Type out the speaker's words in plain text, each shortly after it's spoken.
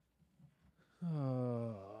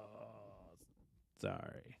Oh,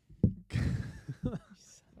 sorry. You son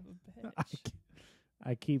of a bitch.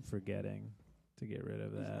 I keep forgetting to get rid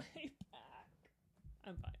of that. Right back.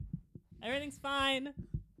 I'm fine. Everything's fine.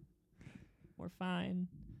 We're fine.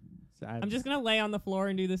 So I'm just going to lay on the floor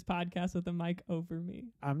and do this podcast with the mic over me.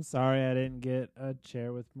 I'm sorry I didn't get a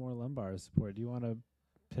chair with more lumbar support. Do you want a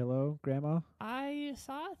pillow, Grandma? I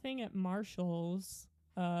saw a thing at Marshall's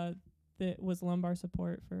that was lumbar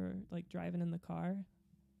support for like driving in the car.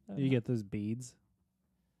 You get those beads?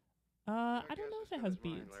 I don't know if it has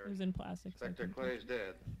beads. It was in plastic. so I Inspector think Clay's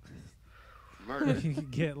dead. Murdered. You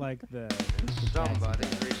could get like the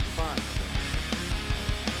Somebody's responsible.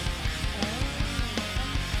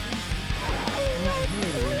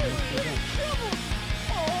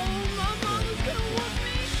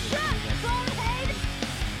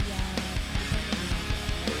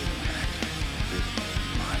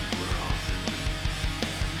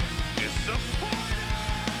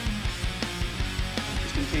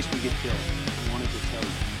 Just in case we get killed, I wanted to tell you,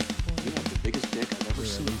 you have the biggest dick I've ever at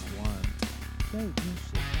seen. least one.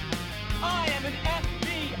 I am an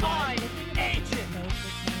FBI agent!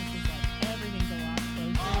 Everything's a lot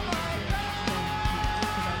closer. Oh my God!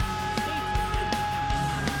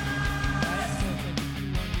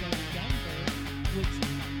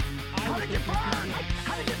 How to get burned?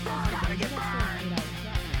 How to get burned? How to get burned?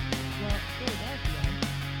 Well, Philadelphia,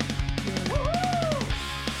 you're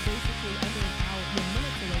basically under an hour, you're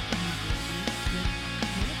minutes away from New Jersey, you're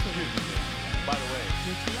minutes away from New York. By the way,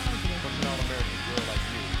 You're 2 hours away what's from an all-American girl like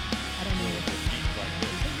you? I don't know if it's Eats like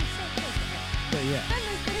this. but you're so close to us. But yeah. Then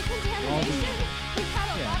there's been a All these- contamination. We've had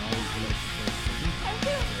a Yeah, lot and all these weird supports. I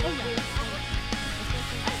do. Oh, yeah.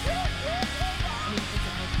 Especially, I mean, it's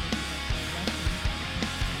a health movie, but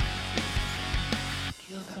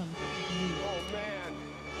some news. Oh man!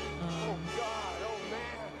 Oh God! Oh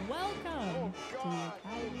man! Welcome to God.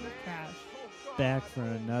 Academy Trash. Back for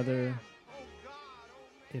another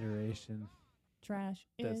iteration. Trash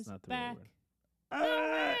That's is not the back.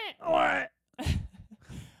 right word.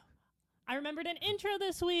 I remembered an intro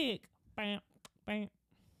this week. Bam, bam.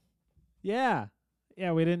 Yeah.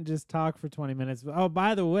 Yeah, we didn't just talk for 20 minutes. Oh,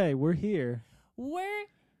 by the way, we're here. We're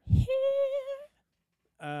here.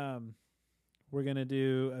 We're going to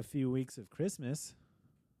do a few weeks of Christmas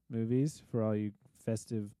movies for all you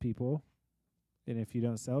festive people. And if you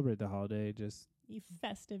don't celebrate the holiday, just You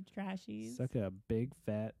festive trashies. suck a big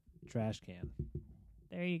fat trash can.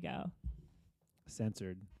 There you go.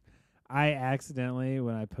 Censored. I accidentally,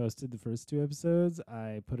 when I posted the first 2 episodes,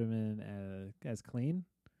 I put them in as clean.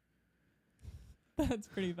 That's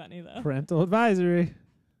pretty funny, though. Parental advisory.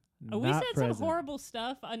 We Not said present. some horrible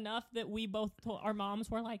stuff enough that we both told our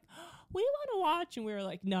moms were like, we want to watch. And we were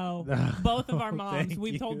like, no. Both of our moms. Thank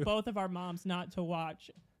We've you. told both of our moms not to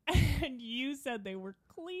watch. And you said they were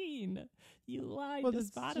clean. You lied Well, to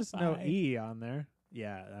there's Spotify. just no E on there.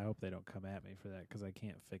 Yeah, I hope they don't come at me for that because I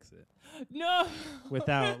can't fix it No.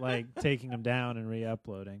 without like taking them down and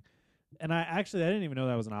re-uploading. And I didn't even know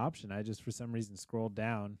that was an option. I just for some reason scrolled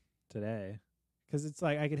down today because it's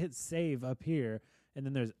like I could hit save up here, and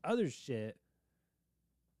then there's other shit.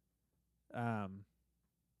 I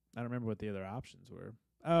don't remember what the other options were.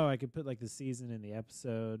 Oh, I could put like the season in the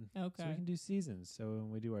episode. So we Okay. can do seasons. So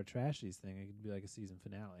when we do our trashies thing, it could be like a season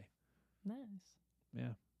finale. Nice.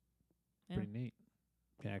 Yeah. Yeah. Pretty neat.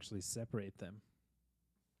 Can actually separate them.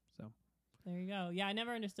 So There you go. Yeah, I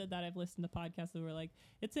never understood that. I've listened to podcasts that were like,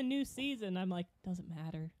 it's a new season. I'm like, doesn't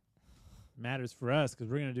matter. matters for us because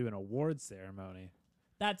we're gonna do an award ceremony.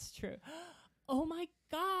 That's true. Oh my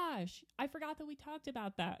gosh. I forgot that we talked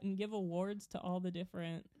about that and give awards to all the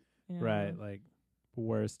different. You know, Right, like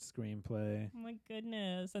worst screenplay. Oh my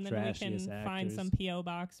goodness. And then we can Trashiest find actors. some P.O.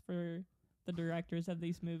 box for the directors of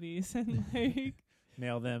these movies and like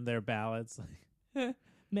Mail them their ballots.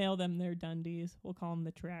 mail them their Dundies. We'll call them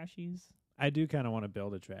the Trashies. I do kind of want to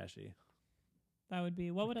build a trashy. That would be,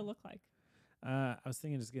 what would it look like? I was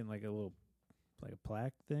thinking just getting like a little, like a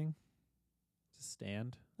plaque thing, to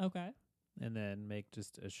stand, Okay. and then make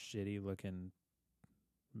just a shitty looking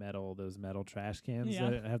those metal trash cans Yeah.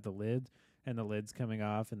 that have the lid, and the lid's coming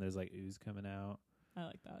off, and there's like ooze coming out. I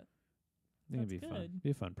like that. I think it'd That's be fun. good. Be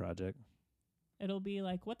a fun project. It'll be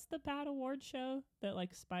like, what's the Bad Award show that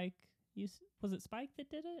like Spike was it Spike that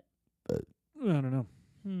did it? I don't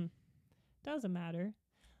know. Doesn't matter.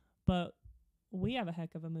 But we have a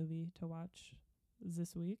heck of a movie to watch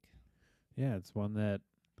this week. Yeah, it's one that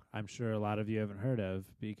I'm sure a lot of you haven't heard of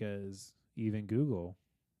because even Google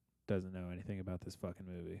doesn't know anything about this fucking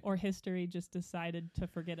movie. Or history just decided to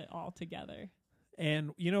forget it altogether.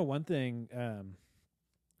 And you know one thing,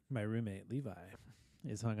 my roommate Levi,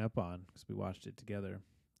 is hung up on because we watched it together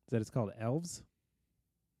is that it's called Elves.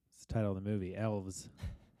 It's the title of the movie, Elves.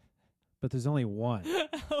 But there's only one.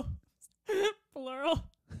 Plural.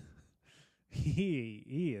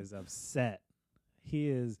 He is upset. He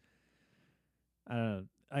is, I don't know.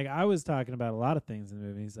 Like, I was talking about a lot of things in the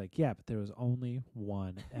movie. He's like, yeah, but there was only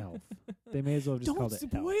one elf. They may as well have just called it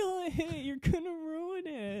Elf. Don't spoil it. You're going to ruin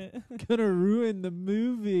it. Gonna ruin the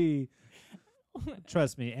movie.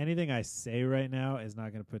 Trust me, anything I say right now is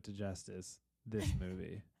not going to put to justice this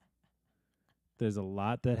movie. There's a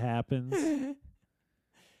lot that happens.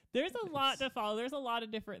 There's a lot to follow. There's a lot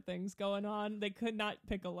of different things going on. They could not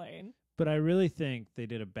pick a lane. But I really think they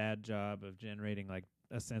did a bad job of generating like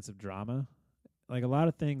a sense of drama. Like, a lot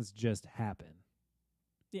of things just happen.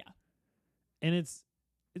 Yeah. And it's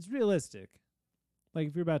realistic. Like,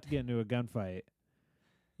 if you're about to get into a gunfight,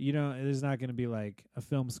 you know, there's not going to be like a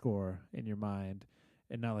film score in your mind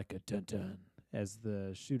and not like a dun dun as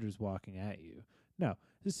the shooter's walking at you. No,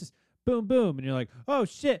 it's just boom, boom. And you're like, oh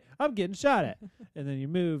shit, I'm getting shot at. And then you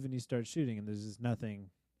move and you start shooting and there's just nothing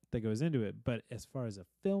that goes into it. But as far as a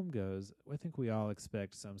film goes, I think we all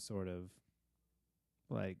expect some sort of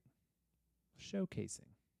like showcasing.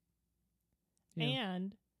 You know?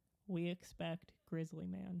 And we expect Grizzly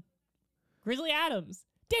Man. Grizzly Adams.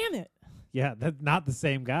 Damn it. Yeah, that's not the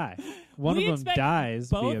same guy. One We of them expect dies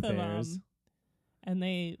both via of bears. them. And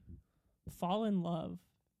they fall in love.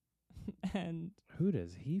 And Who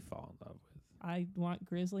does he fall in love with? I want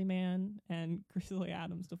Grizzly Man and Grizzly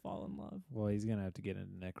Adams to fall in love. Well, he's going to have to get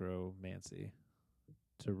into necromancy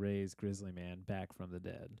to raise Grizzly Man back from the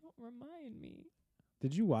dead. Don't remind me.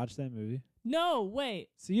 Did you watch that movie? No, wait.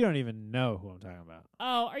 So you don't even know who I'm talking about.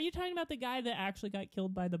 Oh, are you talking about the guy that actually got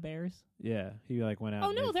killed by the bears? Yeah, he like went out. Oh,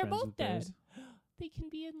 and no, made they're friends both with dead. bears. They can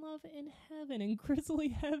be in love in heaven, in Grizzly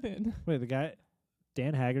heaven. Wait, the guy,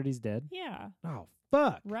 Dan Haggerty's dead? Yeah. Oh,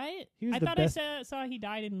 fuck. Right? He was I the thought best. I saw he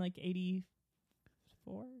died in like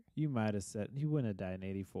 84. You might have said he wouldn't have died in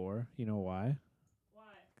 84. You know why? Why?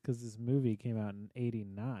 Because this movie came out in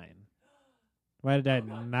 89. Might have died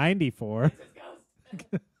in 94.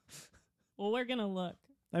 Well, we're going to look.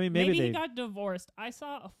 I mean, Maybe maybe he got divorced. I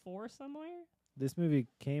saw a 4 somewhere. this movie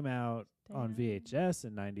came out on Damn. VHS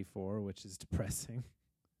in 94, which is depressing.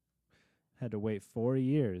 Had to wait 4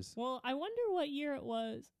 years. Well, I wonder what year it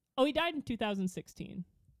was. Oh, he died in 2016.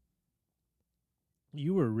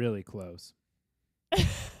 You were really close.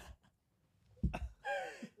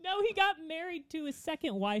 No, he got married to his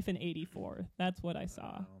second wife in 84. That's what I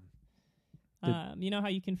saw. Did- You know how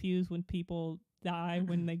you confuse when people die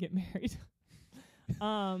when they get married?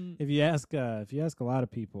 If you ask a lot of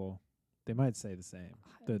people, they might say the same.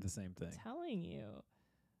 They're the same thing. Telling you.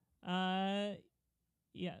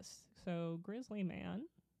 Yes. So Grizzly Man.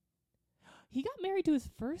 He got married to his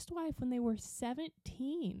first wife when they were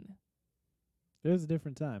 17. It was a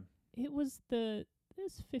different time. It was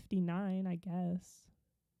 59, I guess.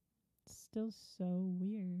 Still so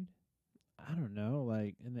weird. I don't know,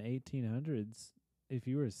 like in the 1800s, if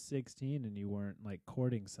you were 16 and you weren't like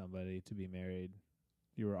courting somebody to be married,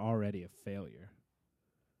 you were already a failure.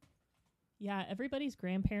 Yeah, everybody's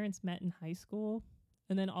grandparents met in high school,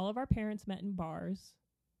 and then all of our parents met in bars,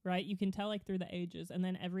 right? You can tell like through the ages, and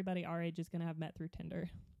then everybody our age is going to have met through Tinder.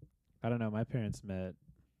 I don't know. My parents met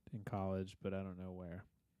in college, but I don't know where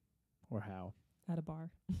or how. At a bar.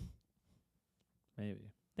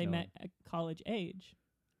 Maybe. They No. met at college age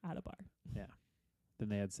at a bar. Then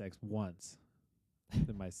they had sex once.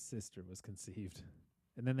 Then my sister was conceived.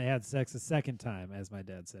 And then they had sex a second time, as my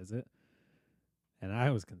dad says it. And I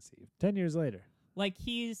was conceived 10 years later. Like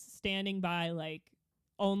he's standing by like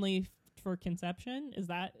only for conception? Is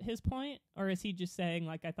that his point? Or is he just saying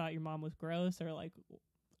like I thought your mom was gross or like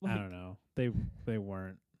I don't know. They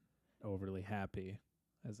weren't overly happy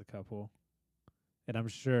as a couple. And I'm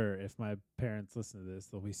sure if my parents listen to this,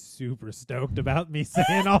 they'll be super stoked about me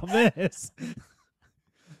saying all this.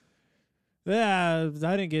 Yeah,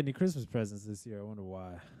 I didn't get any Christmas presents this year. I wonder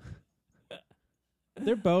why.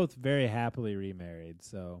 They're both very happily remarried,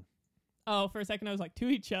 so Oh, for a second I was like, to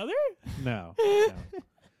each other? no.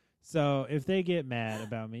 So if they get mad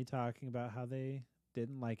about me talking about how they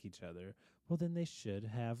didn't like each other, well, then they should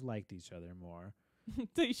have liked each other more.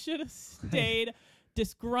 They should have stayed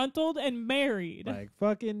disgruntled and married. Like,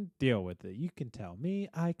 fucking deal with it. You can tell me,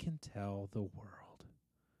 I can tell the world.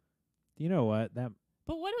 You know what? That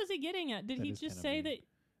But what was he getting at? Did That he is just kinda say mean. that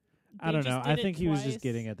I they don't just know. I did it think he was just twice?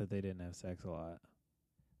 getting at that they didn't have sex a lot.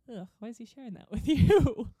 Ugh, why is he sharing that with you? I don't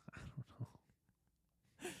know.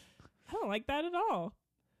 I don't like that at all.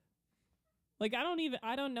 Like I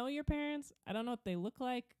don't know your parents. I don't know what they look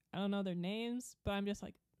like. I don't know their names, but I'm just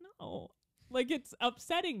like, no. Like, it's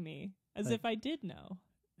upsetting me as Like- if I did know.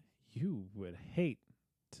 You would hate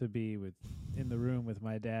to be in the room with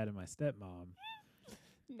my dad and my stepmom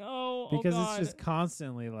No. because oh God. it's just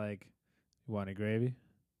constantly like, you want a gravy?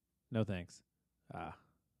 No thanks. Ah,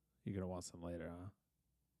 you're gonna want some later,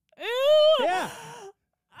 huh? Ew! Yeah.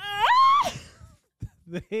 Ah!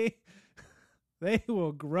 They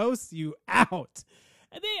will gross you out.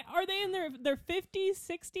 Are they in their 50s,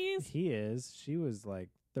 60s? He is. She was like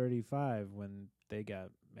 35 when they got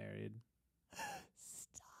married.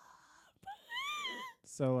 Stop.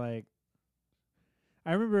 So like,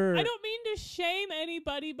 I remember. I don't mean to shame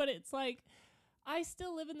anybody, but it's like I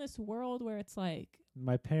still live in this world where it's like,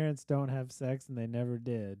 my parents don't have sex and they never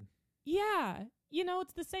did. yeah,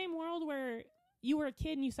 it's the same world where you were a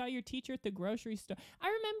kid and you saw your teacher at the grocery store. I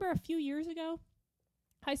remember a few years ago,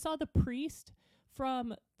 I saw the priest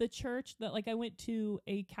from the church that, like, I went to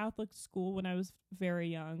a Catholic school when I was very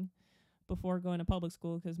young before going to public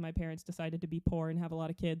school because my parents decided to be poor and have a lot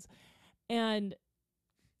of kids. And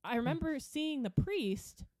I remember seeing the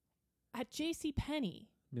priest at J.C. Penney.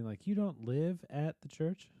 Being like, you don't live at the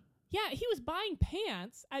church? Yeah, he was buying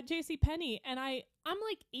pants at J.C. Penney, and I'm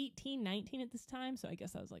like 18, 19 at this time, so I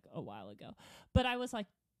guess that was like a while ago. But I was like,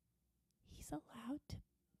 he's allowed to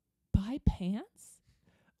buy pants?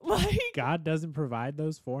 Like, God doesn't provide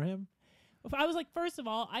those for him? I was like, first of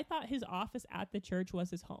all, I thought his office at the church was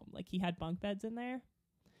his home. Like, he had bunk beds in there.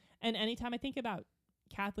 And anytime I think about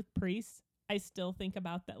Catholic priests, I still think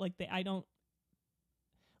about that. Like, I know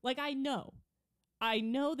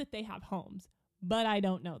that they have homes, but I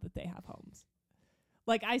don't know that they have homes.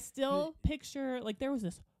 Like, I still picture, like, there was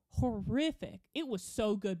this horrific, it was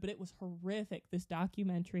so good, but it was horrific, this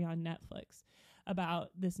documentary on Netflix about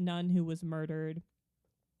this nun who was murdered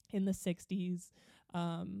in the 60s.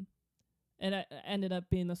 And it ended up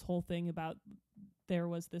being this whole thing about there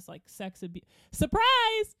was this, like, sex abuse.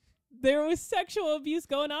 Surprise! There was sexual abuse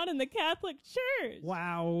going on in the Catholic Church.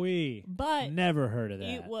 Wowee. But Never heard of that.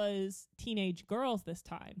 it was teenage girls this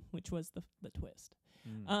time, which was the twist.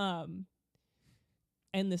 Mm.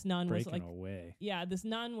 And this nun was Breaking like, away. yeah, this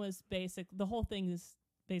nun was the whole thing is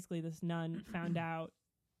basically this nun found out,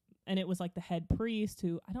 and it was like the head priest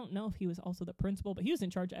who, I don't know if he was also the principal, but he was in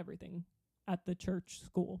charge of everything at the church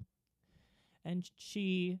school. And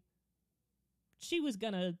she was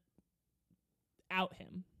gonna out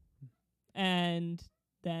him. And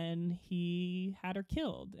then he had her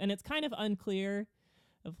killed. And it's kind of unclear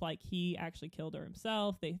if, like, he actually killed her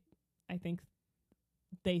himself. They think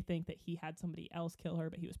that he had somebody else kill her,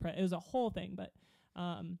 but he was it was a whole thing. But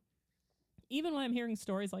even when I'm hearing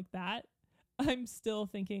stories like that, I'm still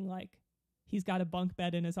thinking, like, he's got a bunk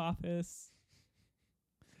bed in his office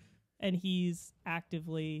and he's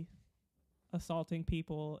actively assaulting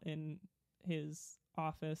people in his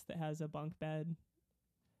office that has a bunk bed.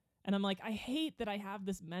 And I'm like, I hate that I have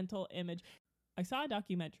this mental image. I saw a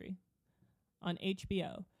documentary on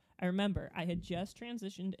HBO. I remember I had just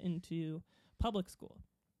transitioned into public school,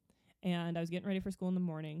 and I was getting ready for school in the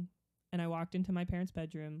morning, and I walked into my parents'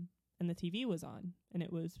 bedroom, and the TV was on, and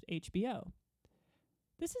it was HBO.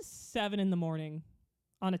 This is 7 a.m.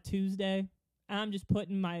 on a Tuesday, and I'm just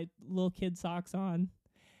putting my little kid socks on,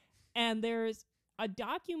 and there's a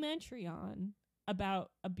documentary on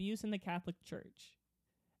about abuse in the Catholic Church.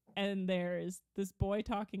 And there's this boy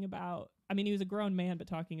talking about, I mean, he was a grown man, but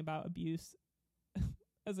talking about abuse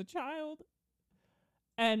as a child.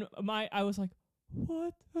 And I was like,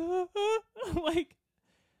 what? Like,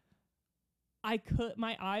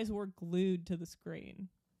 my eyes were glued to the screen.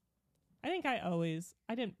 I think I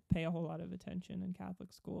didn't pay a whole lot of attention in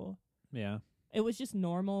Catholic school. Yeah. It was just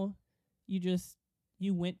normal.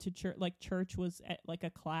 You went to church, like church was like a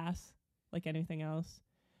class, like anything else.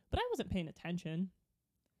 But I wasn't paying attention.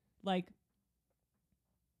 Like,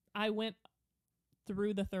 I went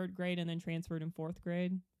through the 3rd grade and then transferred in 4th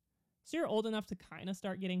grade. So you're old enough to kind of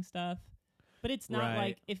start getting stuff. But it's not Right.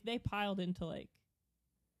 like if they piled into, like,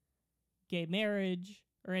 gay marriage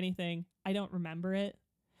or anything, I don't remember it.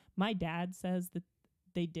 My dad says that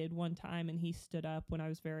they did one time, and he stood up when I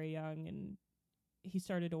was very young, and he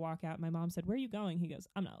started to walk out. My mom said, "Where are you going?" He goes,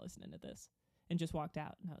 "I'm not listening to this," and just walked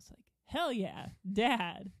out. And I was like, hell yeah,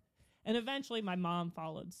 Dad. And eventually my mom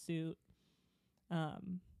followed suit.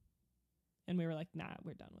 And we were like, nah,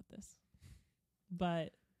 we're done with this.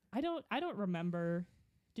 But I don't remember.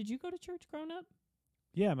 Did you go to church growing up?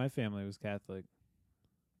 Yeah, my family was Catholic,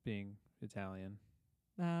 being Italian.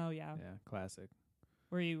 Oh, yeah. Yeah, classic.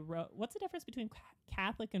 Were you what's the difference between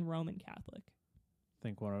Catholic and Roman Catholic? I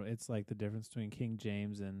think it's like the difference between King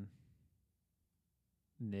James and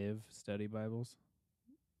Niv study Bibles.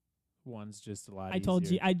 One's just a lot I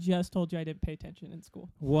just told you I didn't pay attention in school.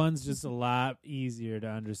 One's just a lot easier to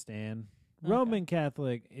understand. Okay. Roman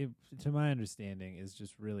Catholic, to my understanding, is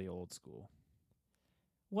just really old school.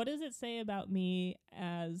 What does it say about me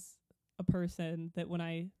as a person that when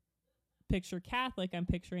I picture Catholic, I'm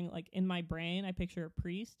picturing, like, in my brain, I picture a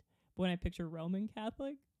priest. But when I picture Roman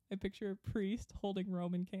Catholic, I picture a priest holding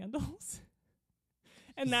Roman candles.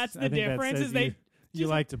 And that's I the think that difference says is they you just-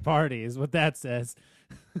 like to party is what that says.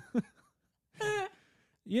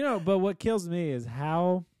 But what kills me is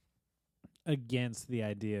how against the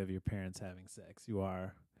idea of your parents having sex you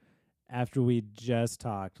are after we just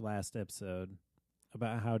talked last episode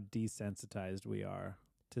about how desensitized we are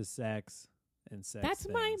to sex and sex That's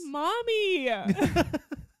my things. mommy.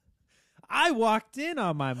 I walked in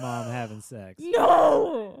on my mom having sex.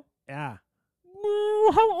 No. Yeah.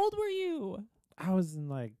 No. How old were you? I was in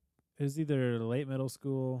it was either late middle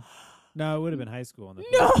school. No, it would have been high school.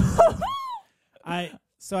 No.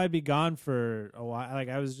 So I'd be gone for a while. Like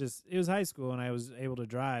it was high school and I was able to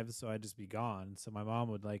drive, so I'd just be gone. So my mom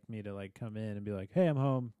would like me to like come in and be like, "Hey, I'm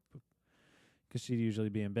home," because she'd usually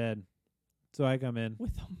be in bed. So I come in.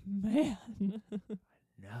 With a man.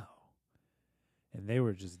 No. And they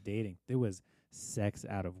were just dating. It was sex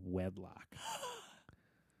out of wedlock.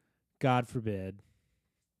 God forbid.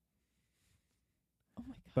 Oh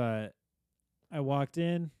my god. But I walked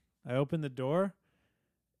in, I opened the door,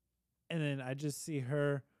 and then I just see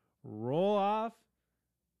her roll off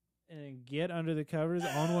and then get under the covers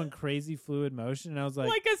on one crazy fluid motion. And I was like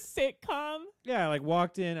Like a sitcom. yeah, I like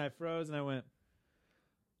walked in, I froze, and I went,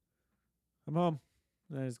 I'm home.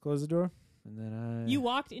 And I just closed the door. And then You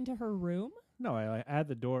walked into her room? No, I had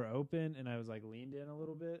the door open and I was like leaned in a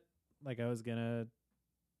little bit. Like I was gonna,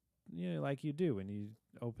 like you do when you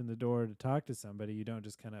open the door to talk to somebody, you don't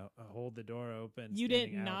just kind of hold the door open. You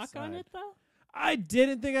standing didn't knock on outside. it though? I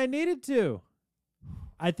didn't think I needed to.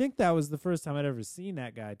 I think that was the first time I'd ever seen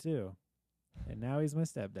that guy too. And now he's my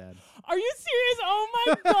stepdad. Are you serious? Oh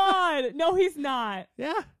my god. No, he's not.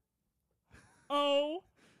 Yeah. Oh.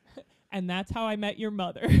 And that's how I met your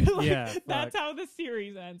mother. Yeah, That's fuck. how the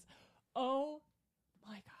series ends. Oh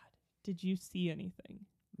my god. Did you see anything?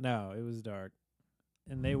 No, it was dark.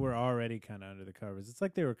 And they were already kind of under the covers. It's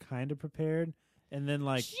like they were kind of prepared. And then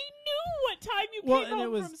like, She knew what time you Well, came and it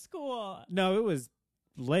home was- from school. no, it was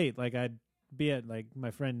late. Like I'd be at like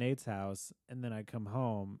my friend Nate's house and then I'd come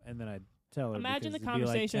home and then I'd tell her. Imagine the because it'd be,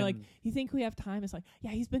 conversation like, 10 you think we have time? It's like,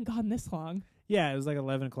 yeah, he's been gone this long. Yeah, it was like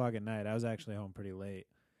 11 o'clock at night. I was actually home pretty late.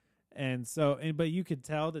 And so, but you could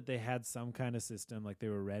tell that they had some kind of system, like they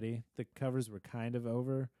were ready. The covers were kind of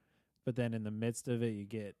over, but then in the midst of it, you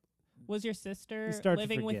get, Was your sister start to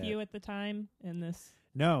living with forget. you at the time in this?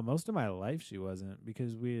 no, most of my life she wasn't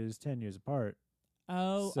because we was 10 years apart.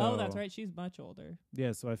 Oh, that's So- right. She's much older.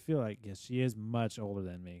 Yeah, so I feel like, yes, she is much older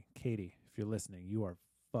than me. Katie, if you're listening, you are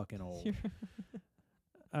fucking old.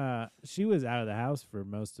 She was out of the house for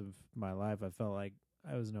most of my life. I felt like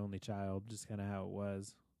I was an only child, just kind of how it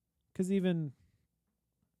was. 'Cause even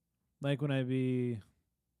like when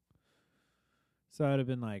so I'd have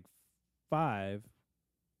been like 5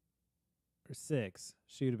 or 6.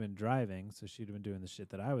 She would have been driving, so she'd have been doing the shit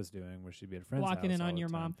that I was doing, where she'd be at a friend's Walking house in all on the your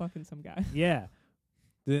time. mom fucking some guy. Yeah.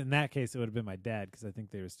 In that case, it would have been my dad because I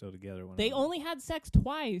think they were still together when They I- only had sex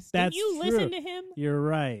twice. That's Did you true. listen to him? You're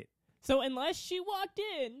right. So unless she walked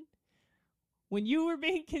in when you were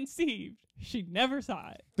being conceived, she never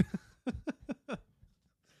saw it.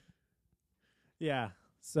 Yeah.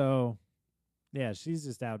 So, yeah, she's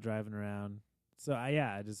just out driving around. So,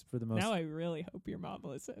 I just for the most, Now I really hope your mom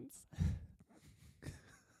listens.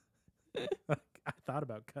 I thought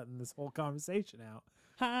about cutting this whole conversation out.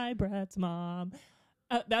 Hi, Brett's mom.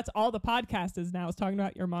 That's all the podcast is now, is talking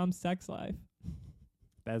about your mom's sex life.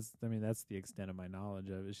 That's the extent of my knowledge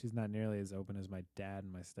of it. She's not nearly as open as my dad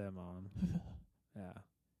and my stepmom. Yeah.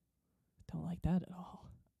 Don't like that at all.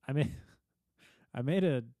 I mean, I made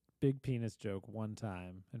a big penis joke one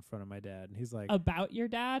time in front of my dad, and he's like, About your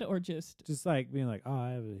dad or just just like being like, "Oh,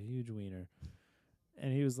 I have a huge wiener,"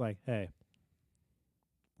 and he was like, "Hey,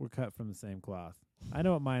 we're cut from the same cloth. I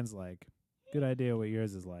know what mine's like. Good idea what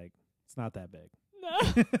yours is like. It's not that big."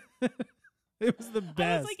 no? It was the best.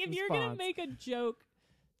 I was like, if you're gonna response. make a joke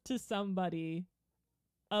to somebody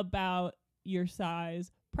about your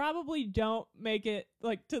size, probably don't make it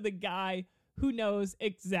like to the guy who knows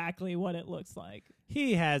exactly what it looks like.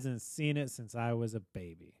 He hasn't seen it since I was a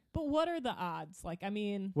baby. But what are the odds? Like, I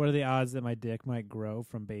mean, What are the odds that my dick might grow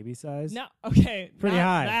from baby size? no, okay, Pretty not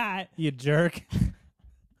high. That, You jerk.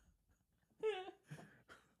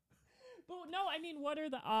 but no, I mean, what are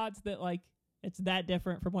the odds that like it's that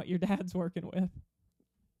different from what your dad's working with?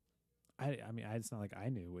 I mean, it's not like I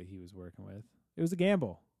knew what he was working with. It was a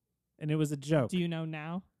gamble, and it was a joke. Do you know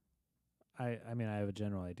now? I mean, I have a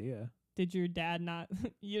general idea. Did your dad not?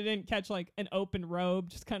 You didn't catch like an open robe,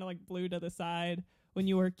 just kind of like blew to the side when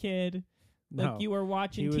you were a kid. No, Like you were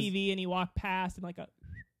watching TV and he walked past and like a.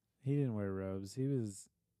 he didn't wear robes. He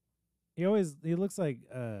looks like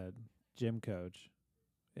a gym coach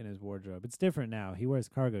in his wardrobe. It's different now. He wears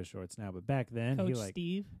cargo shorts now, but back then Coach he like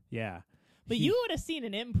Steve. yeah. But He- you would have seen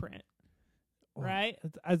an imprint, well, right?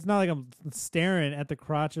 It's not like I'm staring at the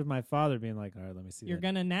crotch of my father, being like, "All right, let me see." You're that.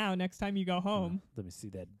 gonna now next time you go home. Let me see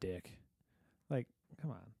that dick. Like,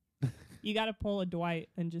 come on. You got to pull a Dwight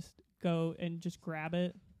and just go and just grab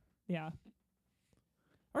it. Yeah.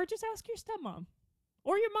 Or just ask your stepmom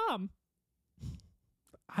or your mom.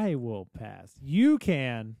 I will pass. You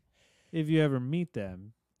can, if you ever meet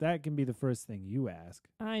them. That can be the first thing you ask.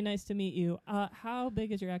 Hi, nice to meet you. How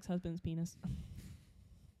big is your ex-husband's penis?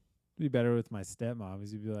 Be better with my stepmom.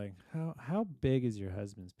 Is you'd be like, how big is your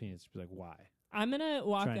husband's penis? She'd be like, why? I'm gonna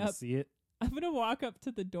walk Trying up. to see it. I'm gonna walk up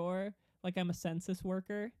to the door like I'm a census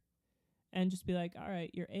worker, and just be like, "All right,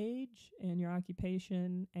 your age and your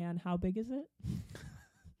occupation and how big is it?"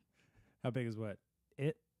 How big is what?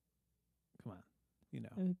 It? Come on. You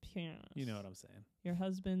know. Penis. You know what I'm saying. Your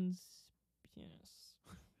husband's penis.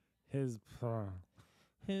 His.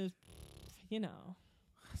 His, you know.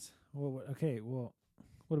 Well, okay. Well,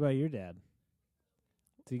 what about your dad?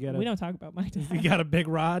 Do you got We don't talk about my dad. You got a big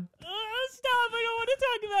rod? Stop! I don't want to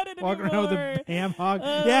talk about it Walking anymore. around with a ham hog?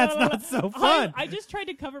 Yeah, it's not so fun. I just tried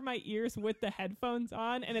to cover my ears with the headphones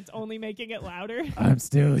on, and it's only making it louder. I'm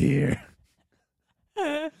still here.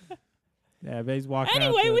 Yeah, but he's walking.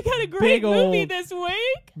 Anyway, out we the got a great big movie old this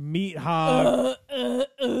week. meat hog. I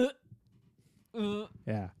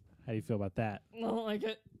Yeah. How do you feel about that? don't like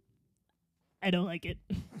it. I don't like it.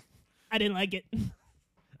 I didn't like it.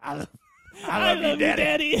 I love you,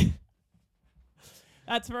 Daddy.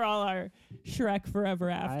 That's for all our Shrek Forever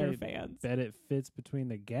After I fans. bet it fits between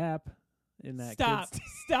the gap in that. Stop. kid's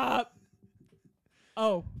Stop.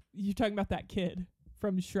 Oh, you're talking about that kid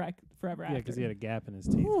from Shrek Forever After. Yeah, because he had a gap in his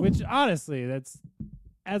teeth. Whew. Which, honestly, that's...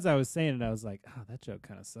 As I was saying it, I was like, oh, that joke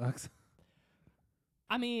kind of sucks.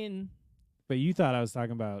 I mean... But you thought I was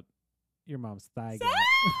talking about your mom's thigh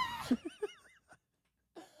gap.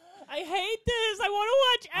 I hate this. I want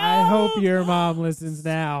to watch I hope Elf. your mom listens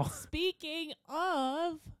now. Speaking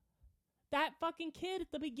of that fucking kid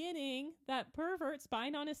at the beginning, that pervert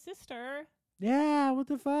spying on his sister. Yeah, what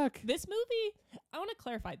the fuck? This movie, I want to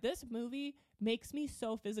clarify, this movie makes me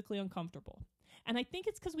so physically uncomfortable. And I think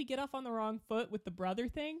it's because we get off on the wrong foot with the brother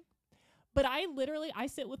thing. But I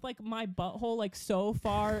sit with like my butthole like so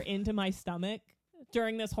far into my stomach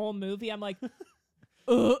during this whole movie. I'm like,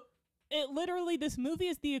 this movie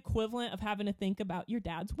is the equivalent of having to think about your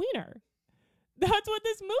dad's wiener. That's what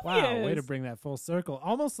this movie Wow, is. way to bring that full circle.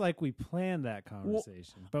 Almost like we planned that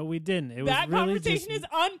conversation, but we didn't. It was That really conversation just, is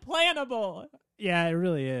unplannable. Yeah, it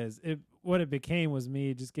really is. What it became was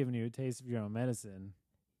me just giving you a taste of your own medicine.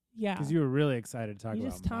 Yeah. Because you were really excited to talk You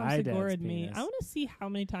about just Tom my dad's Segura'd me. penis. I want to see how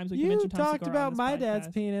many times we can You mention Tom talked Segura on about this my dad's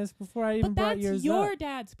podcast. penis before I even But brought that's yours your up.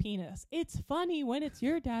 dad's penis. It's funny when it's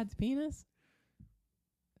your dad's penis.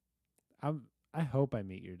 I hope I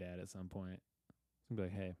meet your dad at some point. I'll be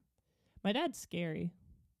like, hey. My dad's scary.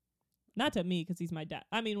 Not to me because he's my dad.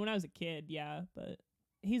 I mean, when I was a kid, yeah, but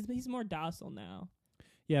he's more docile now.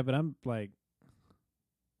 Yeah, but I'm like,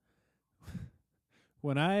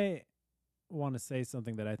 when I want to say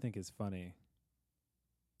something that I think is funny,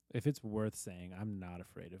 if it's worth saying, I'm not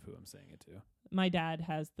afraid of who I'm saying it to. My dad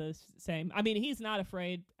has the same. I mean, he's not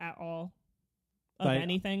afraid at all of Like,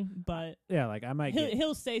 anything, but Yeah, like I might get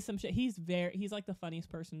he'll say some shit. He's like the funniest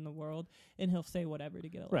person in the world, and he'll say whatever to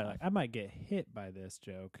get a right. laugh. Like I might get hit by this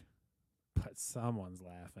joke, but someone's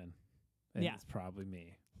laughing, and Yeah. it's probably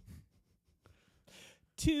me.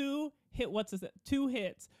 Two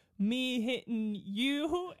hits. Me hitting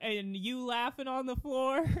you and you laughing on the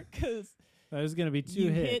floor because There's gonna be two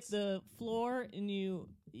you hits. hit the floor and you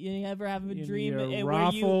ever have a And dream you're where you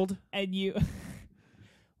ruffled. and you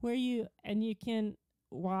where you and you can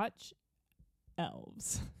watch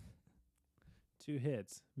elves. Two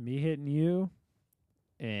hits. Me hitting you,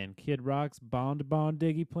 and Kid Rock's Bond to Bond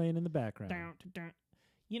Diggy playing in the background. Dun, dun, dun.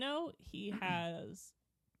 You know, he has,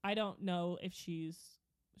 I don't know if she's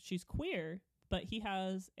queer, but he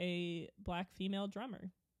has a black female drummer.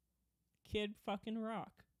 Kid fucking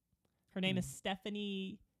Rock. Her name is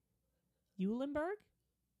Stephanie Eulenberg.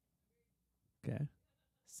 Okay.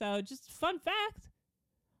 So just fun fact.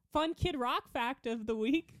 Fun Kid Rock fact of the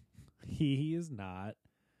week. He is not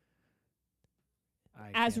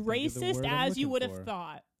As can't think of the racist word I'm as you looking would have for.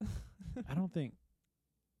 thought. I don't think.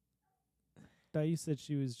 Thought you said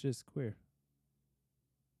she was just queer.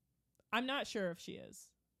 I'm not sure if she is.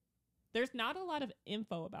 There's not a lot of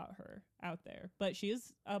info about her out there, but she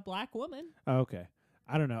is a black woman. Oh, okay.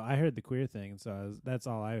 I don't know. I heard the queer thing, so that's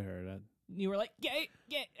all I heard. You were like, gay,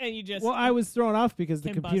 and you just... Well, I was thrown off because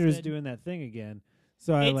the computer's combusted. doing that thing again.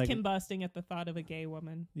 So I It's combusting at the thought of a gay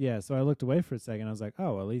woman. Yeah, so I looked away for a second. I was like,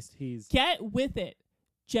 oh, at least he's... Get with it.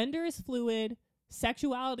 Gender is fluid.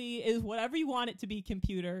 Sexuality is whatever you want it to be,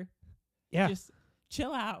 computer. Yeah. Just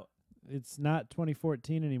chill out. It's not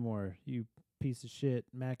 2014 anymore, you piece of shit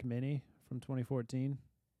Mac Mini from 2014.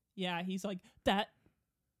 Yeah, he's like, that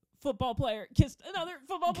football player kissed another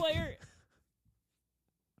football player.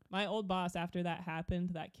 My old boss, after that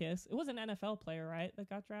happened, that kiss, it was an NFL player, right, that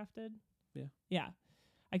got drafted? Yeah. Yeah.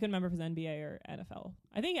 I couldn't remember if it was NBA or NFL.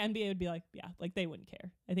 I think NBA would be like, yeah, like they wouldn't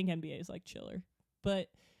care. I think NBA is like chiller. But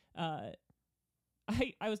I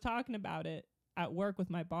was talking about it at work with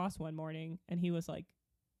my boss one morning, and he was like,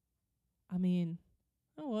 I mean,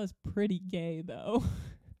 that was pretty gay, though.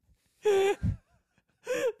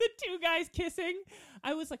 The two guys kissing.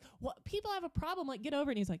 I was like, what? People have a problem. Like, get over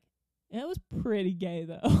it. And he's like, it was pretty gay,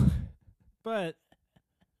 though. But,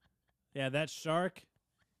 yeah, that shark,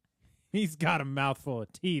 he's got a mouthful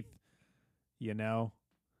of teeth, you know?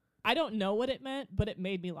 I don't know what it meant, but it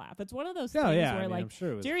made me laugh. It's one of those Oh, things yeah, where, I mean, like, I'm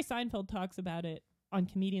sure it was. Jerry Seinfeld talks about it on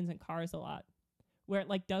Comedians in Cars a lot, where it,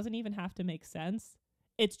 like, doesn't even have to make sense.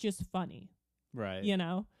 It's just funny, Right. you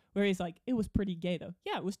know? Where he's like, it was pretty gay, though.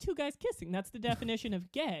 Yeah, it was two guys kissing. That's the definition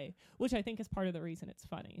of gay, which I think is part of the reason it's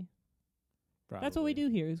funny. That's what we Probably. do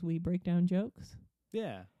here is we break down jokes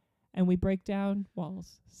Yeah. and we break down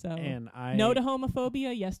walls. So And I... no to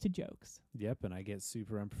homophobia, yes to jokes. Yep, and I get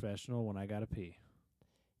super unprofessional when I gotta pee.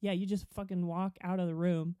 Yeah, you just fucking walk out of the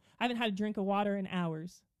room. I haven't had a drink of water in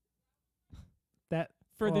hours That...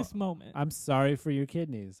 for well, this moment. I'm sorry for your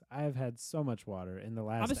kidneys. I have had so much water in the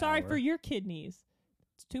last I'm sorry hour. for your kidneys.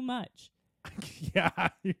 It's too much. Yeah,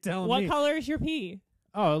 you're telling What me. color is your pee?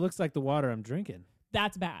 Oh, it looks like the water I'm drinking.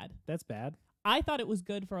 That's bad. That's bad. I thought it was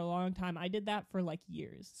good for a long time. I did that for like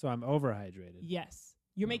years. So I'm overhydrated. Yes.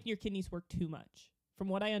 You're Oh. making your kidneys work too much. From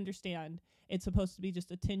what I understand, it's supposed to be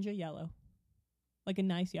just a tinge of yellow. Like a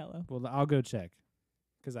nice yellow. Well, I'll go check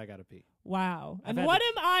because I gotta pee. Wow. I've And had what to-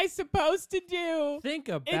 am I supposed to do? Think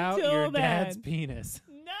about Until your dad's then. penis.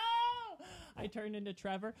 No! I turned into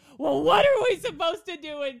Trevor. Well, what are we supposed to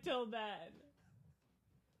do until then?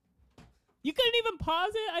 You couldn't even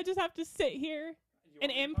pause it? I just have to sit here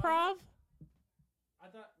and improv? I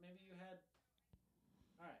thought maybe you had.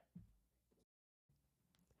 All right.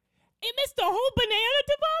 It missed the whole banana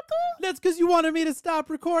debacle? That's because you wanted me to stop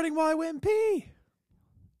recording while I went and pee.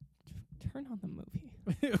 Turn on the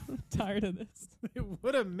movie. I'm tired of this. It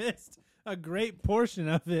would have missed a great portion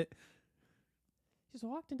of it. Just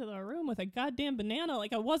walked into the room with a goddamn banana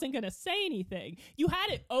like I wasn't going to say anything. You had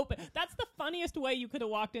it open. That's the funniest way you could have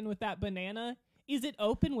walked in with that banana. Is it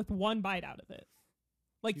open with one bite out of it?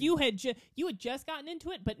 Like you had just gotten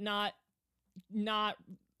into it, but not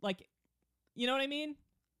like, you know what I mean?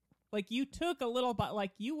 Like you took a little bite,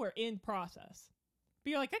 like you were in process.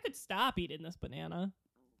 But you're like, I could stop eating this banana.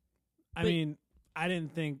 I But- mean, I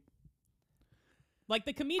didn't think. Like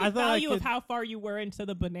the I comedic thought I value of could- how far you were into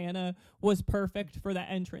the banana was perfect for that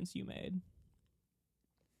entrance you made.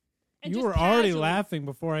 And You just were already casually- laughing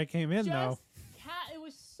before I came in, though. It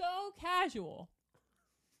was so casual.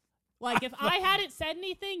 Like if I hadn't said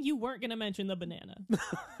anything, you weren't gonna mention the banana.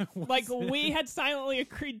 Like we had silently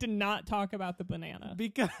agreed to not talk about the banana.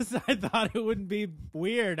 Because I thought it wouldn't be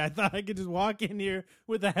weird. I thought I could just walk in here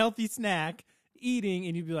with a healthy snack, eating,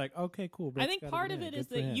 and you'd be like, okay, cool. I Brett's think got a part of banana. it is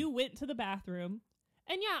Good for that him. you went to the bathroom,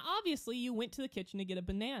 and yeah, obviously you went to the kitchen to get a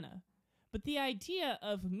banana. But the idea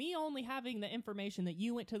of me only having the information that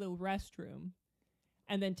you went to the restroom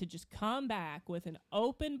and then to just come back with an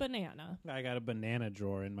open banana. I got a banana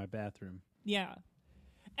drawer in my bathroom. Yeah.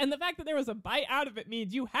 And the fact that there was a bite out of it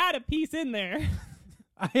means you had a piece in there.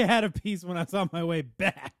 I had a piece when I was on my way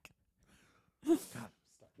back.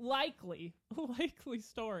 Likely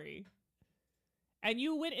story. And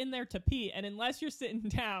you went in there to pee, and unless you're sitting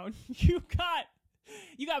down, you got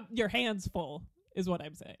your hands full, is what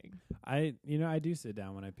I'm saying. I do sit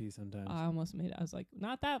down when I pee sometimes. I almost made it. I was like,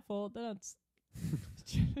 not that full. That's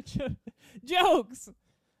jokes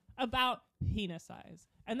about penis size.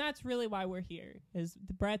 And that's really why we're here, is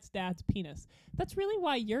Brett's dad's penis. That's really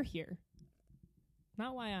why you're here.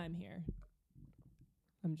 Not why I'm here.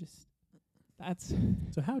 That's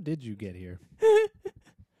So how did you get here?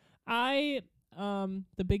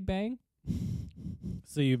 the Big Bang.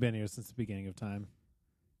 So you've been here since the beginning of time.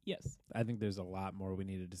 Yes. I think there's a lot more we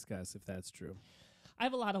need to discuss if that's true. I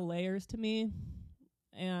have a lot of layers to me,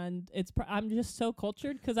 and I'm just so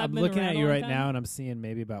cultured because I've I'm been looking around at a you long right time. now, and I'm seeing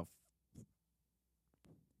maybe about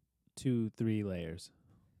 2-3 layers.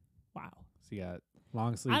 Wow. So you got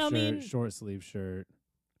long sleeve I don't shirt, mean- short sleeve shirt.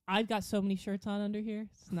 I've got so many shirts on under here.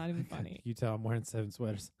 It's not even funny. You tell I'm wearing 7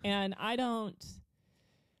 sweaters And I don't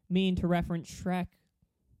mean to reference Shrek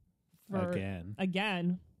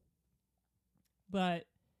again. But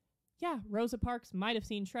yeah, Rosa Parks might have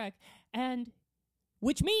seen Shrek, and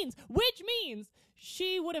which means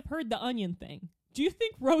she would have heard the Onion thing. Do you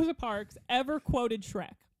think Rosa Parks ever quoted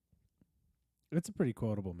Shrek? It's a pretty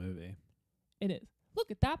quotable movie. It is.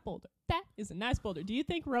 Look at that boulder. That is a nice boulder. Do you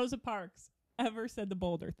think Rosa Parks ever said the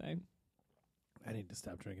boulder thing? I need to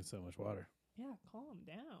stop drinking so much water. Yeah, calm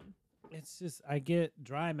down. It's just I get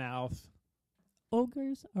dry mouth.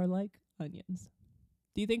 Ogres are like onions.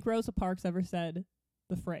 Do you think Rosa Parks ever said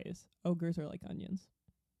the phrase, ogres are like onions?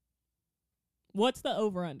 What's the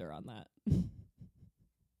over-under on that?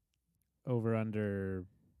 Over under,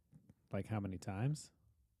 like how many times?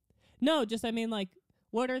 No, just I mean, like,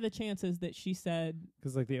 what are the chances that she said...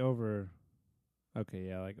 Because like the over, okay,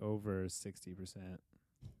 yeah, like over 60%.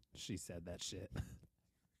 She said that shit.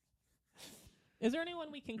 Is there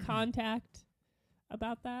anyone we can contact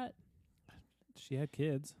about that? She had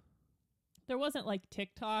kids. There wasn't, like,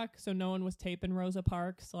 TikTok, so no one was taping Rosa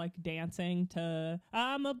Parks, like, dancing to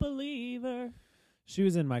I'm a Believer. She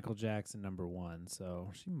was in Michael Jackson #1, so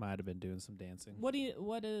she might have been doing some dancing. What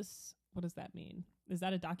does that mean? Is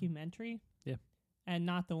that a documentary? Yeah. And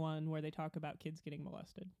not the one where they talk about kids getting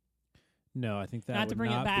molested. No, I think that Not would to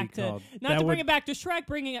bring not it back be to called. not to bring it back to Shrek,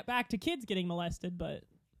 bringing it back to kids getting molested, but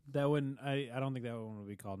That wouldn't. I don't think that one would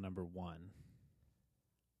be called #1.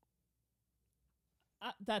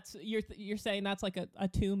 that's you're saying that's like a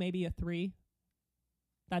 2, maybe a 3.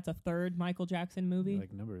 That's a third Michael Jackson movie.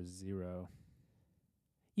 Like number 0.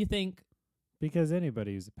 You think Because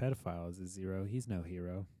anybody who's a pedophile is a 0. He's no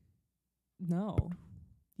hero. no?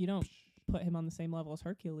 You don't put him on the same level as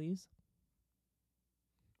Hercules.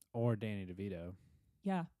 Or Danny DeVito,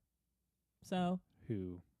 Yeah. So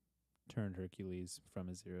who turned Hercules from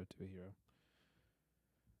a 0 to a hero.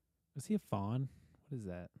 Was he a fawn? What is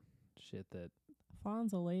that shit that...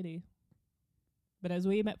 Fawn's a lady. But as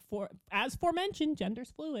aforementioned,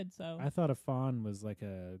 gender's fluid, so I thought a fawn was like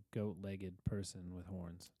a goat-legged person with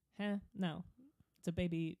horns. no. It's a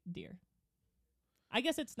baby deer. I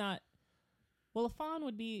guess it's not. Well, a fawn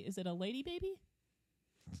would be, is it a lady baby?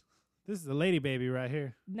 This is a lady baby right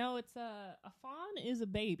here. No, it's a fawn is a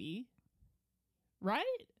baby. Right?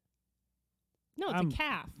 No, it's I'm a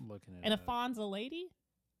calf. Looking at And a it. fawn's a lady?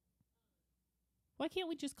 Why can't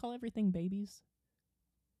we just call everything babies?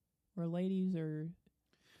 Or ladies or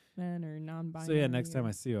men or non-binary? So yeah, next time or-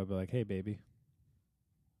 I see you, I'll be like, "Hey, baby."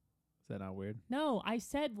 Is that not weird? No, I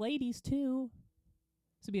said ladies too.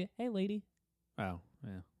 So be hey lady. Oh,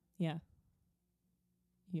 yeah. Yeah.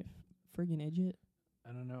 You friggin' idiot.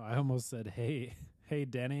 I don't know. I almost said, "Hey, hey,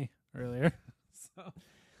 Denny" earlier. So,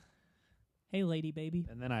 Hey lady baby.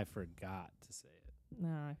 and then I forgot to say it. No,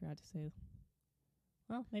 I forgot to say.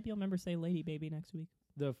 Well, maybe you'll remember to say lady baby next week.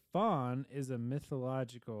 The fawn is a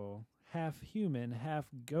mythological, half-human,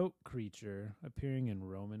 half-goat creature appearing in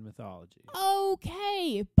Roman mythology.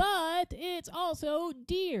 Okay, but it's also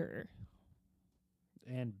deer.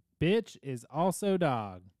 And bitch is also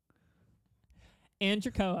dog. And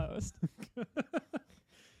your co-host.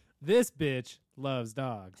 This bitch loves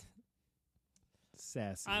dogs.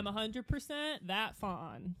 Sassy. I'm 100% that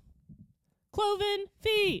fawn. Cloven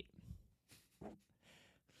feet.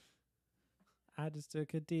 I just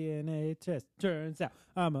took a DNA test. Turns out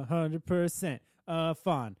I'm 100% a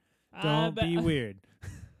fawn. Don't be weird.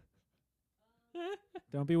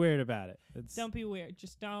 Don't be weird about it. Don't be weird.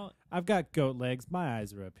 Just don't. I've got goat legs. My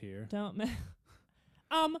eyes are up here. Don't.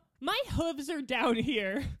 My hooves are down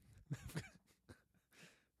here.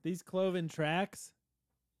 These cloven tracks,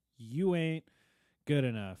 you ain't good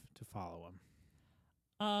enough to follow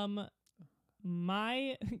them.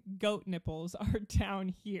 My goat nipples are down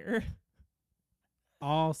here.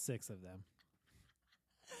 All 6 of them.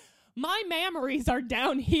 My mammaries are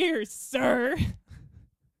down here, sir.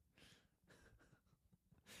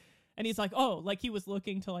 And he's like, oh, like he was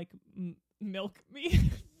looking to like milk me.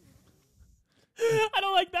 I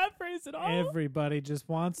don't like that phrase at all. Everybody just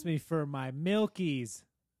wants me for my milkies.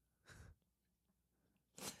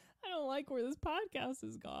 I don't like where this podcast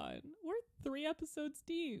has gone. We're 3 episodes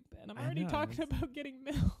deep, and I'm I already know, talking it's- about getting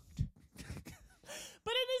milked.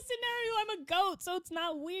 But in this scenario, I'm a goat, so it's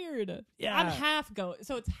not weird. Yeah. I'm half goat,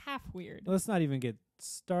 so it's half weird. Let's not even get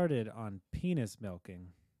started on penis milking.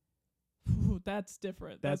 Ooh, that's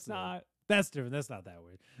different. That's That's weird. not. That's different. That's not that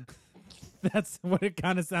weird. That's what it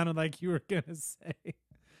kind of sounded like you were gonna say.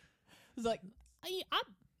 It's like,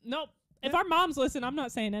 nope. If our moms listen, I'm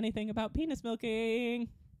not saying anything about penis milking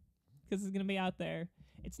because it's gonna be out there.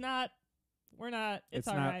 It's not. We're not. It's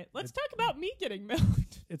all right. Let's talk about me getting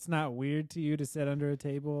milked. It's not weird to you to sit under a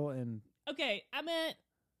table and Okay, I meant,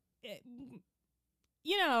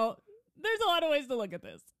 you know, there's a lot of ways to look at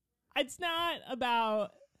this. It's not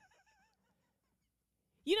about,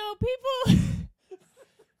 you know, people.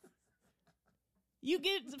 You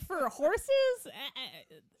get for horses.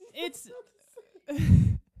 It's,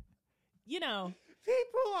 you know,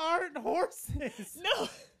 people aren't horses. no.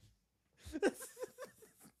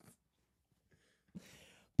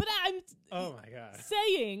 But I'm Oh my god.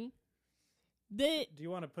 saying that Do you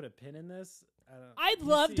want to put a pin in this? I'd you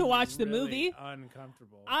love to seem watch the really movie.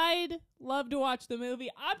 Uncomfortable. I'd love to watch the movie.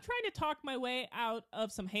 I'm trying to talk my way out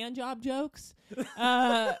of some hand job jokes.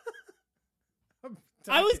 I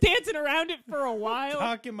was dancing around it for a while.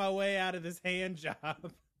 talking my way out of this hand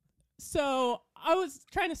job. So I was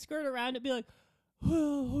trying to skirt around it, be like,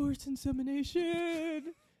 well, horse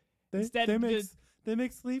insemination. Instead of just, they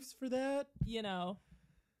make sleeves for that. you know.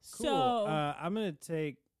 Cool. So I'm gonna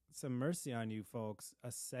take some mercy on you folks.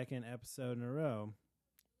 A second episode in a row.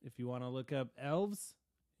 If you want to look up elves,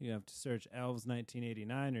 you have to search elves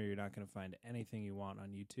 1989, or you're not gonna find anything you want on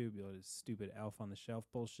YouTube. You'll just stupid Elf on the Shelf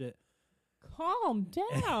bullshit. calm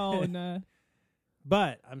down.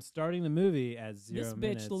 But I'm starting the movie at 0 This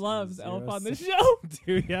minutes. bitch and loves 0 Elf on the seconds. Shelf.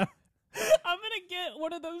 Do ya? I'm gonna get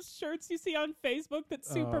one of those shirts you see on Facebook that's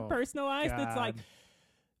super Oh, personalized. That's like, God.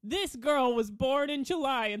 this girl was born in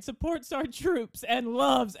July and supports our troops and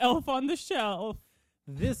loves Elf on the Shelf.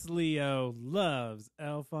 This Leo loves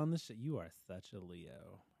Elf on the Shelf. You are such a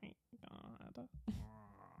Leo. God.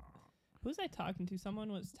 Who's I talking to?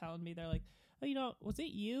 Someone was telling me, they're like, oh, you know, was it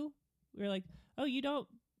you? We were like, oh, you don't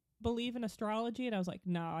believe in astrology? And I was like,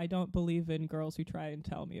 no, I don't believe in girls who try and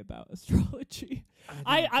tell me about astrology.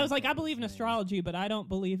 I was like, I believe in astrology, but I don't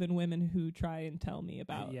believe in women who try and tell me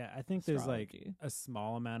about Yeah, I think there's like astrology. a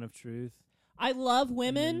small amount of truth. I love and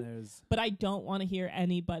then women, there's but I don't want to hear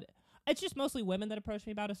anybody. It's just mostly women that approach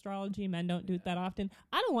me about astrology. Men don't do it that often.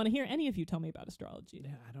 I don't want to hear any of you tell me about astrology.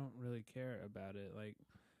 yeah, I don't really care about it. Like,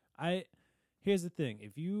 here's the thing: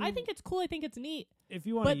 if you, I think it's cool. I think it's neat. if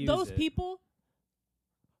you want to But use those it, people,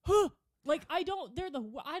 like, I don't want to They're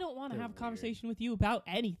have a weird. conversation with you about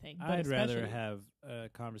anything. But I'd rather especially- have a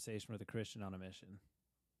conversation with a Christian on a mission.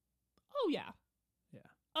 Oh yeah. Yeah.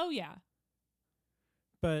 Oh yeah.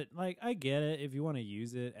 But like, I get it. If you want to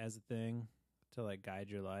use it as a thing to like guide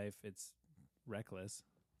your life, it's reckless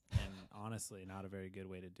and honestly not a very good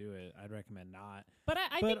way to do it. I'd recommend not. But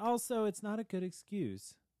I But think also, it's not a good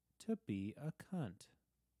excuse to be a cunt.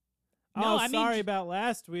 No, oh, I mean, sorry about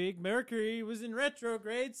last week. Mercury was in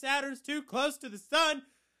retrograde. Saturn's too close to the sun.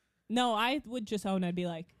 no, I would just own. I'd be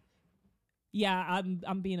like, yeah,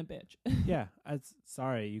 I'm being a bitch. Yeah,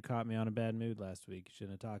 sorry. You caught me on a bad mood last week. You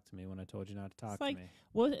shouldn't have talked to me when I told you not to talk It's like, to me.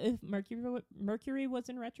 Well, if Mercury was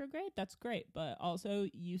in retrograde, that's great. But also,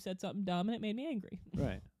 you said something dumb and it made me angry.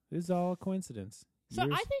 Right. This is all a coincidence. So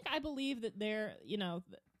Yours- I believe that there, you know,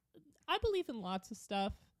 I believe in lots of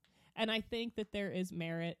stuff, and I think that there is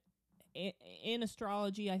merit in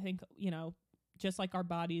astrology. I think, you know, just like our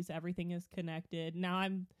bodies, everything is connected. Now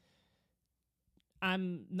I'm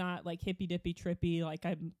not like hippy dippy trippy, like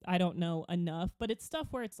I don't know enough, but it's stuff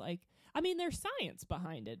where it's like, I mean, there's science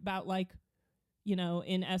behind it about, like, you know,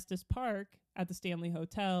 in Estes Park at the Stanley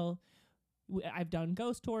Hotel, I've done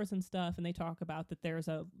ghost tours and stuff, and they talk about that there's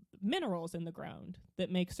minerals in the ground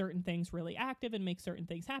that make certain things really active and make certain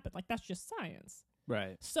things happen. Like, that's just science.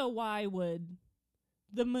 right. So why would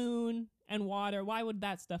the moon and water, why would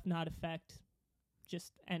that stuff not affect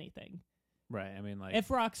just anything? Right. I mean, like,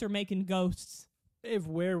 If rocks are making ghosts, if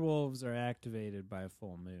werewolves are activated by a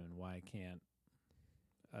full moon, why can't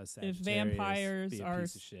a if Sagittarius vampires be a are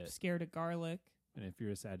piece of shit? scared of garlic, And if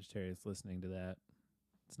you're a Sagittarius listening to that,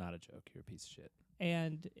 it's not a joke. You're a piece of shit.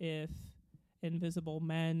 and if invisible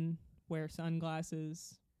men wear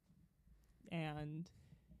sunglasses, and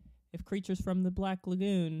if creatures from the Black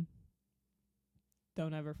Lagoon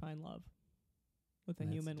don't ever find love with a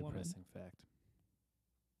That's human woman. depressing fact.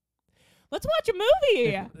 Let's watch a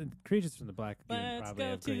movie. Creatures from the Black Lagoon Let's probably go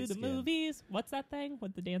have to great the skin. movies. What's that thing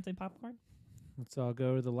with the dancing popcorn? Let's all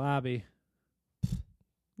go to the lobby.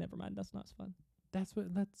 Never mind, that's not as fun. That's what.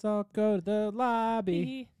 Let's all go to the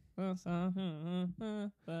lobby.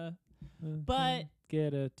 But-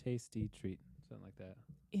 get a tasty treat, something like that.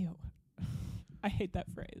 Ew. I hate that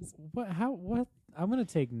phrase. What? How? What? I'm gonna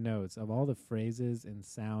take notes of all the phrases and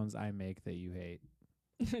sounds I make that you hate.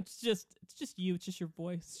 It's just you. It's just your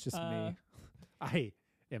voice. It's just me. I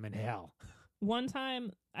am in hell. One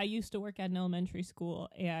time I used to work at an elementary school,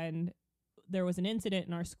 and there was an incident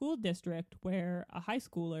in our school district where a high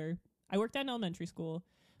schooler, I worked at an elementary school,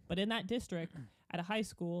 but in that district at a high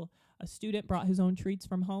school, a student brought his own treats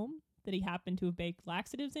from home that he happened to have baked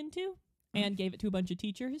laxatives into and gave it to a bunch of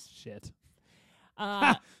teachers. Shit.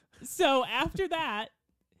 So after that,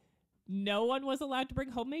 no one was allowed to bring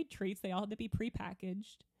homemade treats. They all had to be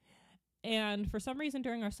prepackaged. And for some reason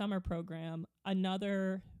during our summer program,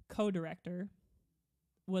 another co-director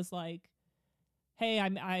was like, "Hey,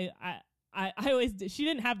 I always she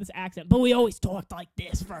didn't have this accent, but we always talked like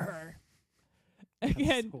this for her."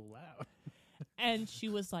 Again, so loud. and she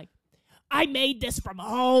was like, "I made this from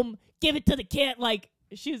home. Give it to the kid." Like,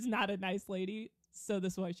 she's not a nice lady, so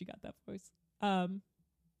this is why she got that voice.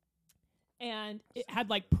 And it had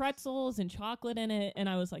like pretzels and chocolate in it, and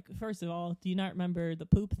I was like, first of all, do you not remember the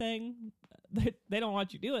poop thing? They don't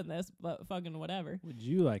want you doing this, but fucking whatever. Would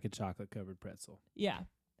you like a chocolate covered pretzel? Yeah.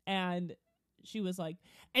 And she was like,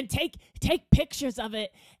 and take pictures of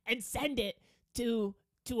it and send it to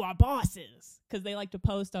our bosses, because they like to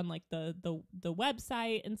post on like the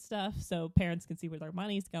website and stuff so parents can see where their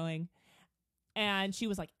money's going. And she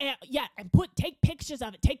was like, yeah, and take pictures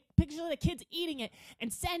of it, take pictures of the kids eating it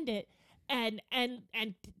and send it and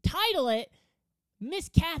title it Miss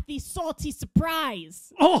Kathy's Salty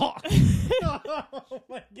Surprise. Oh! Oh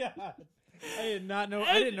my god! I did not know.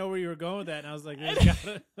 I didn't know where you were going with that, and I was like,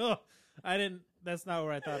 I didn't. That's not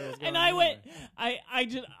where I thought it was going. And I went.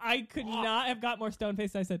 I could not have got more stone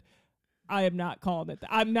faced. I said, I am not calling it that.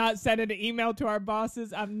 I'm not sending an email to our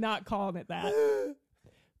bosses. I'm not calling it that.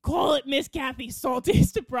 Call it Miss Kathy's Salty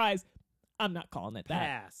Surprise. I'm not calling it that.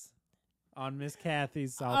 Pass on Miss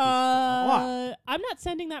Kathy's salty surprise. I'm not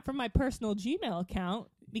sending that from my personal Gmail account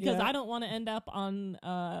because Yeah. I don't want to end up on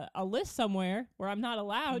a list somewhere where I'm not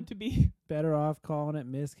allowed to be. Better off calling it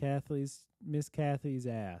Miss Kathy's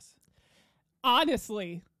ass.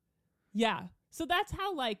 Honestly, yeah. So that's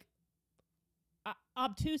how, like,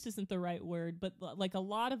 obtuse isn't the right word, but like a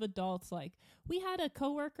lot of adults, like, we had a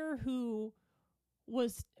coworker who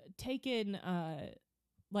was taking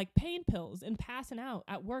like pain pills and passing out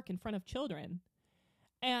at work in front of children,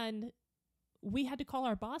 and we had to call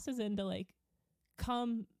our bosses in to like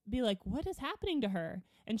come be like, what is happening to her?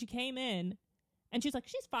 And she came in and she's like,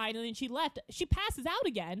 she's fine. And then she left. She passes out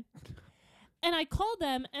again. And I called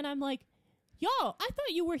them and I'm like, y'all, I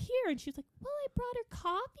thought you were here. And she's like, well, I brought her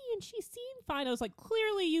coffee and she seemed fine. I was like,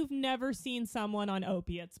 clearly you've never seen someone on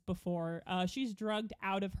opiates before. She's drugged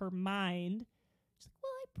out of her mind. She's like,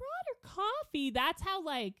 well, I brought her coffee. That's how,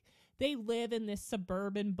 like, they live in this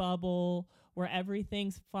suburban bubble where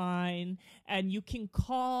everything's fine and you can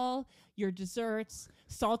call your desserts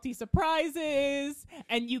salty surprises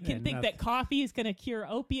and you can think that coffee is going to cure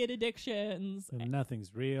opiate addictions. And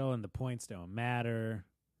nothing's real and the points don't matter.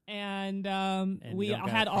 And you we don't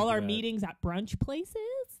gotta had all think our about- meetings at brunch places.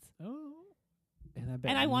 Oh.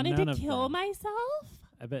 And I wanted to kill myself.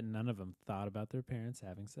 I bet none of them thought about their parents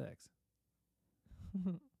having sex.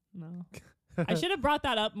 No. I should have brought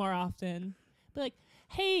that up more often. Be like,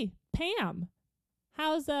 hey, Pam,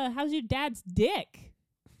 how's your dad's dick?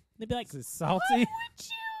 They'd be like, Is it salty? why would you?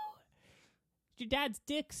 Is your dad's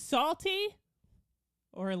dick salty?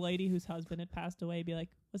 Or a lady whose husband had passed away be like,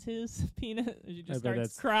 was his penis? She I just bet starts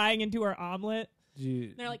that's- crying into her omelet. Did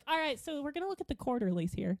you, They're like, all right, so we're going to look at the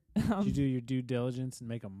quarterlies here. did you do your due diligence and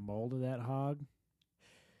make a mold of that hog?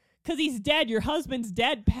 Because he's dead. Your husband's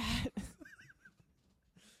dead, Pat.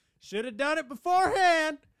 Should have done it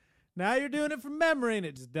beforehand. Now you're doing it from memory, and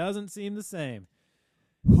it just doesn't seem the same.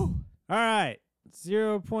 All right,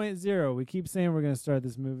 0.0. We keep saying we're going to start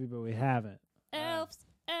this movie, but we haven't. Elves.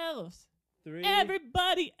 3,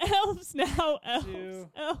 Everybody, elves now. Elves. 2.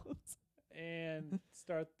 Elves. and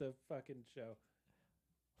start the fucking show.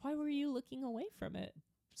 Why were you looking away from it?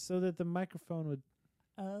 So that the microphone would...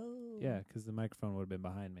 Oh. Yeah, because the microphone would have been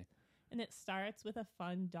behind me. And it starts with a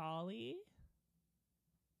fun dolly.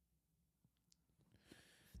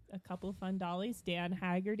 A couple of fun dollies. Dan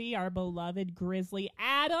Haggerty, our beloved Grizzly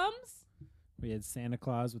Adams. We had Santa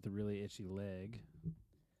Claus with a really itchy leg.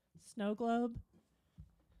 Snow globe.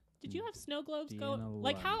 Did you have snow globes go? Deanna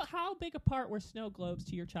Like, Lund. how big a part were snow globes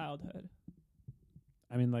to your childhood?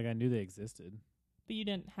 I mean, like, I knew they existed. But you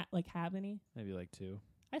didn't have any? Maybe like 2.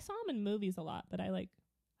 I saw them in movies a lot, but I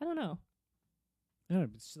don't know. No,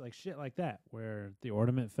 it's like shit like that, where the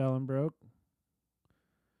ornament fell and broke.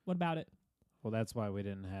 What about it? Well, that's why we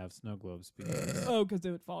didn't have snow globes. Because Oh, because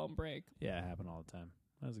it would fall and break. yeah, it happened all the time.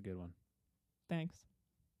 That was a good one. Thanks.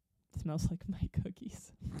 Smells like my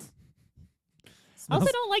cookies. I Smells-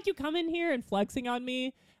 also don't like you coming here and flexing on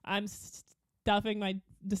me. I'm stuffing my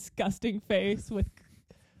disgusting face with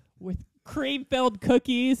cream-filled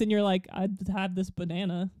cookies, and you're like, I'd have this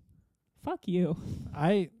banana. Fuck you.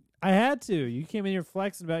 I had to. You came in here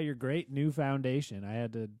flexing about your great new foundation. I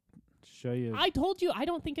had to show you. I told you I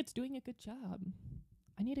don't think it's doing a good job.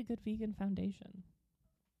 I need a good vegan foundation.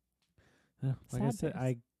 Like I Sad said, face.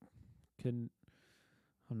 I couldn't.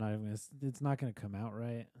 I'm not even gonna. It's not gonna come out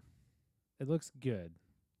right. It looks good.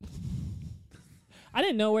 I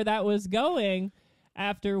didn't know where that was going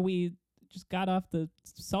after we just got off the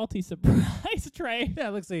salty surprise train. Yeah,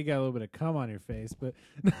 it looks like you got a little bit of cum on your face, but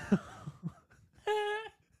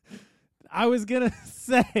I was gonna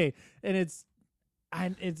say, and it's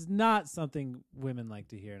not something women like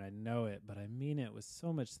to hear, and I know it, but I mean it with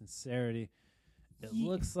so much sincerity. It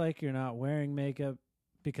looks like you're not wearing makeup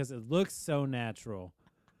because it looks so natural.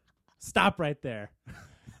 Stop right there.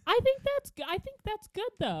 I think that's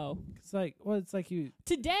good though. It's like, well, it's like you.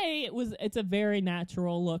 Today it's a very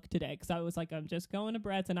natural look today because I was like, I'm just going to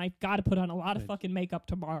Brett's and I've got to put on a lot of Right. fucking makeup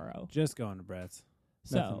tomorrow. Just going to Brett's.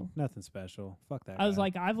 So Nothing special. Fuck that. I was guy.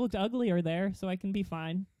 like, I've looked uglier there, so I can be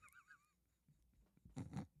fine.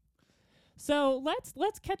 So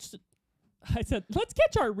let's catch. I said let's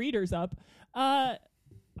catch our readers up.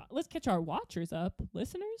 Let's catch our watchers up,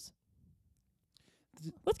 listeners.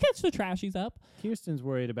 Let's catch the trashies up. Kirsten's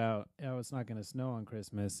worried about it's not going to snow on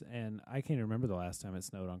Christmas, and I can't remember the last time it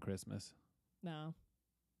snowed on Christmas. No.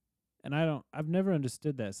 And I've never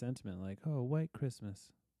understood that sentiment, like, oh, white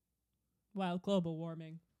Christmas. Well, global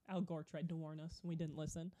warming. Al Gore tried to warn us, and we didn't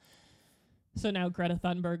listen. So now Greta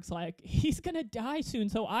Thunberg's like, he's gonna die soon,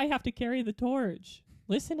 so I have to carry the torch.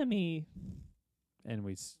 Listen to me. And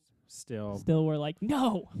we still We're like,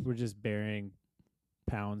 no. we're just burying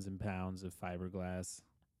pounds and pounds of fiberglass,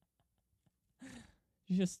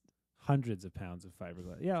 Just hundreds of pounds of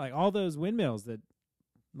fiberglass. Yeah, like all those windmills that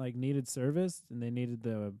like needed service, and they needed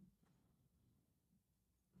the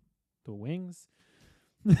wings.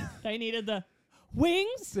 they needed the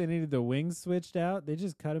wings. They needed the wings switched out. They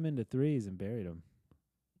just cut them into threes and buried them.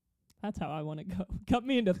 That's how I want to go. Cut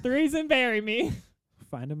me into threes and bury me.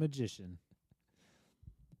 Find a magician.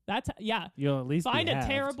 That's yeah. You'll at least Find be a halved.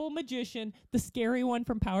 terrible magician, the scary one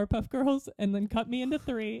from Powerpuff Girls, and then cut me into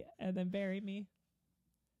three, and then bury me.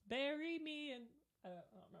 Bury me, and I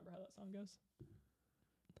don't remember how that song goes.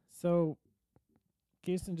 So,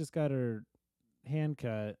 Kirsten just got her hand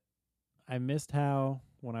cut. I missed how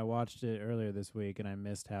when I watched it earlier this week, and I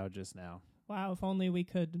missed how just now. Wow, if only we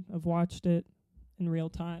could have watched it in real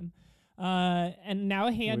time. And now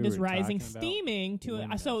a hand We is were rising, talking about steaming to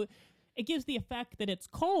window. so it gives the effect that it's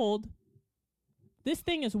cold. This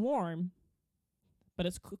thing is warm, but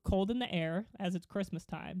it's cold in the air as it's Christmas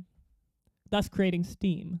time, thus creating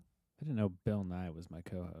steam. I didn't know Bill Nye was my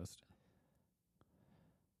co-host.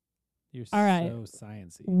 You're All right. so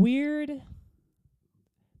sciencey. Weird.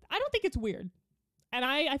 I don't think it's weird. And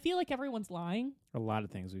I feel like everyone's lying. A lot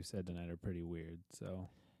of things we've said tonight are pretty weird. So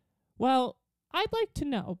Well, I'd like to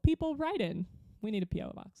know. People write in. We need a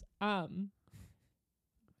PO box. We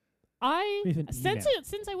have an since email.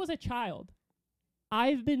 since I was a child,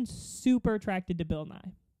 I've been super attracted to Bill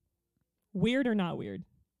Nye. Weird or not weird?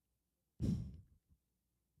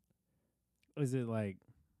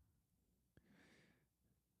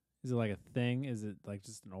 is it like a thing? Is it like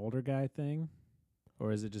just an older guy thing,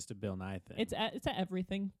 or is it just a Bill Nye thing? It's a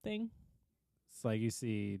everything thing. It's like you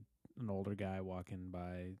see an older guy walking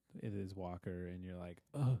by in his walker, and you're like,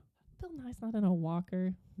 oh. Bill Nye's not in a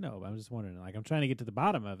walker. No, but I'm just wondering. Like, I'm trying to get to the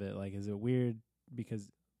bottom of it. Like, is it weird because,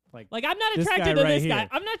 like Like I'm not this attracted guy to right this guy. here.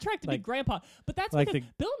 I'm not attracted to Like- Grandpa. But that's like because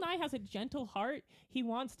the- Bill Nye has a gentle heart. He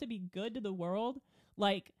wants to be good to the world.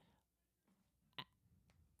 Like,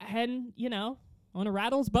 and you know, want to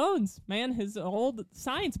rattle his bones, man. His old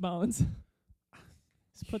science bones.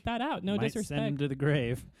 Just put that out. No might send disrespect. him to the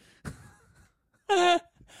grave.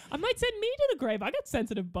 I might send me to the grave. I got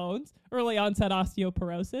sensitive bones. Early onset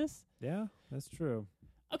osteoporosis. Yeah, that's true.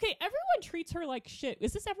 Okay, everyone treats her like shit.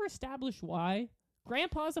 Is this ever established why?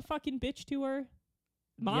 Grandpa's a fucking bitch to her.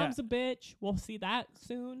 Mom's a bitch. We'll see that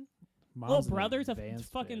soon. Mom's Little an brother's a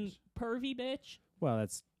advanced fucking bitch. pervy bitch. Well,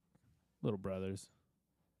 that's little brothers.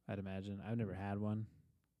 I'd imagine. I've never had one.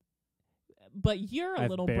 But you're a I've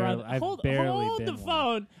little barely- brother. I've Hold barely the been one.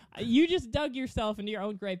 phone. You just dug yourself into your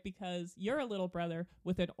own grave because you're a little brother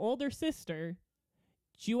with an older sister.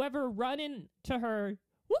 Did you ever run into her?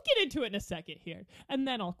 We'll get into it in a second here, and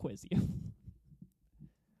then I'll quiz you.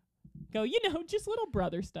 Go, just little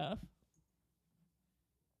brother stuff.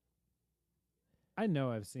 I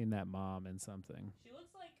know I've seen that mom in something. She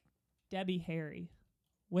looks like Debbie Harry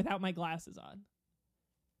without my glasses on.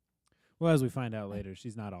 Well, as we find out later,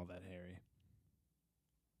 she's not all that hairy.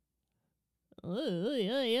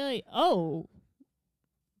 Oh.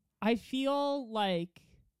 I feel like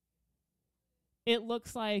it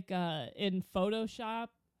looks like in Photoshop.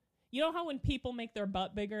 You know how when people make their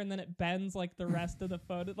butt bigger and then it bends like the rest of the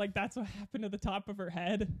photo? Like that's what happened to the top of her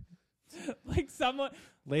head. Like someone...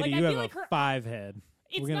 Lady, like, you I have feel a like her... 5 head.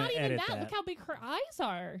 It's We're gonna not even edit that. that. Look how big her eyes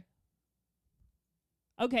are.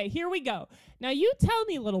 Okay, here we go. Now you tell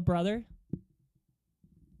me, little brother.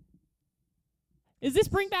 Is this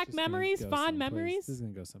bring back Just gonna memories, go fond someplace- memories? This is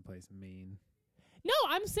going to go someplace mean. No,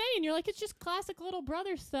 I'm saying you're like, it's just classic little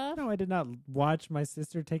brother stuff. No, I did not watch my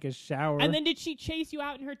sister take a shower. And then did she chase you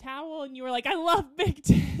out in her towel and you were like, I love big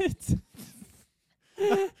tits?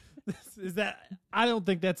 Is that... I don't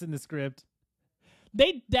think that's in the script.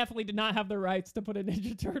 They definitely did not have the rights to put a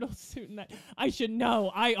Ninja Turtle suit in that. I should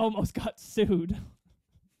know. I almost got sued.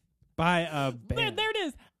 By a band. There it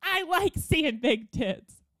is. I like seeing big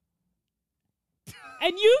tits.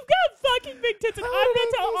 And you've got fucking big tits, and I'm going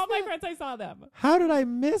to tell all my friends I saw them. How did I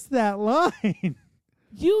miss that line?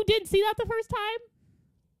 You didn't see that the first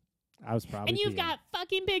time? I was probably And you've peeing. got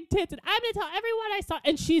fucking big tits, and I'm going to tell everyone I saw.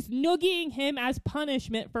 And she's noogieing him as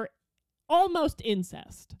punishment for almost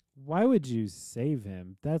incest. Why would you save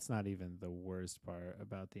him? That's not even the worst part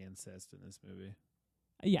about the incest in this movie.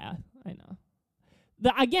 Yeah, I know.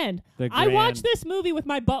 I grand- watched this movie with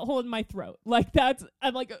my butthole in my throat. Like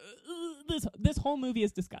I'm like, this whole movie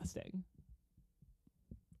is disgusting.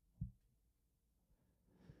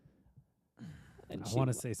 And I want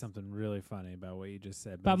to say something really funny about what you just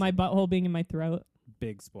said. but about it's my a butthole being in my throat.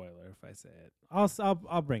 big spoiler if I say it.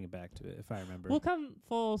 I'll bring it back to it if I remember. We'll come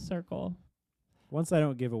full circle. Once I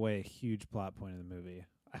don't give away a huge plot point of the movie,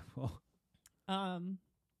 I will.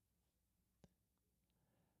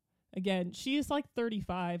 Again, she's like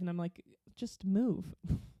 35, and I'm like, just move.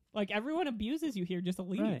 Like everyone abuses you here, just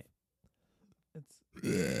leave. Right.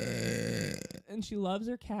 It's And she loves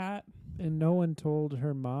her cat. and no one told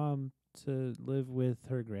her mom to live with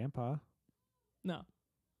her grandpa. No,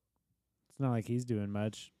 It's not like he's doing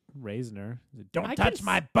much raising her. He's like, Don't I touch can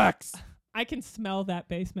my bucks. I can smell that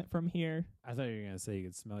basement from here. I thought you were gonna say you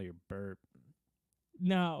could smell your burp.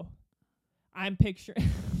 No, I'm picturing.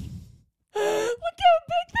 Look how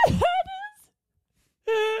big the head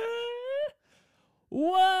is.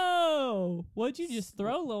 Whoa! What'd you just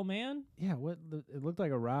throw, little man? Yeah, what? It looked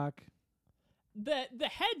like a rock. The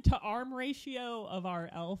head to arm ratio of our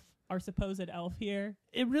elf, our supposed elf here.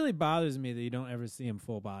 It really bothers me that you don't ever see him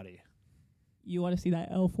full body, You want to see that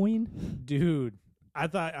elf ween? dude. I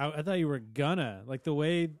thought you were gonna like the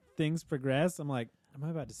way things progress. I'm like, am I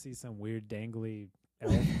about to see some weird dangly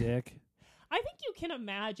elf dick? I think you can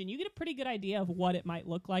imagine. You get a pretty good idea of what it might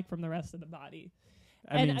look like from the rest of the body.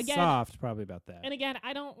 I And mean, again- soft, probably about that. And again,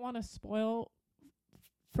 I don't want to spoil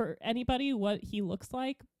for anybody what he looks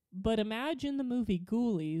like, but imagine the movie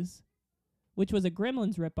Ghoulies, which was a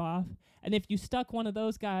Gremlins ripoff, and if you stuck one of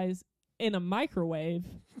those guys in a microwave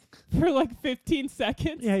for like 15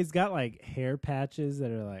 seconds, Yeah, he's got like hair patches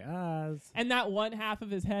that are like it's- and that one half of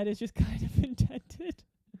his head is just kind of indented.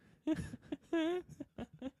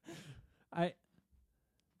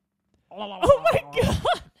 Oh my god!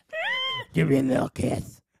 Give me a little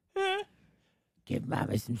kiss. Give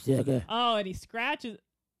Mama some sugar. Oh, and he scratches.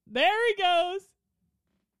 There he goes.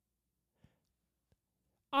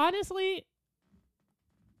 Honestly,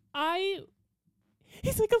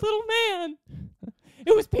 he's like a little man.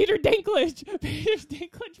 It was Peter Dinklage. Peter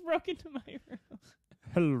Dinklage broke into my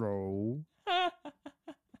hello, room.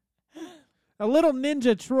 a little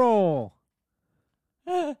ninja troll.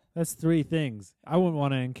 That's 3 things. I wouldn't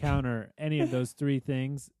want to encounter any of those 3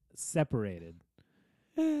 things separated.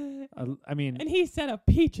 I mean, And he said a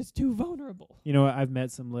peach is too vulnerable. you know what? I've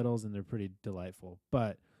met some littles and they're pretty delightful.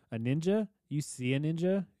 But a ninja, you see a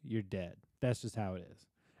ninja, you're dead. That's just how it is.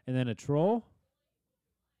 And then a troll,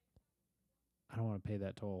 I don't want to pay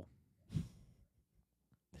that toll.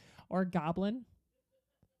 Or a goblin.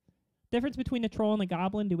 Difference between a troll and a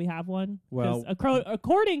goblin, do we have one? 'Cause Well-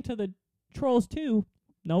 according to the Trolls 2,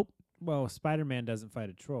 nope. Well, Spider-Man doesn't fight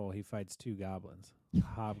a troll. He fights 2 goblins,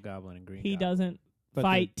 Hobgoblin and Green He Goblin. doesn't But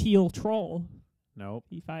fight Teal Troll. Nope,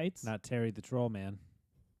 He fights. not Terry the Troll Man.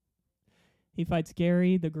 He fights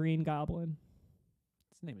Gary the Green Goblin.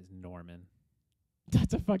 His name is Norman.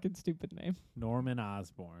 That's a fucking stupid name. Norman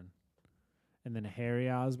Osborn. And then Harry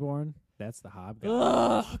Osborn, that's the Hobgoblin.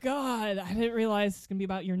 Oh, God. I didn't realize it's going to be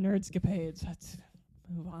about your nerdscapades. Let's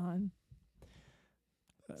move on.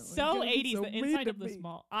 So 80s, the inside of this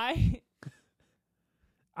mall.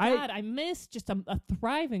 God, I miss just a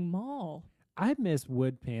thriving mall. I miss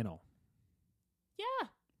wood panel. Yeah.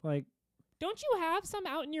 Like, Don't you have some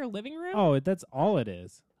out in your living room? oh, that's all it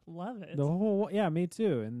is. Love it. The whole, yeah, me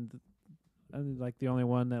too. And I'm like the only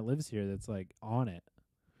one that lives here that's like on it.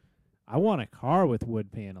 I want a car with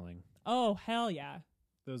wood paneling. Oh, hell yeah.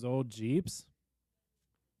 Those old Jeeps.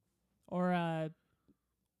 Or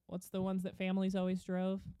what's the ones that families always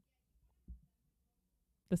drove?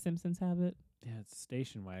 The Simpsons have it. Yeah, it's a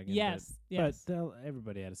station wagon. Yes, yes. But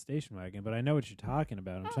everybody had a station wagon. But I know what you're talking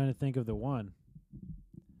about. I'm trying to think of the one.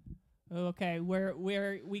 Okay, where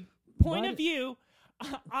we point What? of view,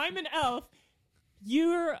 I'm an elf.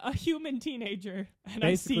 You're a human teenager, and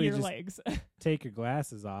Basically I see your just- legs. Take your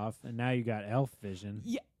glasses off, and now you got elf vision.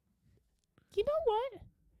 Yeah. You know what?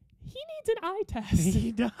 He needs an eye test.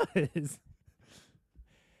 He does.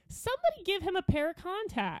 Somebody give him a pair of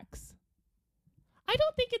contacts. I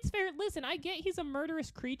don't think it's fair. Listen, I get he's a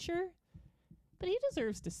murderous creature, but he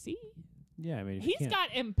deserves to see. Yeah, I mean, if you He's can't-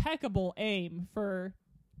 got impeccable aim for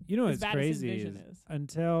You know as what's bad as his crazy vision is is.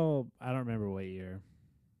 until I don't remember what year.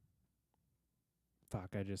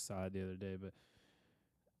 Fuck, I just saw it the other day, but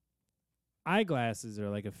eyeglasses are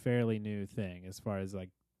like a fairly new thing as far as like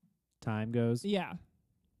time goes. Yeah.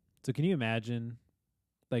 So can you imagine,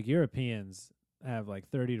 like Europeans have like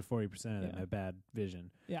 30 to 40% of them Yeah. have bad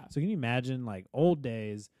vision. Yeah. So can you imagine like old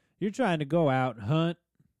days? You're trying to go out and hunt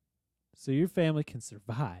so your family can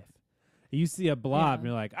survive. You see a blob Yeah. and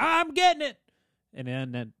you're like, I'm getting it. And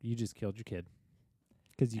then you just killed your kid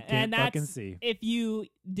because you And can't fucking that's see. if you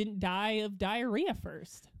didn't die of diarrhea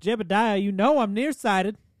first. Jebediah, you know I'm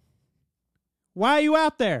nearsighted. Why are you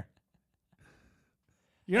out there?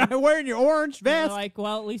 You're not wearing your orange And they're vest. like,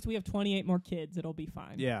 well, at least we have 28 more kids. It'll be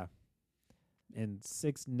fine. Yeah. And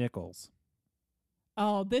 6 nickels.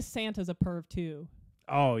 Oh, this Santa's a perv too.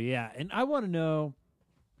 Oh, yeah. And I want to know.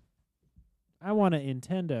 I want a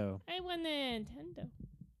Nintendo. I want the Nintendo.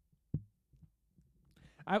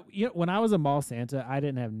 When I was a mall Santa, I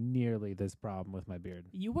didn't have nearly this problem with my beard.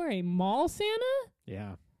 You were a mall Santa?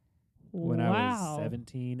 Yeah. When wow. I was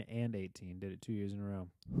 17 and 18. Did it 2 years in a row.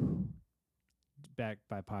 Backed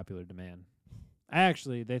by popular demand.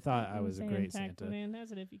 They thought I was a great Santa. Man,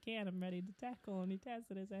 that's it. If you can, I'm ready to tackle any task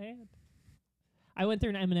that is ahead. I went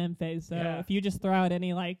through an Eminem phase, so Yeah. if you just throw out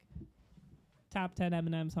any like top 10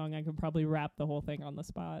 Eminem song, I could probably rap the whole thing on the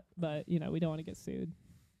spot. But we don't want to get sued.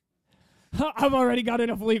 I've already got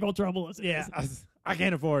enough legal trouble as it Yeah. is. I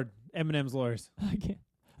can't afford Eminem's lawyers. I can't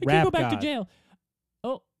Rap go back God. to jail.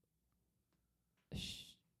 Oh. Shh.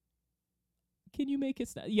 Can you make it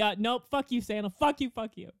yeah, nope. Fuck you, Santa. Fuck you.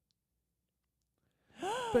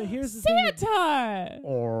 But here's the thing. Santa!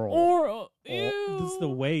 Oral. Oral. Ew. This is the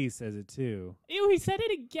way he says it, too. Ew, he said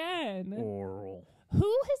it again. Oral. Who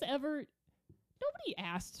has ever... Nobody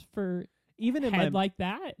asked for Even in head my... like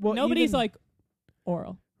that. Well, Nobody's even- like,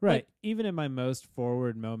 oral. Right. Like- Even in my most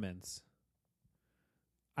forward moments,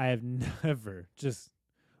 I have never just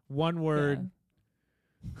one word,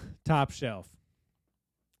 top shelf.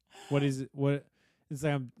 What? It's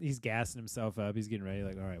like he's gassing himself up. He's getting ready.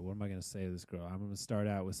 Like, all right, what am I going to say to this girl? I'm going to start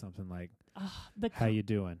out with something like, "How you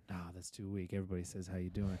doing?" No, that's too weak. Everybody says, "How you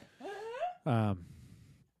doing?" Oh,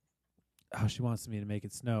 she wants me to make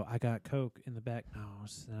it snow. I got Coke in the back. No,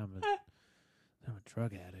 I'm a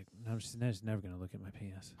drug addict. No, she's never going to look at my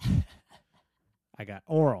penis. I got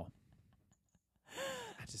oral.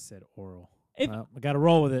 I just said oral. Well, I got to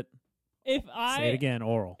roll with it. If Say it again,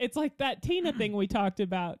 oral. It's like that Tina thing we talked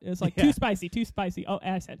about. It's like Yeah. too spicy. Oh,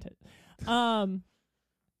 I sent it.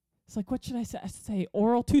 It's like, what should I say? I say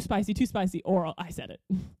oral, too spicy, oral. I said it.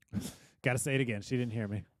 Got to say it again. She didn't hear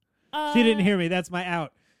me. She didn't hear me. That's my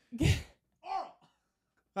out. Oral.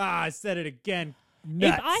 I said it again.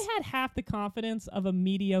 Nuts. If I had half the confidence of a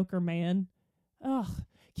mediocre man, can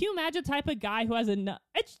you imagine the type of guy who has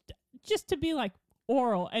it's just to be like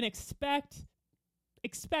oral and expect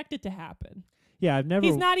it to happen. Yeah, I've never.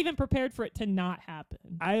 He's not even prepared for it to not happen.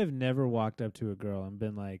 I have never walked up to a girl and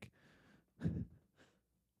been like,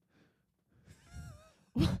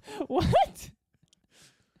 What?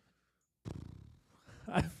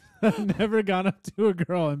 I've never gone up to a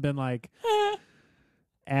girl and been like,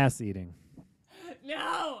 ass eating.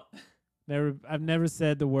 No. I've never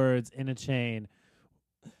said the words in a chain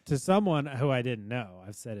to someone who I didn't know.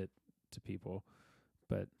 I've said it to people,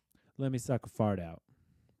 but let me suck a fart out.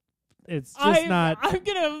 It's just not. I'm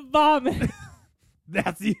gonna vomit.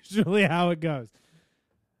 That's usually how it goes.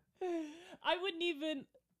 I wouldn't even.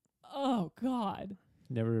 Oh God.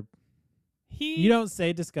 Never. You You don't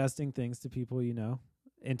say disgusting things to people you know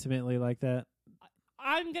intimately like that.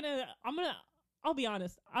 I'll be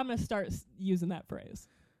honest. I'm gonna start using that phrase.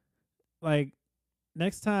 like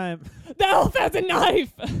next time, The elf has a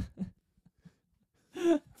knife.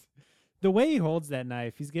 the way he holds that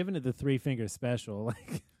knife, he's giving it the 3-finger special.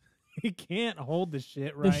 Like he can't hold the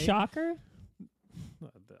shit right. The shocker.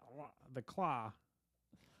 The claw.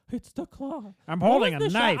 It's the claw. I'm What holding was a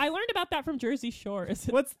the knife. I learned about that from Jersey Shore. Is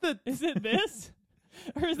it, What's the? is it this?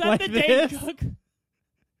 Or is that Like the Dane this? Cook?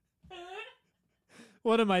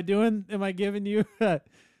 What am I doing? Am I giving you?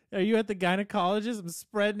 Are you at the gynecologist? I'm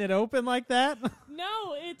spreading it open like that.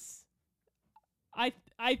 No, it's.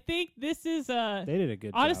 I think this is They did a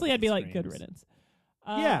good. honestly, job I'd with be the like good screams. riddance.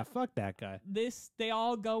 Yeah, fuck that guy. They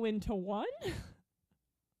all go into one,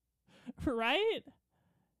 right?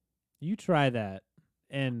 You try that,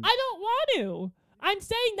 and I don't want to. I'm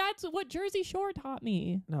saying that's what Jersey Shore taught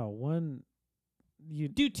me. no one. You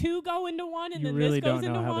Do 2 go into one and you then really this goes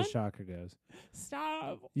don't know into how one? the shocker goes.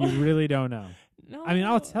 Stop. You really don't know. No. I mean,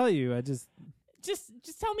 I'll tell you. I just Just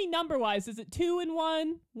tell me number wise. Is it 2 and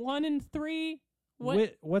 1, 1 and 3?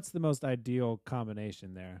 What? what's the most ideal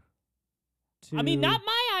combination there? I mean, Two- not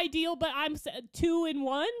my ideal, but I'm 2 and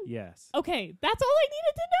 1. Yes. Okay, that's all I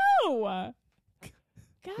needed to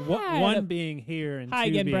know. God. One being here and Hi two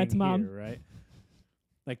again, being Brett's mom. here, right?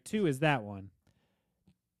 Like 2 is that one.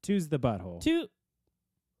 2's the butthole. 2.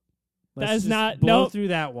 Let's that is just not- blow nope. through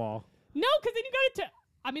that wall. No, because then you got to.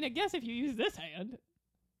 I mean, I guess if you use this hand,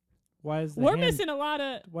 Why is the we're hand, missing a lot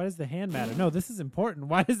of. Why does the hand matter? No, this is important.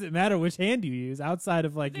 Why does it matter which hand you use outside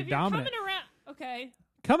of like your If you're dominant? coming around, okay,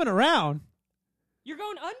 Coming around? you're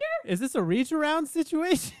going under. Is this a reach around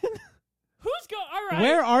situation? Who's going? All right.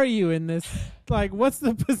 Where are you in this? Like, what's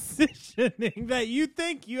the positioning that you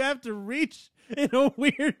think you have to reach in a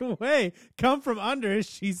weird way? Come from under? Is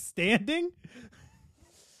she standing?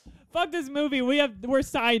 Fuck this movie. We're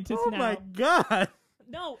scientists Oh now. my god!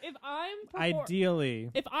 No, if I'm Ideally,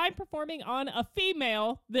 if I'm performing on a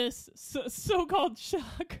female, this so-called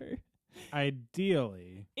shocker,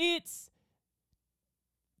 ideally, it's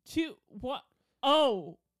to what?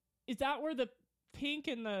 Oh, is that where the pink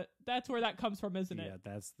and that's where that comes from, isn't yeah, it?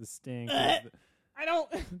 that's the stink. I don't.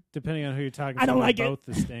 Depending on who you're talking to, I don't they're like it. both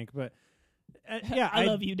the stink. But yeah, I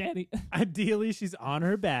love you, Daddy. Ideally, she's on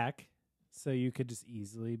her back, so you could just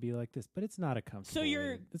easily be like this. But it's not a comfortable.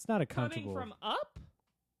 you're It's not a Coming comfortable. from up.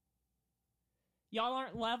 Y'all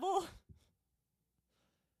aren't level.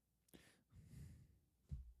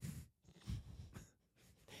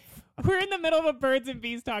 We're in the middle of a birds and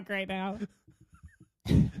bees talk right now.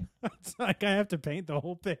 It's like I have to paint the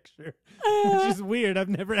whole picture, which is weird. I've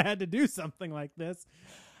never had to do something like this.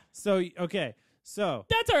 So okay, so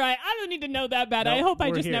That's all right. I don't need to know that bad. I Nope, hope I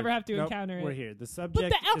we're just here. never have to Nope, encounter it. We're here. The But subject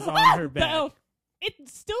the elf, is on her the back. elf,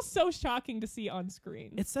 it's still so shocking to see on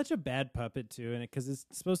screen. It's such a bad puppet too, and because it's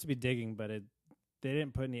supposed to be digging, but they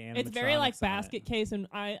didn't put any animatronics. It's very like on it. Basket Case, and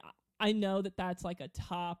I know that's like a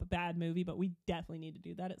top bad movie, but we definitely need to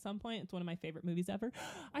do that at some point. It's one of my favorite movies ever.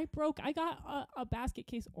 I got a Basket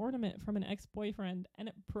Case ornament from an ex-boyfriend, and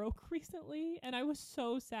it broke recently, and I was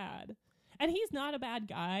so sad. And he's not a bad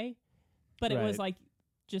guy, but it was Right. like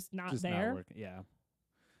just not Just there. not working. Yeah,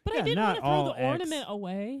 But Yeah, I didn't not want to throw all the ex- ornament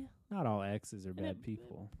away. not all exes are And bad it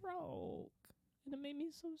people. broke. And it made me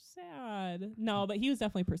so sad. No, but he was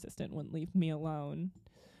definitely persistent, wouldn't leave me alone.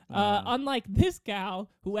 Unlike this gal,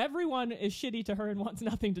 who everyone is shitty to her and wants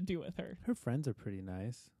nothing to do with her. Her friends are pretty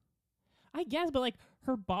nice. I guess, but like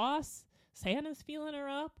her boss, Santa's feeling her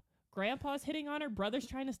up. Grandpa's hitting on her. Brother's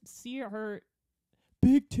trying to see her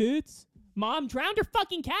big tits. Mom drowned her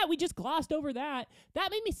fucking cat. We just glossed over that. That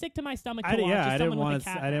made me sick to my stomach to watch. I didn't want want to.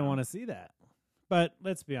 I didn't want to see that. But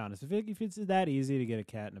let's be honest. If it's that easy to get a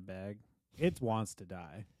cat in a bag, it wants to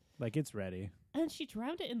die. Like it's ready. And she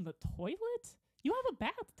drowned it in the toilet. You have a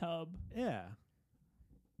bathtub, Yeah.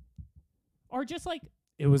 or just like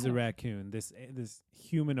It was a raccoon. This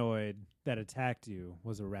humanoid that attacked you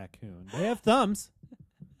was a raccoon. They have thumbs,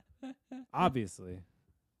 obviously.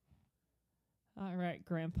 all right,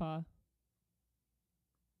 Grandpa.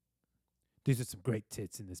 These are some great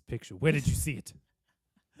tits in this picture. Where did you see it?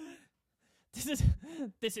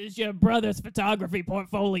 This is your brother's photography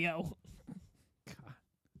portfolio.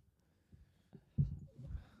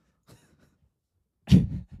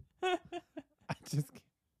 I just can't.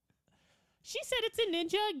 She said it's a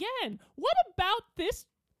ninja again. What about this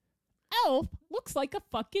elf looks like a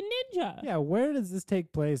fucking ninja? Yeah, where does this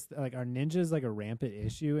take place? Like, are ninjas like a rampant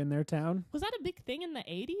issue in their town? Was that a big thing in the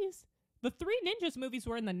 80s? The Three Ninjas movies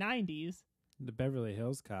were in the 90s. The Beverly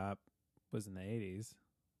Hills Cop was in the 80s.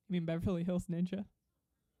 You mean Beverly Hills Ninja?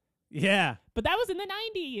 Yeah. But that was in the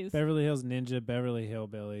 90s. Beverly Hills Ninja, Beverly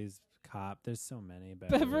Hillbillies Cop. There's so many.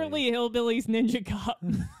 Beverly Hillbillies Ninja Cop.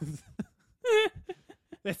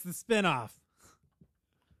 That's the spin-off.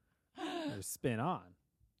 Or spin on.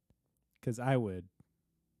 Because I would.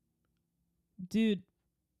 Dude,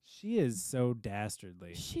 She is so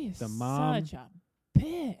dastardly. she is The mom- such a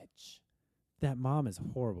bitch. That mom is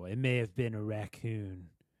horrible. It may have been a raccoon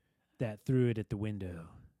that threw it at the window,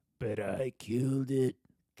 but I killed it.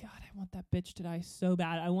 God, I want that bitch to die so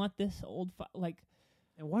bad. I want this old like.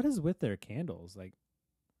 And what is with their candles? Like,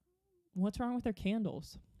 What's wrong with their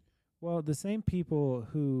candles? well, the same people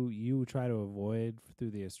who you try to avoid through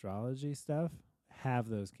the astrology stuff have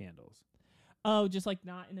those candles. Oh, just like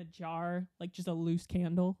not in a jar, like just a loose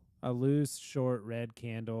candle. A loose, short red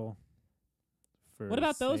candle. For What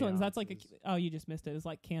about those ones? That's like seances. oh, you just missed it. It's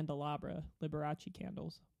like candelabra, Liberace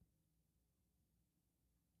candles.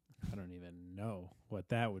 I don't even know what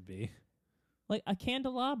that would be. Like a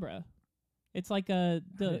candelabra. It's like I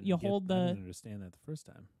didn't you get- hold I the didn't understand that the first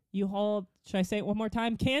time. you hold. Should I say it one more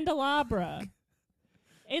time? Candelabra.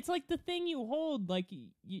 It's like the thing you hold, like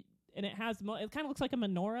you, and it has. It kind of looks like a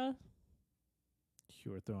menorah.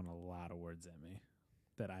 You were throwing a lot of words at me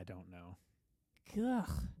that I don't know. Ugh.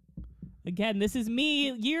 Again, this is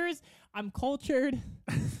me. Years. I'm cultured.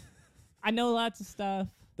 I know lots of stuff.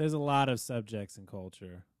 There's a lot of subjects in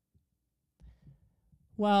culture.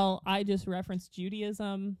 Well, I just referenced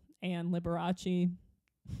Judaism and Liberace.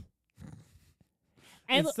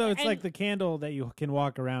 It's like the candle that you can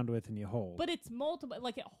walk around with and you hold. But it's multiple.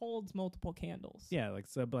 Like it holds multiple candles. yeah,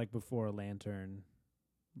 like before a lantern,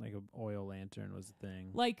 like an oil lantern was a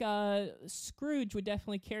thing. Like Scrooge would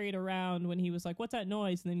definitely carry it around when he was like, "What's that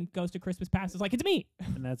noise?" And then goes to Christmas Past. It's like, "It's me."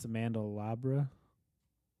 And that's a mandelabra.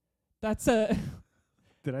 That's a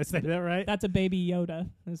Did I say that right? that's a baby Yoda.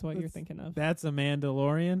 Is what you're That's- thinking of. That's a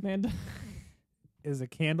Mandalorian. Man, Is a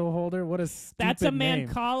candle holder. What a stupid that's a name.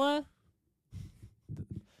 Mancala.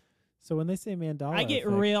 So when they say mandala, I get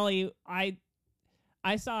effect, really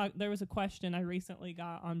I saw there was a question I recently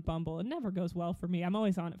got on Bumble. It never goes well for me. I'm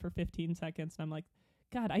always on it for 15 seconds and I'm like,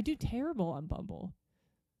 God, I do terrible on Bumble.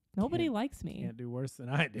 Nobody Can't- likes me. can't do worse than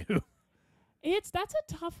I do. That's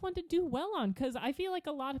a tough one to do well on because I feel like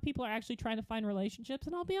a lot of people are actually trying to find relationships,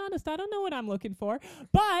 and I'll be honest, I don't know what I'm looking for.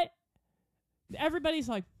 But everybody's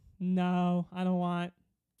like, no, I don't want.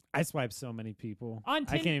 I swipe so many people. On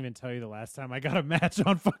I can't even tell you the last time I got a match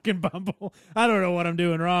on fucking Bumble. I don't know what I'm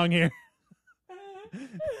doing wrong here.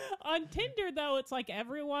 On Tinder, though, it's like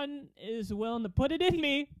everyone is willing to put it in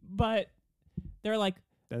me, but they're like,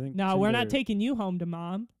 I think no, we're not Tinder- taking you home to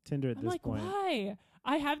mom. Tinder at I'm this like, point. why?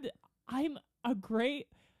 I have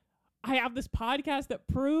this podcast that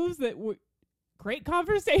proves that great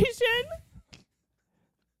conversation.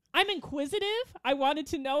 I'm inquisitive. I wanted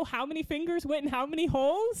to know how many fingers went in how many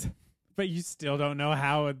holes. But you still don't know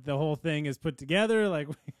how the whole thing is put together, like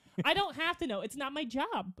I don't have to know. It's not my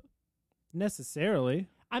job. necessarily.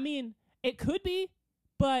 I mean, it could be,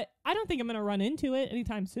 but I don't think I'm going to run into it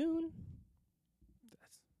anytime soon.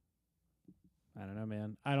 I don't know,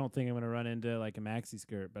 man. I don't think I'm gonna run into like a maxi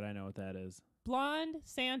skirt, but I know what that is. Blonde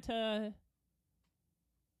Santa.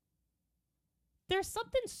 There's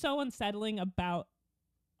something so unsettling about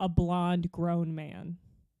a blonde grown man.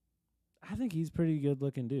 I think he's pretty good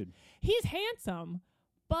looking dude. He's handsome,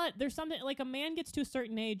 but there's something like a man gets to a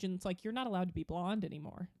certain age and it's like you're not allowed to be blonde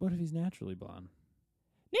anymore. What if he's naturally blonde?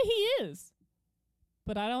 No, he is.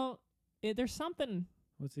 But I don't. There's something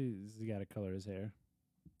What's he? Has he got to color his hair?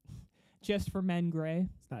 just for men gray.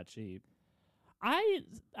 It's not cheap.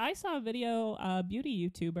 I saw a video, beauty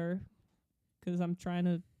YouTuber, because I'm trying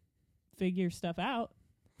to figure stuff out.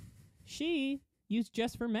 She used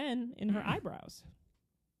just for men in her eyebrows.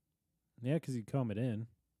 Yeah, 'cause you comb it in.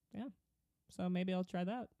 So maybe I'll try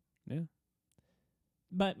that. Yeah.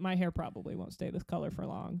 But my hair probably won't stay this color for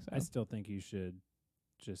long. So. I still think you should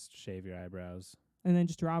just shave your eyebrows. And then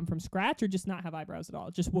just draw them from scratch or just not have eyebrows at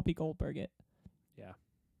all. Just Whoopi Goldberg it.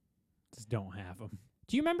 Just don't have them.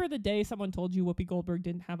 Do you remember the day someone told you Whoopi Goldberg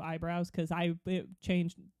didn't have eyebrows? Because it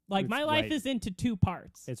changed. Like, It's my life right. is into two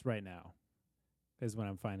parts. It's right now. Is when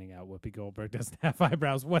I'm finding out Whoopi Goldberg doesn't have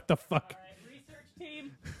eyebrows. What the fuck? All right, research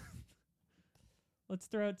team. Let's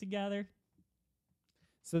throw it together.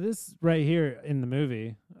 So this right here in the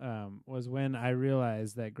movie was when I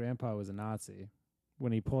realized that Grandpa was a Nazi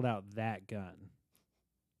when he pulled out that gun.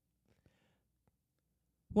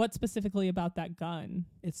 What specifically about that gun?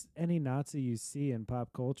 It's any Nazi you see in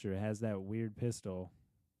pop culture has that weird pistol.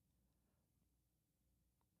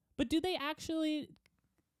 But do they actually?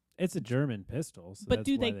 It's a German pistol. So But that's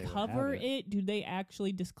do why they would have cover it? Do they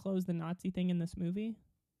actually disclose the Nazi thing in this movie?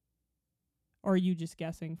 Or are you just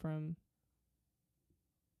guessing from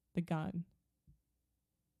the gun?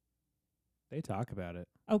 They talk about it.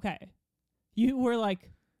 Okay. You were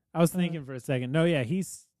like, I was thinking for a second. No, yeah, he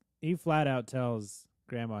flat out tells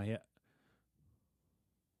Grandma, yeah,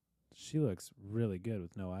 she looks really good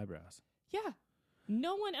with no eyebrows. yeah.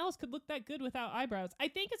 No one else could look that good without eyebrows. I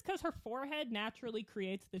think it's because her forehead naturally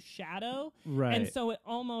creates the shadow, Right. and so it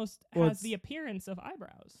almost Well, has it's- the appearance of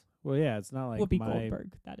eyebrows. Well, yeah, it's not like Whoopi my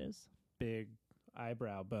Goldberg, that is. big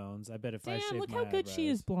eyebrow bones. I bet if I Damn, shave look my how good she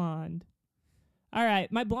is eyebrows- blonde. All right,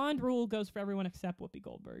 my blonde rule goes for everyone except Whoopi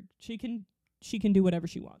Goldberg. She can do whatever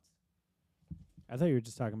she wants. I thought you were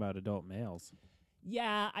just talking about adult males.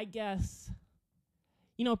 Yeah, I guess.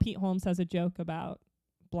 You know, Pete Holmes has a joke about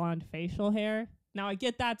blonde facial hair. Now, I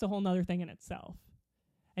get that's a whole nother thing in itself.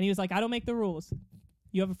 And he was like, I don't make the rules.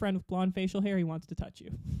 You have a friend with blonde facial hair, he wants to touch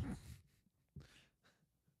you.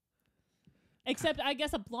 Except, I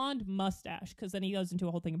guess, a blonde mustache, because then he goes into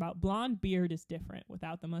a whole thing about blonde beard is different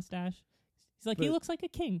without the mustache. He's like, he But- looks like a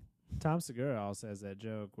king. Tom Segura also has that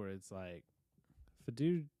joke where it's like,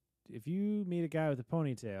 if you meet a guy with a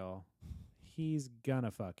ponytail, he's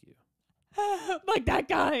gonna fuck you. Like that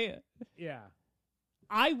guy. Yeah.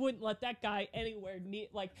 I wouldn't let that guy anywhere near.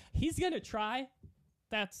 Like, he's going to try.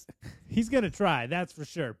 He's gonna try, that's for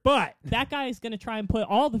sure. But That guy is going to try and put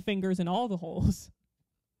all the fingers in all the holes.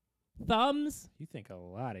 Thumbs. you think a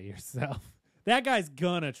lot of yourself. That guy's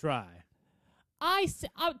gonna try.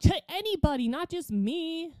 To anybody, not just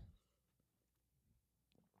me.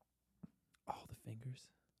 All the fingers.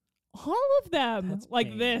 All of them. That's like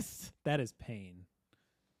pain. this. That is pain.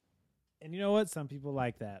 And you know what? Some people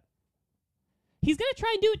like that. He's going to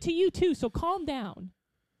try and do it to you, too, so calm down.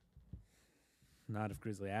 Not if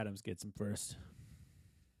Grizzly Adams gets him first.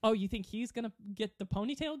 Oh, you think he's going to get the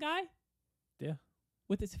ponytail guy? Yeah.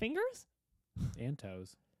 With his fingers? And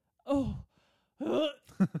toes. Oh.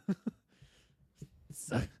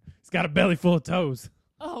 He's got a belly full of toes.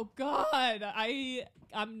 Oh, God. I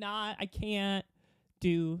can't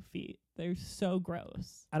do feet. They're so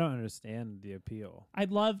gross. I don't understand the appeal.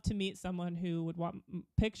 I'd love to meet someone who would want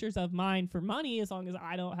pictures of mine for money as long as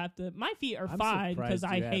I don't have to. My feet are I'm fine because surprised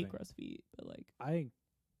I you hate haven't. gross feet. But like,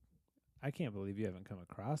 I can't believe you haven't come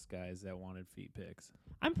across guys that wanted feet pics.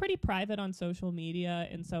 I'm pretty private on social media,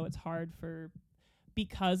 and so it's hard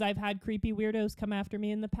because I've had creepy weirdos come after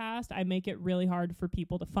me in the past. I make it really hard for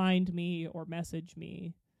people to find me or message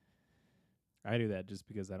me. I do that just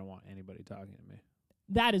because I don't want anybody talking to me.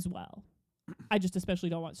 That as well. I just especially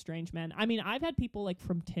don't want strange men. I mean, I've had people like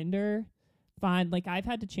from Tinder find, like, I've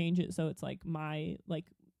had to change it so it's like my like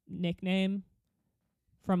nickname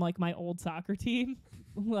from like my old soccer team,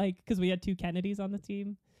 like, because we had 2 Kennedys on the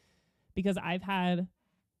team. Because I've had,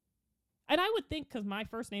 and I would think because my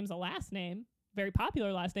first name's a last name, very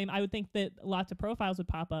popular last name, I would think that lots of profiles would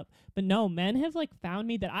pop up. But no, men have like found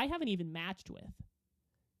me that I haven't even matched with.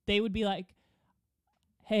 They would be like,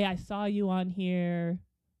 hey, I saw you on here.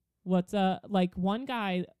 What's like one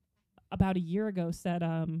guy about a year ago said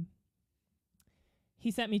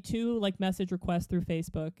he sent me 2 like message requests through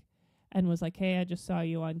Facebook and was like, hey, I just saw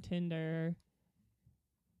you on Tinder.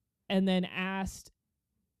 And then asked,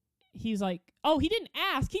 he's like, oh, he didn't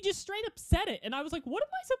ask, he just straight up said it. And I was like, what am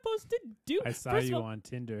I supposed to do? I saw First of you all, on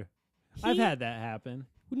Tinder. I've he- had that happen.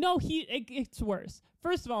 No, it's worse.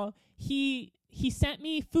 First of all, he sent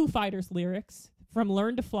me Foo Fighters lyrics from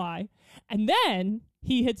Learn to Fly, and then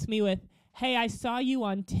he hits me with, hey, I saw you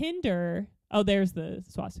on Tinder. Oh, there's the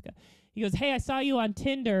swastika. He goes, hey, I saw you on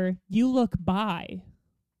Tinder. You look bi.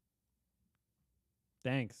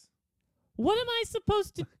 Thanks. What am I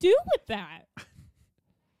supposed to do with that?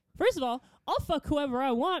 First of all, I'll fuck whoever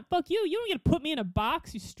I want. Fuck you. You don't get to put me in a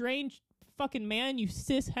box, you strange fucking man, you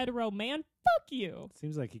cis hetero man. Fuck you.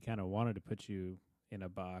 Seems like he kind of wanted to put you in a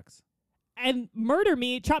box And murder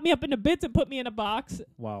me, chop me up into bits and put me in a box.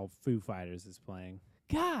 while Foo Fighters is playing.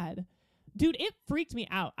 God. Dude, it freaked me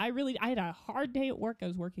out. I had a hard day at work. I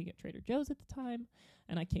was working at Trader Joe's at the time,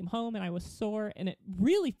 and I came home and I was sore, and it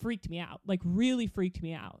really freaked me out. Like, really freaked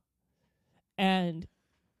me out. And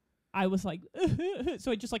I was like,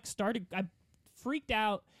 so I just like I freaked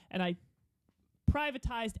out, and I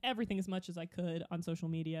privatized everything as much as I could on social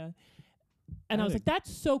media. And I was like, that's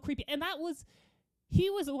so creepy. And he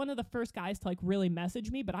was one of the first guys to like really message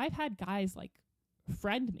me, but I've had guys like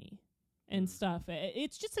friend me and stuff.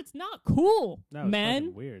 It's not cool, No, it's men.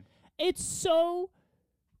 fucking weird. It's so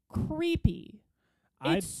creepy.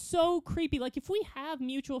 It's so creepy. Like, if we have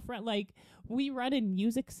mutual friends, like, we run in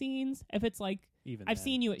music scenes, if it's like, Even I've then.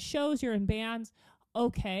 seen you at shows, you're in bands,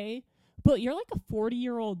 okay. But you're like a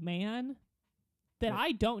 40-year-old man that Yeah.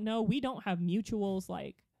 I don't know. We don't have mutuals.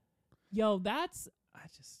 Like, yo,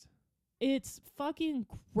 it's fucking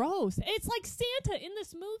gross. It's like Santa in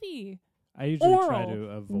this movie. I usually try Oral. to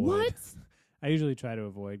avoid. What? I usually try to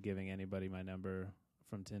avoid giving anybody my number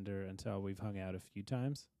from Tinder until we've hung out a few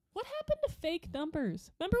times. What happened to fake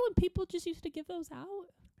numbers? Remember when people just used to give those out?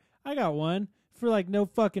 I got one for like no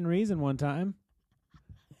fucking reason one time.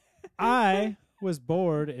 I was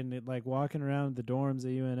bored and walking around the dorms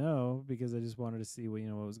at UNO because I just wanted to see what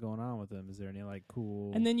was going on with them. Is there any like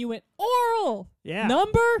cool? And then you went oral. Yeah.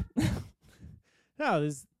 Number? No,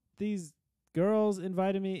 these girls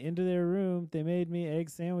invited me into their room. They made me egg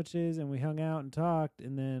sandwiches and we hung out and talked.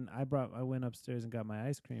 And then I went upstairs and got my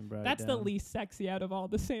ice cream. Brought it That's the down. least sexy out of all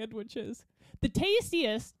the sandwiches. The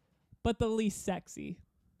tastiest, but the least sexy.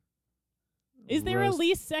 Is there a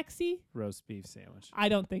least sexy? roast beef sandwich? I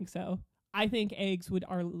don't think so. I think eggs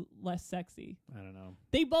are less sexy. I don't know.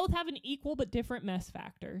 They both have an equal but different mess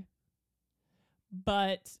factor.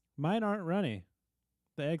 But Mine aren't runny.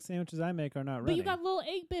 The egg sandwiches I make are not runny. but you got little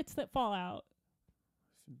egg bits that fall out.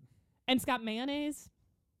 And it's got mayonnaise.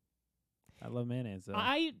 I love mayonnaise though.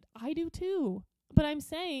 I do too. But I'm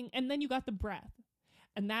saying, and then you got the breath.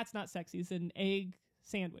 And that's not sexy. It's an egg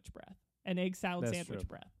sandwich breath. An egg salad That's sandwich true.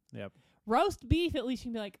 breath. Yep. Roast beef, at least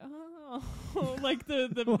you can be like, oh, like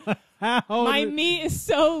the How my did- meat is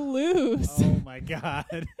so loose. Oh my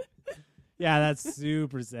god. Yeah, that's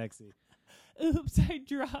super sexy. Oops, I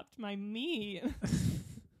dropped my meat.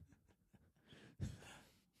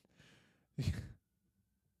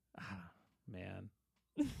 Man.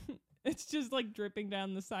 It's just like dripping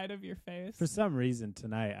down the side of your face. For some reason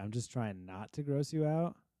tonight, I'm just trying not to gross you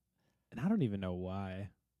out. And I don't even know why.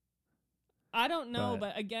 I don't know,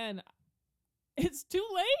 But- but again, it's too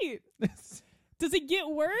late. Does it get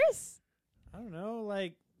worse? I don't know.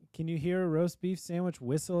 Like, can you hear a roast beef sandwich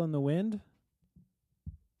whistle in the wind?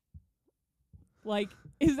 Like,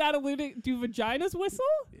 is that alluding to vaginas whistle?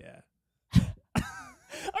 Yeah.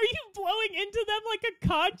 Are you blowing into them like a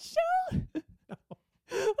conch shell?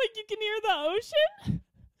 Like you can hear the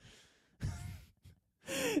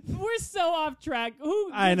ocean? We're so off track.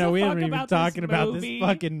 Who I gives know. a We fuck haven't even about talking this about this movie?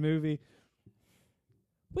 fucking movie.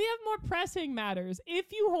 We have more pressing matters.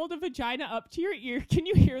 If you hold a vagina up to your ear, can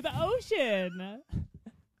you hear the ocean?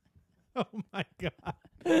 Oh my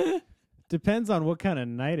god. Depends on what kind of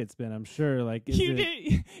night it's been. I'm sure. Like, is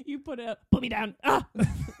You put it up. Put me down. Ah!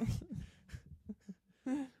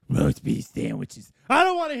 Roast beef sandwiches. I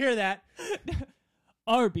don't want to hear that.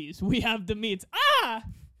 Arby's, we have the meats. Ah!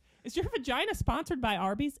 Is your vagina sponsored by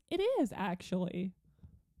Arby's? It is, actually.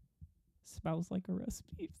 Smells like a roast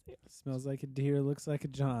beef sandwich. Smells like a deer, looks like a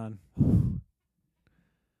John.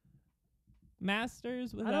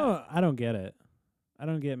 Masters without I don't get it. I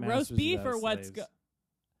don't get Masters roast beef Without or what's Slaves.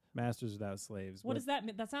 Masters Without Slaves. what does that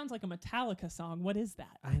mean? That sounds like a Metallica song. What is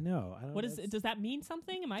that? I know. I don't What is that's- it? Does that mean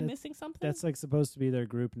something? Am I that's- missing something? That's like supposed to be their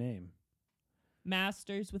group name.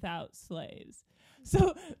 Masters without slaves.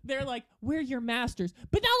 So they're like, we're your masters,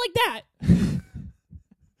 but not like that.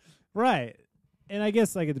 Right. And I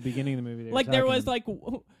guess like at the beginning of the movie, they were Like there was talking-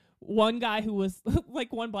 like one guy who was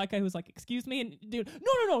like one black guy who was like, excuse me, and dude,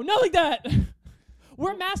 no, not like that.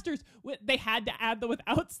 We're masters. They had to add the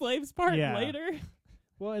without slaves part Yeah. later.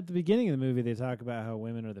 Well, at the beginning of the movie, they talk about how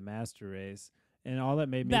women are the master race, and all that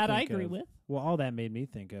made me That think I agree of, with. Well, all that made me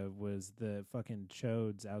think of was the fucking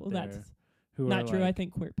chodes out Well, there that's who not are true. I like-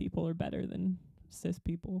 think queer people are better than cis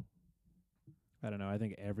people. I don't know. I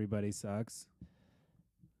think everybody sucks.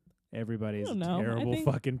 Everybody is a don't know. I terrible think-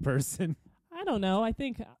 fucking person. I don't know. I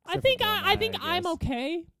think for Bill I think Nye, I I'm guess.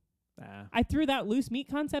 okay. Nah. I threw that loose meat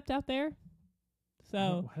concept out there.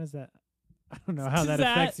 So How does that? I don't know how that Does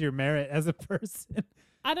that- affects your merit as a person.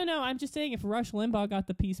 I don't know. I'm just saying, if Rush Limbaugh got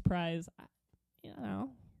the Peace Prize, I I you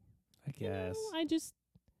know, guess. I just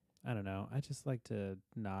I don't know. I just like to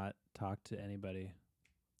not talk to anybody.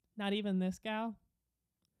 not even this gal.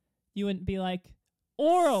 You wouldn't be like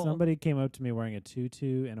oral. Somebody came up to me wearing a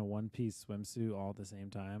tutu and a one-piece swimsuit all at the same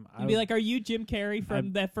time. You'd be like, "Are you Jim Carrey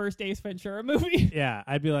from that first Ace Ventura movie?" yeah,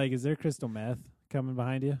 I'd be like, is there crystal meth coming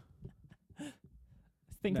behind you?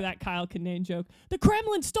 Think of No. that Kyle Kinane joke. The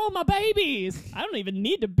Kremlin stole my babies. I don't even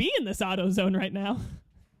need to be in this auto zone right now.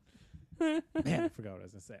 Man, I forgot what I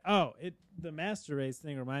was gonna say. Oh, the master race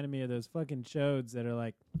thing reminded me of those fucking chodes that are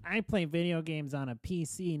like, I play video games on a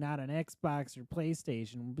PC, not an Xbox or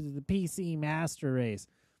PlayStation. The PC master race.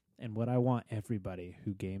 And what I want everybody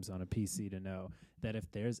who games on a PC to know, that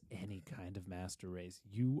if there's any kind of master race,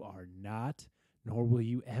 you are not, nor will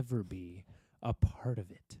you ever be, a part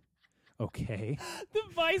of it. Okay? The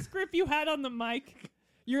vice grip you had on the mic,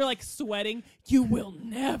 you're like sweating. You will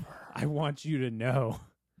never. I want you to know.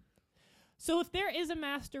 So if there is a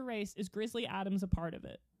master race, is Grizzly Adams a part of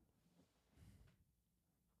it?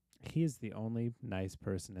 He is the only nice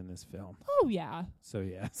person in this film. Oh yeah. So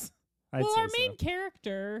yes. I'd well, say our main so.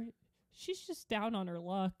 character, she's just down on her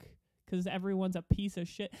luck because everyone's a piece of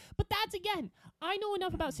shit. But that's, again, I know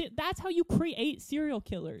enough about that's how you create serial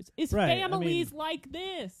killers. Is Right, I families mean, like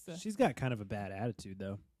this. She's got kind of a bad attitude,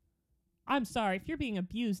 though. I'm sorry, if you're being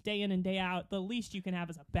abused day in and day out, the least you can have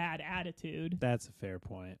is a bad attitude. That's a fair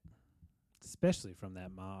point. Especially from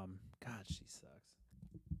that mom. God, she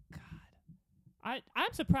sucks.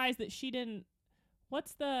 I'm surprised that she didn't.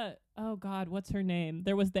 What's her name?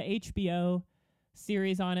 There was the HBO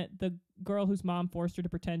series on it. The girl whose mom forced her to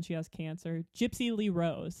pretend she has cancer. Gypsy Lee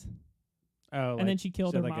Rose. Oh, And then she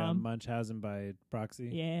killed her like mom. a Munchausen by proxy.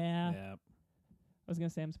 Yeah. Yeah. I was gonna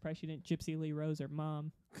say I'm surprised she didn't Gypsy Lee Rose her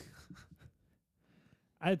mom.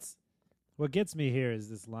 What gets me here is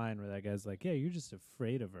this line where that guy's like, "Yeah, you're just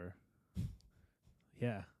afraid of her."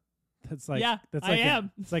 Yeah. That's like Yeah, that's I like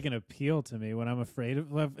am. It's like an appeal to me when I'm afraid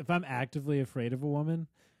of if I'm actively afraid of a woman,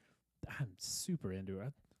 I'm super into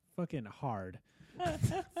her. Fucking hard.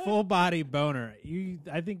 Full body boner.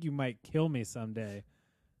 I think you might kill me someday.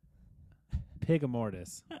 Pig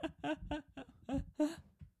mortis.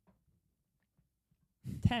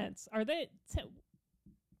 Tense. Are they?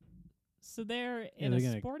 So they're in they're a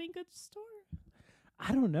gonna- sporting goods store.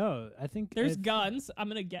 I don't know. I think There's I- guns. I'm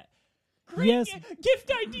gonna get. Yes.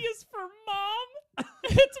 Gift ideas for mom.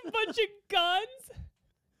 It's a bunch of guns.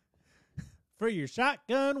 for your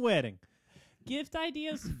shotgun wedding. Gift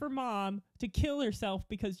ideas for mom to kill herself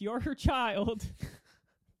because you're her child.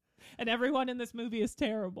 And everyone in this movie is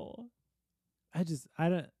terrible.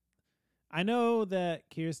 I know that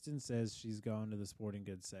Kirsten says she's going to the sporting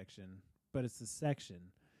goods section, but it's the section.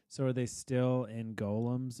 So are they still in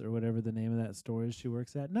Golems or whatever the name of that store is she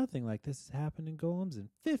works at? Nothing like this has happened in Golems in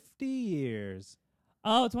 50 years.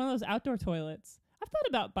 Oh, it's one of those outdoor toilets. I've thought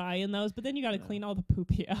about buying those, but then you got to No. clean all the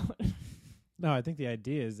poopy out. No, I think the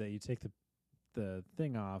idea is that you take the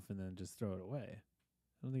thing off and then just throw it away.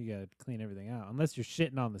 I don't think you got to clean everything out. Unless you're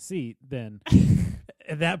shitting on the seat, then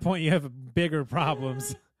at that point you have bigger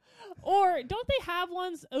problems. Or don't they have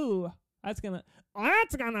ones? Ooh, that's gonna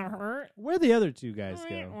hurt. Where'd the other two guys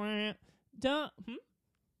go? Don't.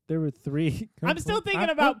 There were three. I'm still thinking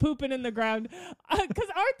about pooping in the ground. Because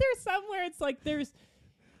aren't there somewhere it's like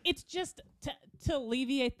it's just to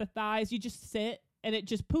alleviate the thighs, you just sit and it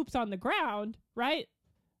just poops on the ground, right?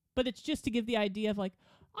 But it's just to give the idea of like,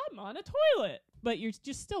 I'm on a toilet. But you're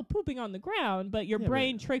just still pooping on the ground, but your Yeah,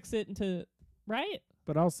 brain tricks it into, right?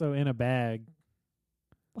 But also in a bag,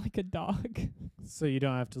 Like a dog. so you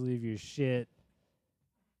don't have to leave your shit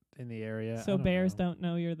in the area. So bears don't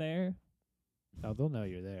know you're there. Oh, they'll know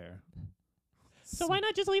you're there. So why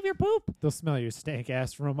not just leave your poop? They'll smell your stank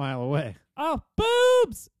ass from a mile away. Oh,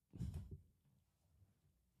 boobs!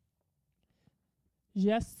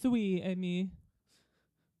 Je suis, Amy.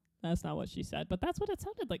 That's not what she said, but that's what it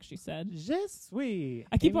sounded like she said. Je suis.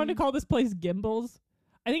 I keep Amy. wanting to call this place Gimbals.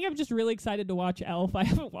 I think I'm just really excited to watch Elf. I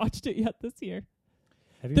haven't watched it yet this year.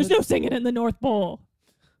 There's no singing in the North Pole.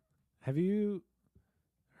 Have you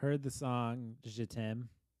heard the song Je t'aime?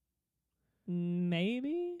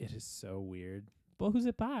 Maybe. It is so weird. Well, who's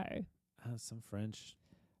it by? Some French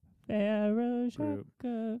Pharaoh group.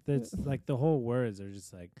 Jacques. That's like the whole words are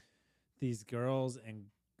just like these girls and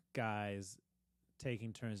guys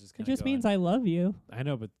taking turns just It kind of just means I love you. I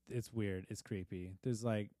know, but it's weird. It's creepy. There's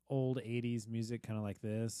like old 80s music kind of like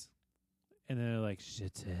this. And then they're like, Je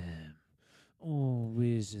t'aime. Oh,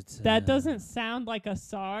 oui, je t'aime. That doesn't sound like a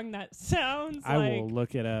song. That sounds I like... will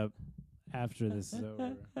look it up after this is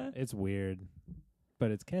over. It's weird,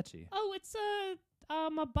 but it's catchy. Oh, it's a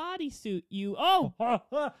bodysuit.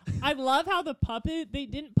 I love how the puppet, they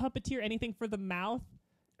didn't puppeteer anything for the mouth.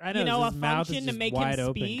 I know, You know, his a mouth is function to just make him wide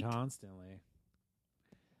open speak. constantly.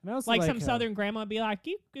 And I also Like some how- southern grandma would be like,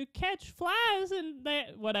 you catch flies and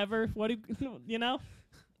whatever. What do you know?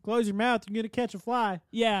 Close your mouth, you're gonna catch a fly.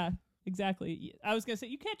 Yeah, exactly. I was gonna say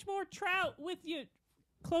you catch more trout with your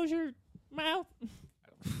close your mouth.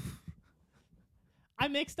 I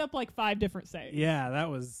mixed up like 5 different sayings. Yeah, that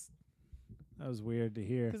was weird to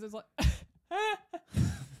hear. Because it's like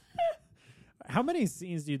How many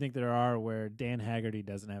scenes do you think there are where Dan Haggerty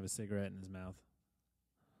doesn't have a cigarette in his mouth?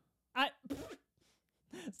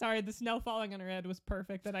 Sorry, the snow falling on her head was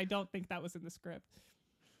perfect, and I don't think that was in the script.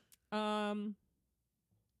 That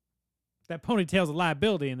ponytail's a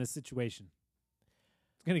liability in this situation.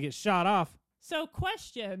 It's gonna get shot off. So,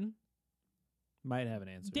 question: Might have an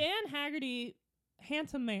answer. Dan Haggerty,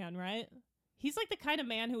 handsome man, right? He's like the kind of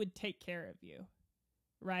man who would take care of you,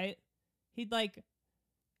 right? He'd like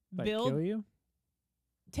Kill you?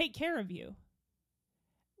 take care of you.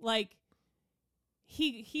 Like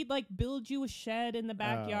he'd like build you a shed in the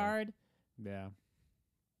backyard. Yeah.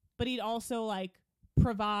 but he'd also like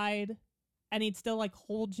provide, and he'd still like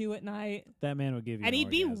hold you at night, That man would give you and an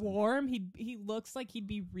he'd be orgasm. warm. He looks like he'd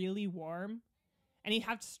be really warm, and he'd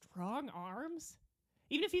have strong arms.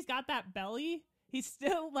 Even if he's got that belly, he's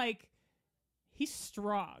still like he's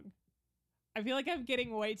strong. I feel like I'm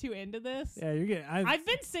getting way too into this. Yeah, you're getting. I've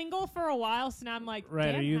been single for a while, so now I'm like,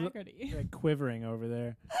 Right, Dan are you Haggerty. like quivering over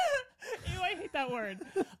there. Ew, I hate that word.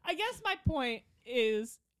 I guess my point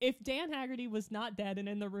is, if Dan Haggerty was not dead and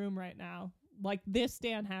in the room right now, like this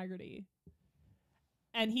Dan Haggerty,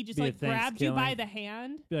 and he just Be a like grabbed you by Thanksgiving. the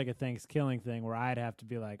hand. Be like a Thanksgiving thing where I'd have to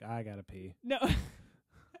be like, I gotta pee. No.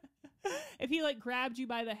 If he like grabbed you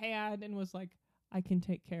by the hand and was like, I can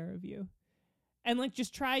take care of you. And like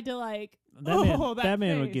just tried to like, That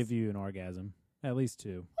man would face. give you an orgasm, at least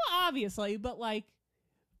 2. Well, obviously, but like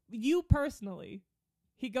you personally,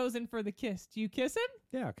 he goes in for the kiss. Do you kiss him?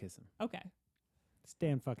 Yeah, I'll kiss him. Okay.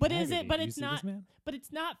 Stan fucking. But is it- Haggerty. but Do you it's see not- This man? But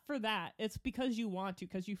it's not for that. It's because you want to,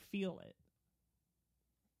 because you feel it.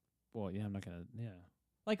 Well, yeah, I'm not gonna. Yeah,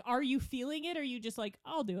 Like, are you feeling it, or are you just like,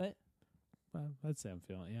 I'll do it? well, I'd say I'm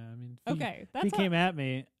feeling. It. Yeah, I mean, if Okay, He that's how- came at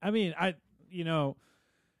me. I mean,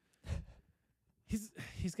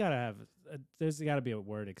 he's got to have. There's got to be a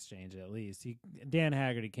word exchange at least. Dan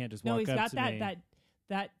Haggerty can't just No, walk he's up got to that me.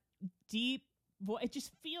 that deep voice. It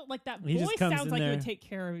just feels like that He just voice comes sounds in like it there. would take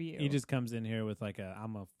care of you. He just comes in here with like a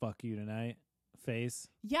 "I'm gonna fuck you tonight" face.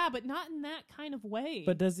 yeah, but not in that kind of way.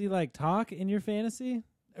 But does he like talk in your fantasy,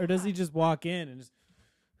 or does he Yeah. just walk in and just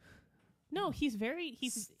no, he's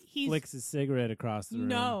he's flicks his cigarette across the room?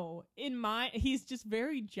 no, he's just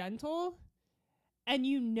very gentle, and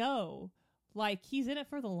like he's in it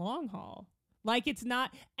for the long haul. Like it's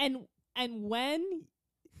not, and when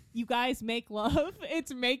you guys make love,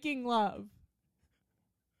 it's making love.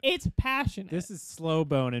 It's passionate. This is slow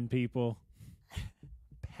boning people.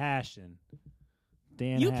 Passion.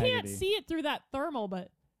 Dan you Haggerty. can't see it through that thermal, but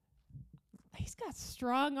he's got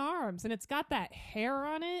strong arms, and it's got that hair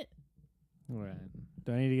on it. Right.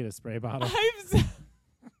 Do I need to get a spray bottle?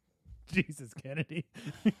 Jesus, Kennedy.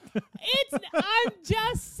 I'm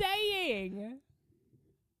just saying.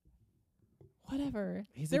 Whatever.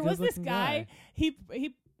 He's a There was this good-looking guy. He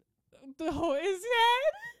his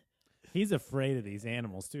head. He's afraid of these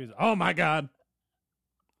animals too. He's, oh my god!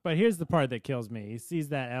 But here's the part that kills me. He sees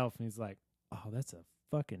that elf and he's like, "Oh, that's a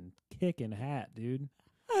fucking kicking hat, dude."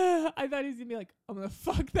 I thought he was gonna be like, I'm gonna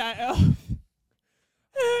fuck that elf.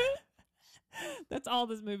 That's all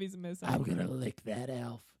this movie's missing. I'm gonna lick that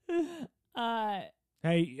elf.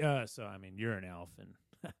 Hey, so I mean, you're an elf and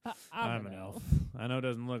I'm an elf. I know it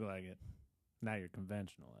doesn't look like it. Now you're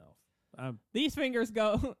conventional elf. These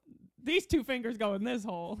two fingers go in this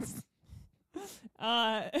hole.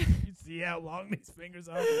 You see how long these fingers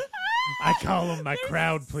are? I call them my They're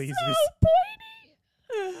crowd pleasers. So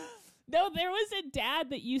pointy. No, there was a dad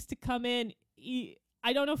that used to come in.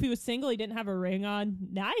 I don't know if he was single. He didn't have a ring on.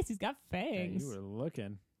 Nice. He's got Yeah, fangs. you were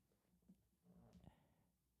looking.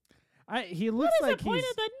 He looks What is like the point he's.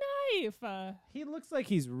 of the knife? He looks like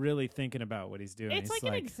he's really thinking about what he's doing. It's He's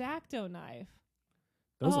like an X-Acto knife.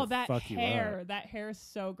 Those Oh, will that fuck you hair. up. That hair is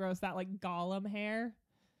so gross. That like Gollum hair.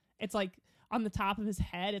 It's like on the top of his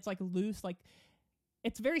head. It's like loose. Like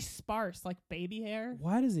it's very sparse, like baby hair.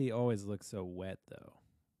 Why does he always look so wet though?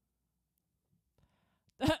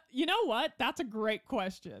 You know what? That's a great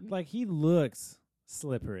question. Like he looks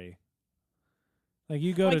slippery. Like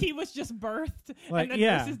you go Like to he was just birthed, like and the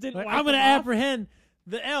yeah. nurses didn't Like, wipe I'm gonna him off. apprehend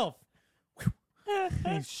the elf.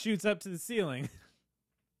 And he shoots up to the ceiling.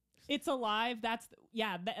 It's Alive. That's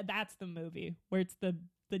that's the movie where it's the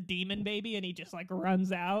demon baby, and he just like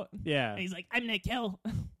runs out. Yeah. And he's like, I'm gonna kill.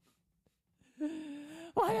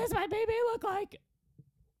 What does my baby look like?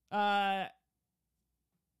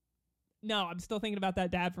 No, I'm still thinking about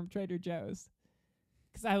that dad from Trader Joe's.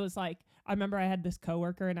 Because I was like, I remember I had this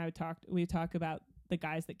coworker, and we talk about the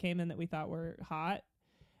guys that came in that we thought were hot.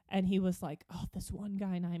 And he was like, oh, this one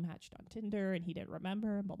guy and I matched on Tinder, and he didn't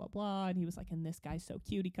remember, and blah, blah, blah. And he was like, and this guy's so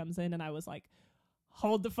cute. He comes in, and I was like,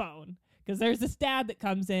 hold the phone. Because there's this dad that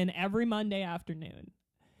comes in every Monday afternoon.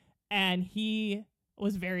 And he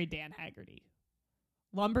was very Dan Haggerty.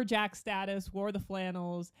 Lumberjack status, wore the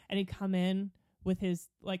flannels, and he'd come in with his,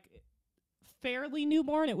 like, fairly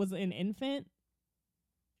newborn. It was an infant.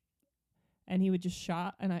 And he would just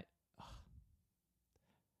shot, and I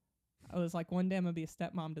was like, one day I'm going to be a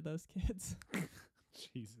stepmom to those kids.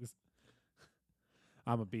 Jesus.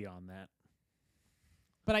 I'm gonna be on that.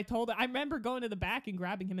 But I remember going to the back and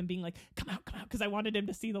grabbing him and being like, come out, because I wanted him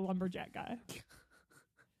to see the lumberjack guy.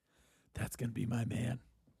 That's gonna be my man.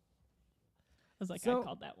 I was like, So- I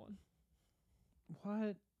called that one.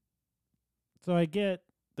 What? So I get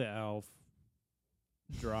the elf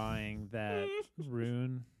drawing that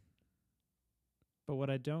rune. But what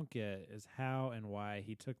I don't get is how and why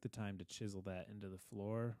he took the time to chisel that into the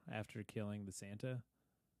floor after killing the Santa.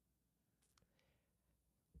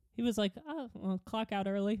 He was like, oh, well, clock out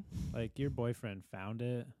early. Like, your boyfriend found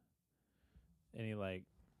it, and he, like,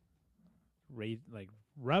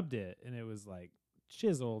 rubbed it, and it was, like,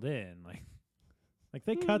 chiseled in. Like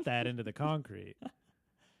they cut that into the concrete.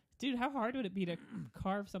 Dude, how hard would it be to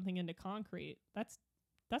carve something into concrete? That's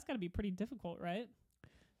got to be pretty difficult, right?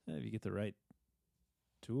 If you get the right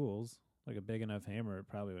tools, like a big enough hammer, it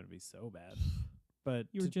probably wouldn't be so bad. But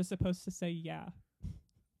You were just supposed to say yeah.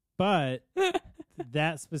 but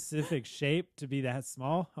that specific shape to be that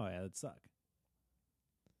small, oh yeah, that'd suck.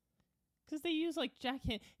 Because they use, like, Jack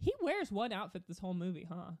he wears one outfit this whole movie,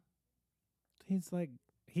 huh? He's like,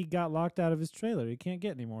 he got locked out of his trailer. He can't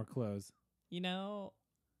get any more clothes. You know,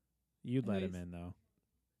 You'd let him Anyways. in, though.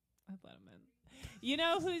 I'd let him in. You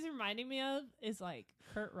know who he's reminding me of is, like,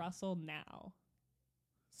 Kurt Russell now.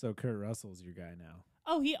 So Kurt Russell's your guy now.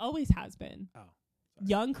 Oh, he always has been. Oh,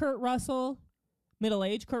 Young Kurt Russell,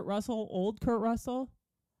 middle-aged Kurt Russell, old Kurt Russell.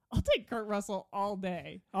 I'll take Kurt Russell all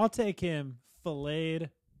day. I'll take him filleted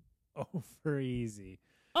over easy.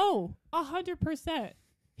 Oh, 100%.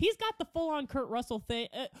 He's got the full-on Kurt Russell thing,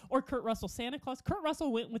 or Kurt Russell Santa Claus. Kurt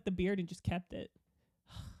Russell went with the beard and just kept it.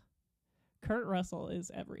 Kurt Russell is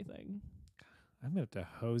everything. I'm going to have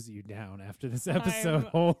to hose you down after this episode.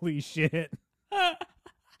 Holy shit.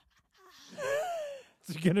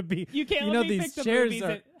 It's going to be... You can't you let know, me these pick the chairs movies are...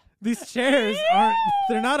 that- These chairs aren't...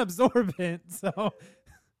 They're not absorbent, so...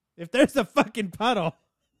 If there's a fucking puddle...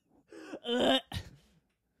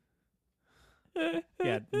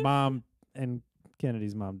 Yeah, Mom and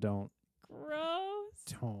Kennedy's mom don't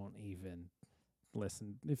Gross. even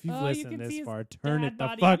listen. If you've Oh, you listened can see this his far, turn dad it the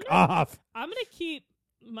body. fuck off. I'm going to keep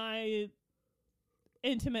my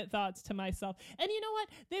intimate thoughts to myself. And you know what?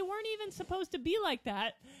 They weren't even supposed to be like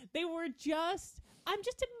that. They were just... I'm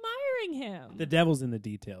just admiring him. The devil's in the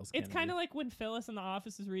details. It's Kennedy. kind of like when Phyllis in the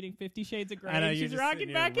office is reading 50 Shades of Grey I know, and you're she's just rocking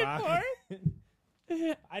sitting back here and rocking.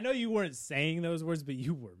 forth. I know you weren't saying those words, but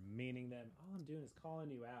you were meaning them. All I'm doing is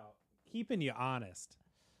calling you out, keeping you honest.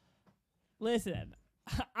 Listen,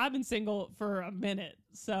 I've been single for a minute,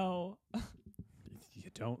 so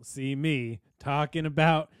You don't see me talking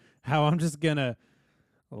about how I'm just gonna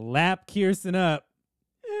lap Kirsten up.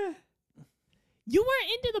 you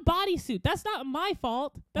weren't into the bodysuit. That's not my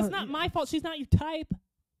fault. That's Oh, not yeah. my fault. She's not your type.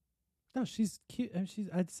 No, she's cute.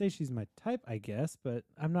 I'd say she's my type, I guess, but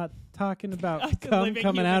I'm not talking about Like a cum living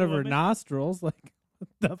coming out human of her woman. nostrils. Like, what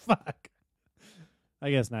the fuck?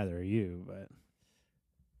 I guess neither are you, but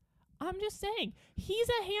I'm just saying, he's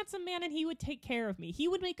a handsome man and he would take care of me. He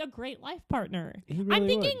would make a great life partner. he I'm really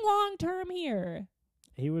thinking would. long term here.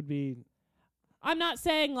 He would be. I'm not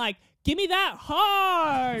saying, like, give me that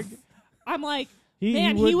hard. I'm like, He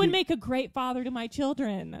man, he would be- make a great father to my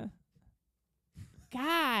children.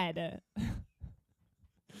 God.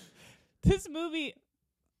 This movie.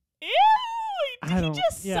 Ew! I Did he don't-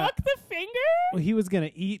 just yeah. suck the finger? Well, he was gonna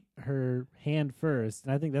eat her hand first,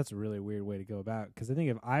 and I think that's a really weird way to go about. Because I think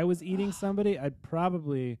if I was eating somebody, I'd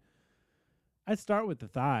start with the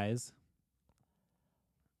thighs.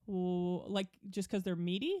 Ooh, like, just because they're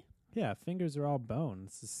meaty? Yeah, fingers are all bone.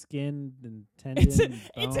 It's the skin and tendon. It's a, and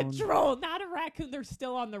it's a bone. troll, not a raccoon. They're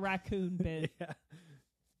still on the raccoon bit. Yeah.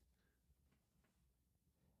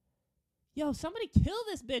 Yo, somebody kill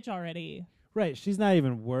this bitch already. Right, she's not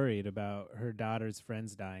even worried about her daughter's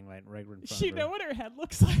friends dying right in front She of her. know what her head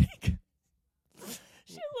looks like.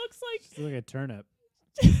 She looks She's like a turnip.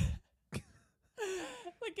 like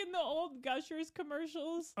in the old Gushers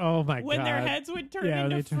commercials. Oh my When god! their heads would turn Yeah,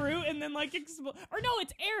 when into they turn- fruit and then like explode. Or no,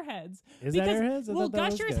 it's Airheads. Is because, that Airheads? I well, thought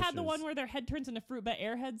that was Gushers had the Gushers. one where their head turns into fruit, but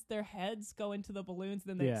Airheads, their heads go into the balloons,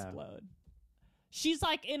 then they Yeah. explode. She's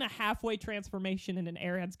like in a halfway transformation in an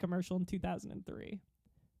Airheads commercial in 2003.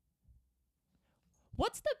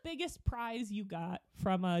 What's the biggest prize you got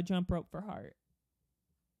from Jump Rope for Heart?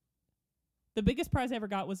 The biggest prize I ever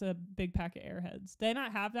got was a big pack of Airheads. Did they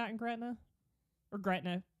not have that in Gretna? Or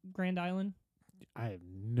Gretna, Grand Island? I have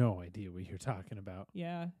no idea what you're talking about.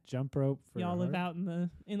 Yeah. Jump rope for Y'all live heart? out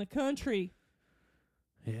in the country.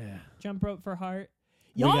 Yeah. Jump Rope for Heart.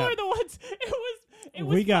 We Y'all got- are the ones. It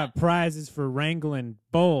was We got prizes for wrangling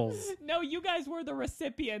bulls. No, you guys were the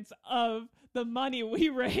recipients of the money we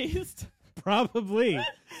raised. Probably.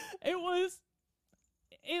 It was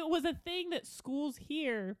a thing that schools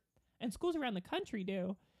here and schools around the country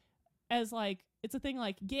do as like it's a thing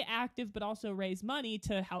like get active but also raise money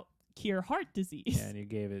to help cure heart disease. Yeah, and you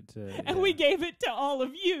gave it to. And we gave it to all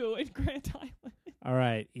of you in Grand Island. All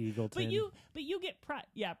right, Eagleton. But you get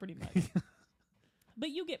yeah, pretty much. But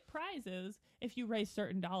you get prizes if you raise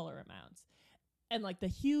certain dollar amounts. And like the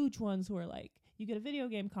huge ones were like, you get a video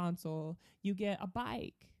game console, you get a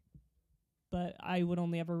bike. But I would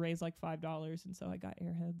only ever raise like $5, and so I got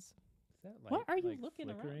Airheads. Is that light, What are you like, looking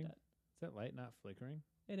flickering? around at? Is that light not flickering?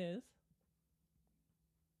 It is.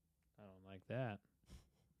 I don't like that.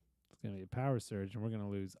 It's going to be a power surge, and we're going to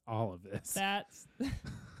lose all of this. That's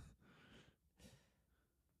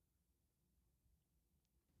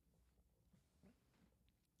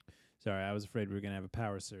Sorry, I was afraid we were going to have a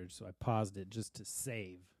power surge, so I paused it just to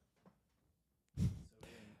save. So we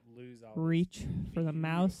didn't lose all this reach for the beautiful-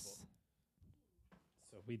 mouse.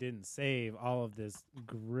 So we didn't save all of this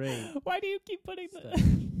great. Why do you keep putting Stuff.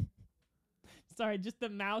 the Sorry, just the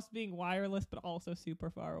mouse being wireless but also super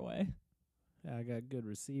far away. Yeah, I got good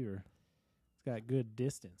receiver. It's got good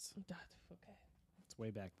distance. Okay. It's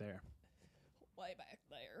way back there. Way back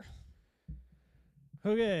there.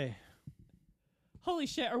 Okay. Holy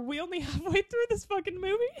shit, are we only halfway through this fucking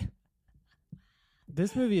movie?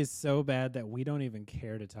 This movie is so bad that we don't even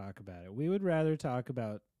care to talk about it. We would rather talk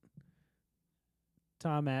about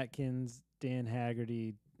Tom Atkins, Dan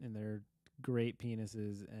Haggerty, and their great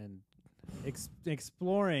penises and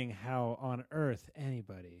exploring how on earth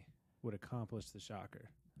anybody would accomplish the shocker.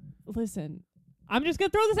 Listen, I'm just going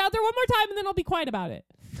to throw this out there one more time and then I'll be quiet about it.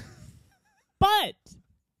 But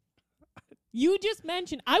you just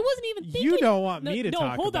mentioned, I wasn't even thinking. You don't want No, me to no,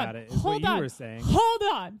 talk hold about on, it, is hold what on, you were saying. Hold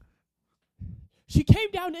on. She came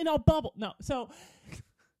down in a bubble. No, so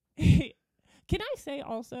can I say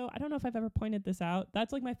also, I don't know if I've ever pointed this out.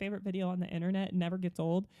 That's like my favorite video on the internet. It never gets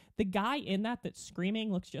old. The guy in that's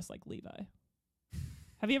screaming looks just like Levi.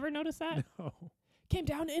 Have you ever noticed that? No. Came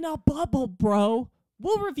down in a bubble, bro.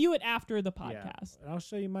 We'll review it after the Yeah. podcast. I'll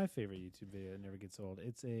show you my favorite YouTube video that never gets old.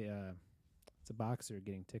 It's a boxer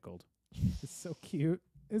getting tickled. It's so cute.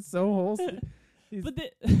 It's so wholesome. But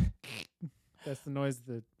That's the noise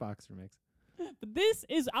the boxer makes. but this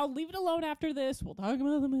is, I'll leave it alone after this. We'll talk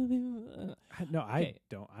about the movie. I Okay.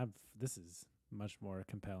 don't. This is much more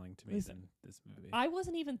compelling to me Listen, than this movie. I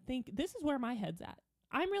wasn't even this is where my head's at.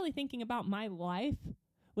 I'm really thinking about my life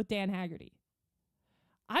with Dan Haggerty.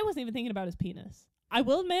 I wasn't even thinking about his penis. I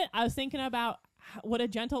will admit, I was thinking about what a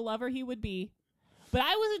gentle lover he would be, but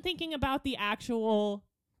I wasn't thinking about the actual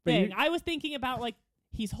But thing. you- I was thinking about like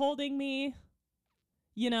he's holding me,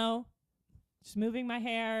 just moving my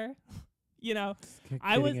hair,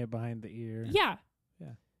 I Getting was- it behind the ear. yeah.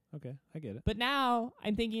 Okay, I get it. But now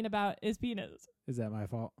I'm thinking about his penis. Is that my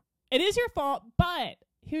fault? It is your fault, but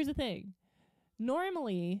here's the thing.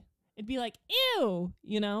 Normally, it'd be like, ew,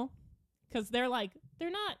 because they're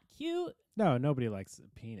not cute. No, nobody likes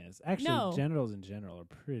a penis. Actually, No. genitals in general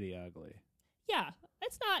are pretty ugly. Yeah,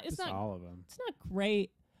 it's Just not all of them. it's not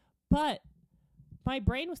great, but my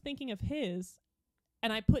brain was thinking of his,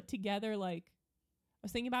 and I put together I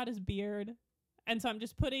was thinking about his beard, and so I'm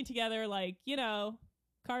just putting together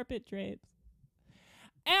carpet drapes,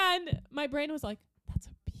 and my brain was like, that's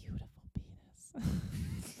a beautiful penis.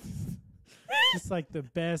 Just like the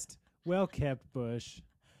best, well-kept bush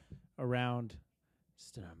around.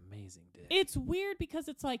 Just an amazing dick. It's weird because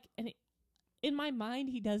it's in my mind,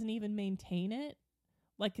 he doesn't even maintain it.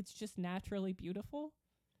 It's just naturally beautiful.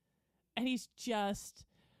 And he's just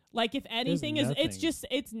if anything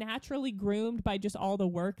it's naturally groomed by just all the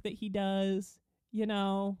work that he does,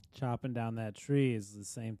 Chopping down that tree is the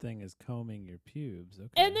same thing as combing your pubes. Okay.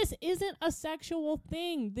 And this isn't a sexual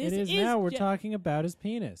thing. This it is now. We're ju- talking about his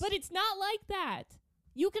penis. But it's not like that.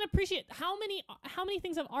 You can appreciate how many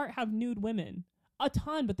things of art have nude women? A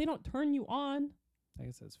ton, but they don't turn you on. I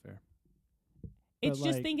guess that's fair. It's But,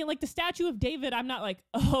 just thinking the Statue of David, I'm not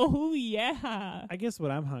oh yeah. I guess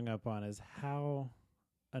what I'm hung up on is how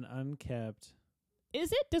an unkept.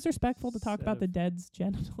 Is it disrespectful to talk Set about of- the dead's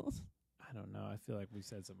genitals? I don't know. I feel like we've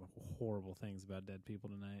said some horrible things about dead people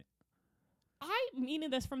tonight. I mean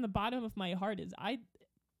this from the bottom of my heart is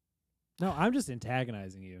No, I'm just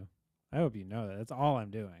antagonizing you. I hope you know that. That's all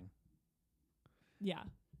I'm doing. yeah.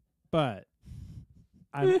 But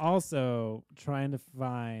I'm also trying to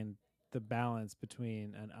find the balance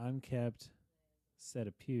between an unkept set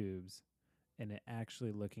of pubes and it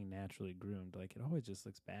actually looking naturally groomed. It always just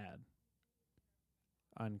looks bad.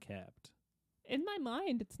 Unkept. In my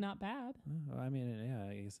mind it's not bad. I mean,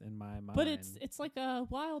 yeah, I guess in my mind. But it's like a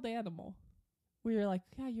wild animal where you're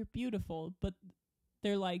yeah, you're beautiful, but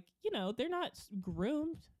they're they're not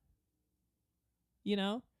groomed.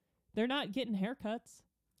 They're not getting haircuts.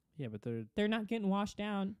 yeah, but They're not getting washed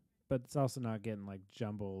down. it's also not getting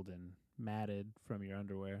jumbled and matted from your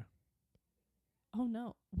underwear. Oh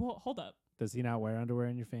no. Well, hold up. Does he not wear underwear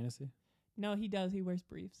in your fantasy? No, he does. He wears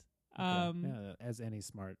briefs. Okay. Yeah, as any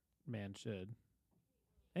smart man should.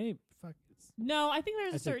 No, I think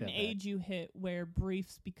there's I a take certain that back. age you hit where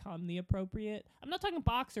briefs become the appropriate. I'm not talking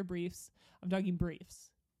boxer briefs. I'm talking briefs.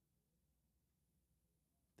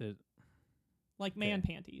 Like man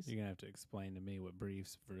panties. You're gonna have to explain to me what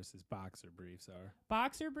briefs versus boxer briefs are.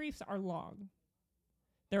 Boxer briefs are long.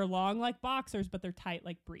 They're long like boxers, but they're tight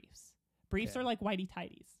like briefs. Briefs Okay. are like whitey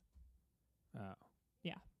tighties. Oh.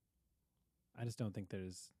 Yeah. I just don't think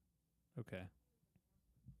there's. Okay.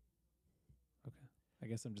 I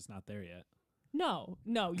guess I'm just not there yet. No,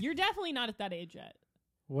 you're definitely not at that age yet.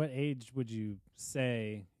 What age would you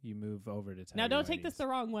say you move over to tighty Now, don't take this whities? the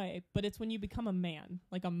wrong way, but it's when you become a man,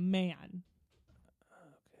 like a man.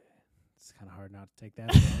 It's kind of hard not to take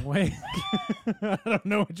that the wrong way. I don't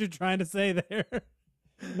know what you're trying to say there.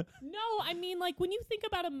 No, I mean, like, when you think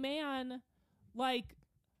about a man, like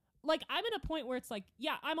I'm at a point where it's like,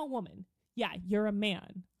 yeah, I'm a woman. Yeah, you're a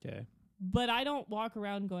man. Okay. But I don't walk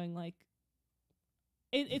around going like,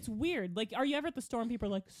 it's weird. Like, are you ever at the store and people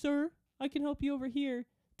are like, sir, I can help you over here?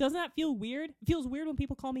 Doesn't that feel weird? It feels weird when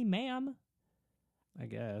people call me ma'am. I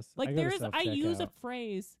guess. Like, I I use a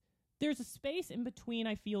phrase, there's a space in between,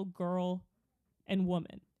 I feel, girl and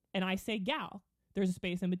woman. And I say gal. There's a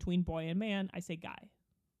space in between boy and man. I say guy.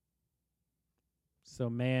 So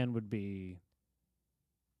man would be.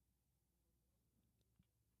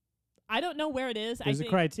 I don't know where it is. There's a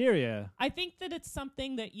criteria. I think that it's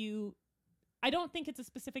something that I don't think it's a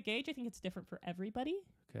specific age. I think it's different for everybody.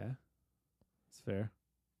 Okay. That's fair.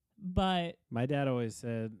 But My dad always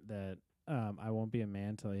said that I won't be a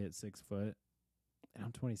man till I hit 6 foot. And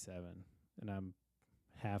I'm 27. And I'm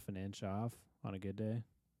half an inch off on a good day.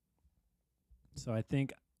 So I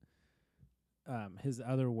think his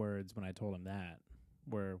other words when I told him that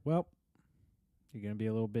were, well, you're going to be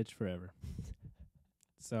a little bitch forever.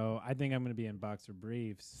 So I think I'm going to be in boxer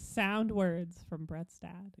briefs. sound words from Brett's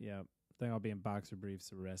dad. Yep. I think I'll be in boxer briefs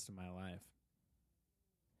the rest of my life.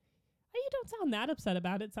 You don't sound that upset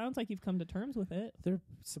about it. Sounds like you've come to terms with it. They're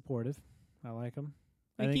supportive. I like them.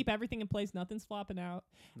 They keep everything in place. Nothing's flopping out.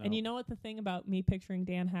 No. And you know what the thing about me picturing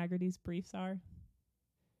Dan Haggerty's briefs are?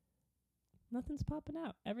 Nothing's popping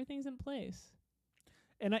out. Everything's in place.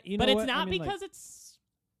 And you but know it's what? not I mean, like, because it's,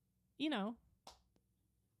 you know.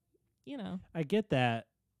 I get that,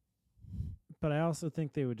 but I also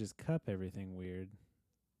think they would just cup everything weird.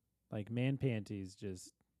 Like man panties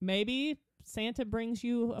just. Maybe Santa brings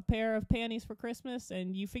you a pair of panties for Christmas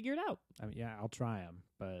and you figure it out. I mean, yeah, I'll try 'em,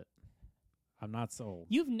 but I'm not sold.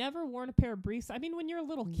 You've never worn a pair of briefs. I mean, when you're a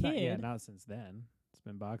little kid. Not since then. It's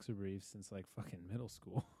been boxer briefs since like fucking middle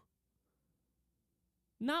school.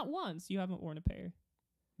 Not once you haven't worn a pair.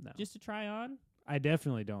 No. Just to try on? I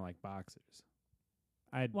definitely don't like boxers.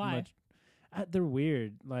 Why? They're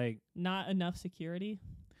weird. Like, Not enough security?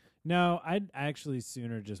 no, I'd actually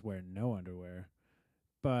sooner just wear no underwear.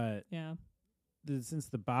 But Yeah. since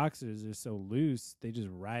the boxers are so loose, they just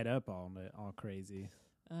ride up all crazy.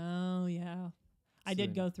 Oh, yeah. I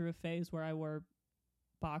did So- go through a phase where I wore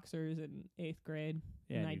boxers in 8th grade.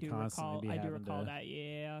 Yeah, and and I you'd do constantly recall be having to- that,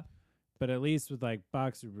 yeah. But at least with like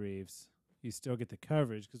boxer briefs, you still get the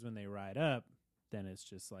coverage because when they ride up, then it's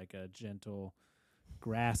just like a gentle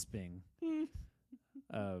grasping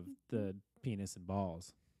of the penis and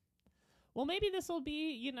balls. Well, maybe this will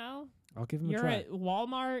be, I'll give him a you're try. at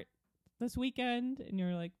Walmart this weekend and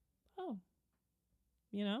you're like, oh,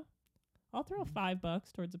 I'll throw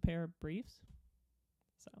 $5 towards a pair of briefs.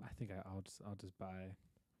 So I think I'll just buy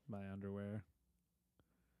my underwear.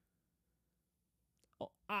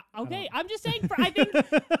 okay, I'm just saying. I think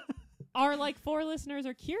our 4 listeners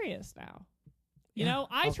are curious now. You Yeah, know,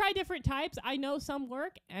 I try different types. I know some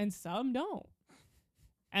work and some don't.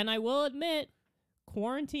 And I will admit,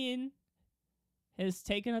 quarantine has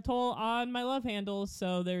taken a toll on my love handles.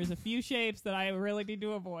 So there's a few shapes that I really need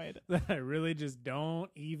to avoid. That I really just don't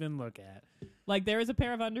even look at. Like, there was a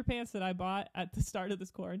pair of underpants that I bought at the start of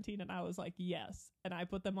this quarantine, and I was like, yes. And I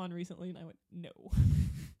put them on recently, and I went, no.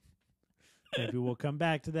 Maybe we'll come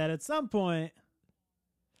back to that at some point.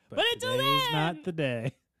 But until today's then- not the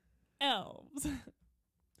day. Elves.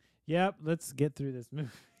 Yep, let's get through this movie.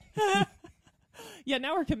 Yeah,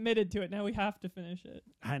 now we're committed to it. Now we have to finish it.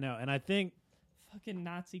 I know, and I think, Fucking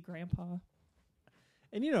Nazi grandpa.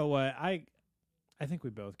 and you know what, I think we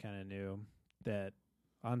both kind of knew that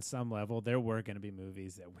on some level there were going to be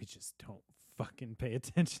movies that we just don't fucking pay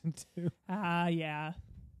attention to. Yeah.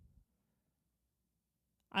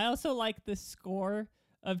 I also like the score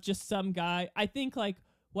of just some guy. I think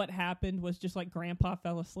what happened was just grandpa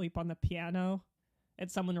fell asleep on the piano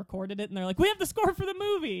and someone recorded it, and they're like, "We have the score for the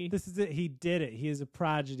movie." This is it. He did it. He is a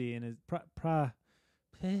prodigy in his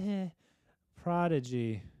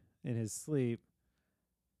prodigy in his sleep.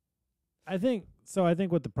 I think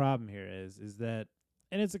what the problem here is that,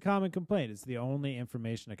 and it's a common complaint. It's the only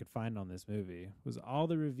information I could find on this movie was all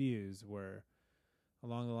the reviews were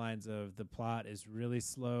along the lines of the plot is really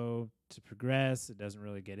slow to progress. It doesn't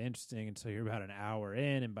really get interesting until you're about an hour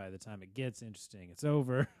in, and by the time it gets interesting, it's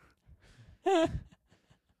over.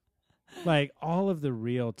 Like, all of the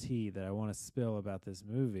real tea that I want to spill about this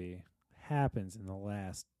movie happens in the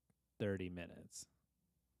last 30 minutes.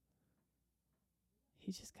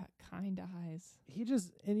 He just got kind eyes.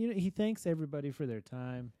 He thanks everybody for their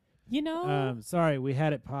time. Sorry, We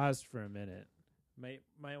had it paused for a minute.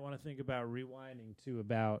 Might want to think about rewinding to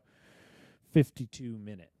about 52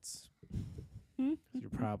 minutes. You're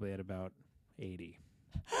probably at about 80.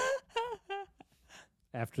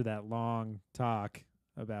 After that long talk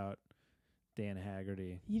about Dan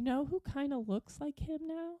Haggerty. You know who kind of looks like him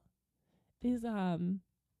now? Is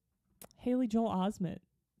Haley Joel Osment.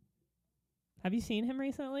 Have you seen him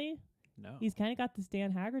recently? No. He's kind of got this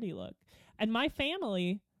Dan Haggerty look. And my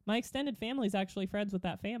extended family is actually friends with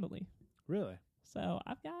that family. Really? So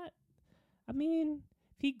if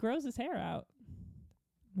he grows his hair out,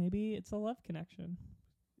 maybe it's a love connection.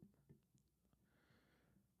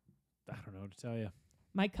 I don't know what to tell you.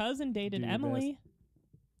 My cousin dated Do your Emily.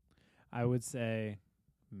 I would say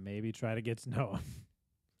maybe try to get to know him.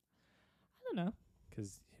 I don't know.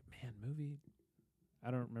 'Cause, man,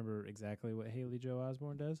 I don't remember exactly what Haley Joel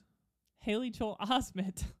Osborne does. Haley Joel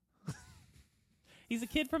Osment. He's a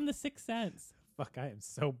kid from The Sixth Sense. Fuck, I am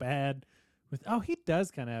so bad with. Oh, he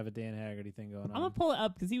does kind of have a Dan Haggerty thing going on. I'm gonna pull it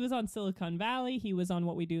up because he was on Silicon Valley. He was on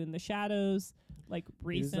What We Do in the Shadows, like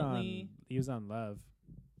recently. He was on Love,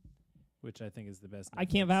 which I think is the best. I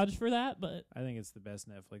can't vouch for that, but I think it's the best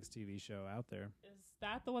Netflix TV show out there. is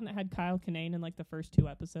that the one that had Kyle Kinane in like the first 2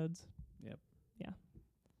 episodes? Yep. Yeah.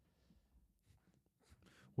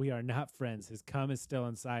 We are not friends. His cum is still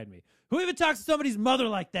inside me. Who even talks to somebody's mother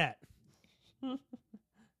like that? Who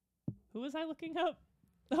was I looking up?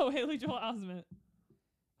 Oh, Haley Joel Osment.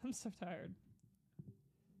 I'm so tired.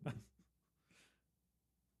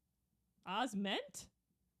 Osment?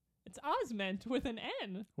 It's Osment with an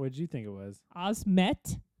N. What did you think it was?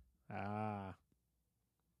 Osmet. Ah.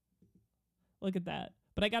 Look at that.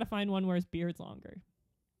 But I gotta find one where his beard's longer.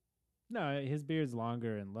 No, his beard's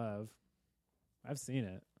longer in Love. I've seen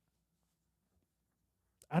it.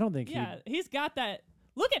 I don't think He's got that.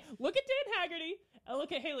 Look at Dan Haggerty. And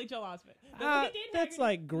look at Haley Joel Osment. Now look at Dan that's Haggerty,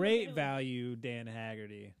 like and look at great Haley. value, Dan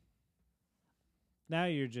Haggerty. Now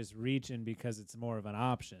you're just reaching because it's more of an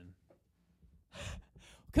option.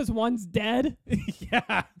 Because one's dead.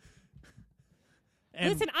 Yeah. And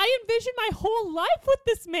Listen, I envisioned my whole life with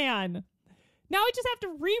this man. Now I just have to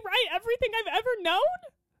rewrite everything I've ever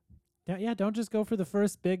known? yeah, don't just go for the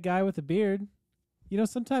first big guy with a beard. You know,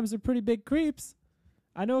 sometimes they're pretty big creeps.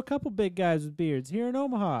 I know a couple big guys with beards here in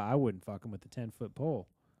Omaha. I wouldn't fuck them with a 10-foot pole.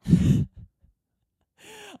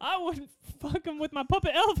 I wouldn't fuck him with my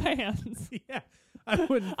puppet elf hands. Yeah, I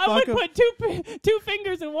wouldn't. I fuck would 'em. put two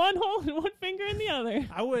fingers in one hole and one finger in the other.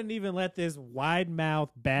 I wouldn't even let this wide mouth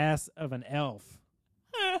bass of an elf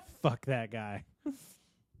fuck that guy.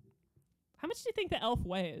 How much do you think the elf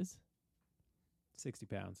weighs? 60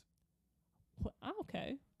 pounds.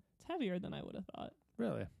 Okay. It's heavier than I would have thought.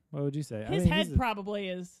 Really? What would you say? His head probably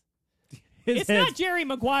is. It's not Jerry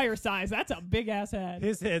Maguire size. That's a big ass head.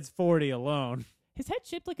 His head's 40 alone. His head's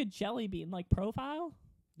shaped like a jelly bean, like profile.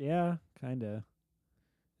 Yeah, kind of.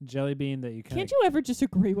 Jelly bean that you kind of. Can't you ever just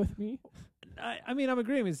agree with me? I mean, I'm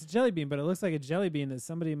agreeing. It's a jelly bean, but it looks like a jelly bean that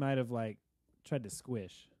somebody might have like tried to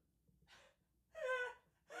squish.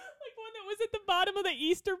 Like one that was at the bottom of the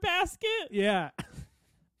Easter basket. Yeah.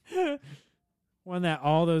 One that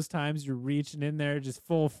all those times you're reaching in there just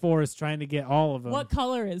full force trying to get all of them. What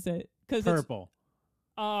color is it? Because Purple.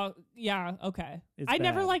 Yeah, okay. It's I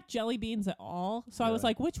never bad. liked jelly beans at all, so I was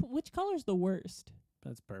Really? like, which color's the worst?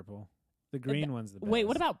 That's purple. The green one's the best. Wait,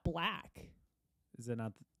 what about black? Is it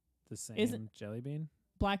not the same Is it- jelly bean?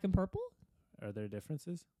 Black and purple? Are there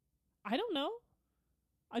differences? I don't know.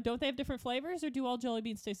 Don't they have different flavors, or do all jelly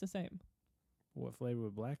beans taste the same? What flavor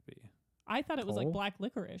would black be? I thought it was like Coal? black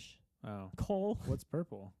licorice. Oh. Coal. What's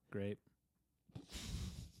purple? Grape.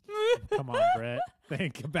 Come on, Brett.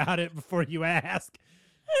 Think about it before you ask.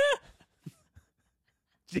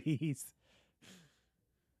 Jeez.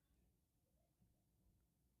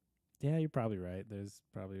 Yeah, you're probably right. There's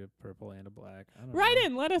probably a purple and a black. I don't Write know.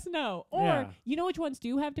 in, let us know. Or Yeah. you know which ones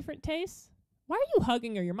do have different tastes? Why are you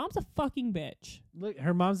hugging her? Your mom's a fucking bitch. Look,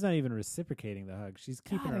 her mom's not even reciprocating the hug. She's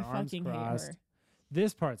keeping God, her I arms fucking hate crossed. her.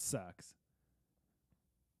 This part sucks.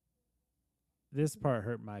 This part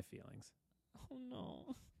hurt my feelings. Oh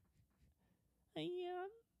no. I am.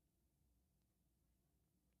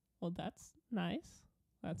 Well, that's nice.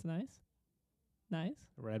 That's nice. Nice.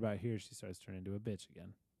 Right about here, she starts turning into a bitch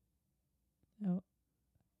again. Oh.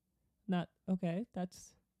 Not okay.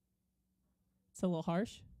 It's a little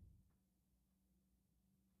harsh.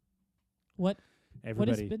 What has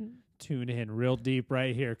Everybody been tune in real deep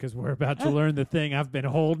right here because we're about to learn the thing I've been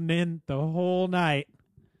holding in the whole night.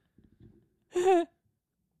 been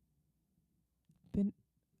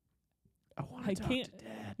I want I to talk can't- to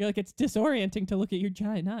Dad. You're like, it's disorienting to look at your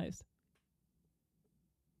giant eyes.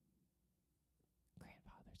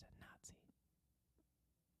 Grandfather's a Nazi.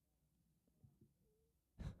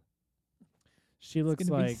 She looks It's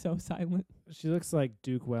gonna be like so silent. she looks like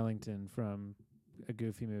Duke Wellington from a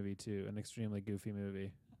Goofy movie too, an extremely goofy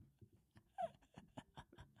movie.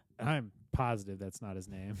 I'm positive that's not his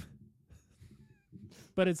name.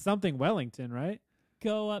 But it's something Wellington, right?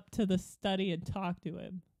 Go up to the study and talk to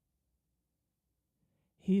him.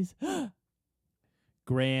 He's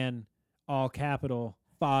Gran, all capital,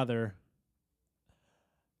 father.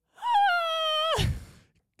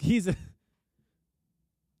 He's a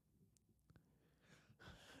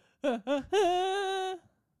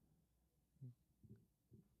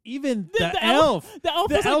even the elf. The elf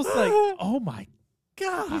The is elf's like, like, oh my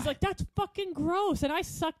god. he's like, that's fucking gross, and I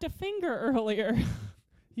sucked a finger earlier.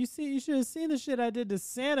 you should have seen the shit I did to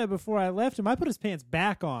Santa before I left him. I put his pants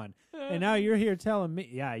back on. And now you're here telling me,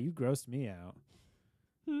 yeah, you grossed me out.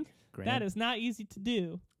 Gran. That is not easy to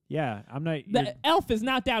do. Yeah, I'm not. The elf is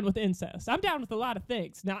not down with incest. I'm down with a lot of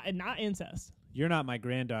things, not incest. You're not my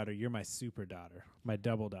granddaughter. You're my super daughter, my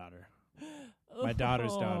double daughter, my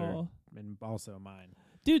daughter's daughter, Oh. and also mine.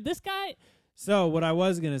 Dude, this guy. So what I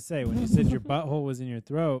was gonna say when you said your butthole was in your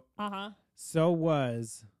throat, so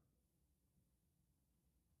was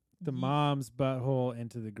the mom's butthole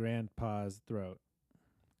into the grandpa's throat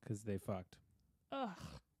because they fucked. Oh,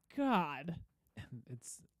 God.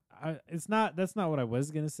 It's not. That's not what I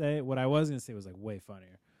was gonna say. What I was gonna say was like way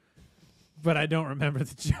funnier, but I don't remember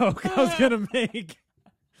the joke I was gonna make.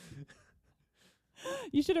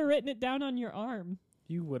 You should have written it down on your arm.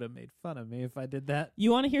 You would have made fun of me if I did that.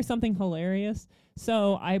 You want to hear something hilarious?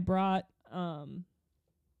 So I brought an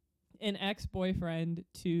ex-boyfriend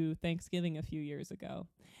to Thanksgiving a few years ago,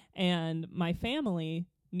 and my family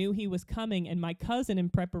knew he was coming, and my cousin in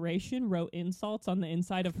preparation wrote insults on the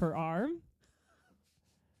inside of her arm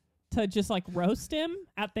to just like roast him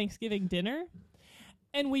at Thanksgiving dinner.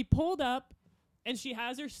 And we pulled up, and she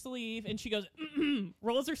has her sleeve, and she goes,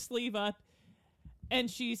 rolls her sleeve up, and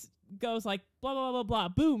she's goes like blah blah blah blah blah,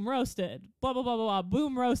 boom, roasted, blah blah blah blah blah,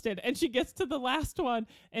 boom, roasted. And she gets to the last one,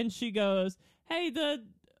 and she goes, hey, the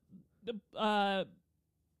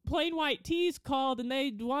Plain White Tees called, and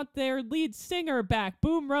they want their lead singer back,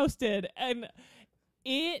 boom, roasted. And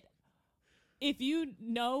if you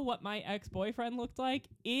know what my ex-boyfriend looked like,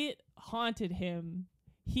 it haunted him.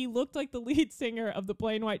 He looked like the lead singer of the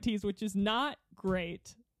Plain White Tees, which is not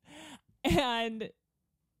great. And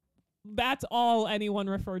that's all anyone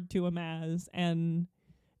referred to him as, and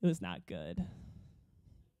it was not good.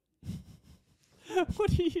 What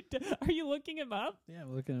are you are you looking him up? Yeah,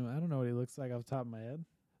 I'm looking. I don't know what he looks like off the top of my head.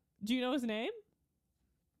 Do you know his name?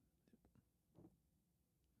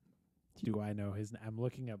 Do I know his? I'm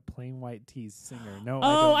looking up Plain White Tees singer. No.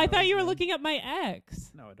 Oh, I don't know thought his you were name. looking up my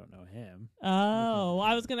ex. No, I don't know him. Oh,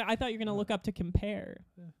 I thought you were gonna look up to compare.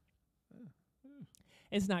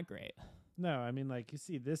 It's not great. No, I mean like you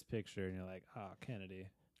see this picture and you're like, oh, Kennedy.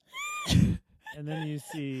 And then you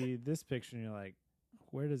see this picture and you're like,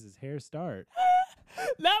 where does his hair start?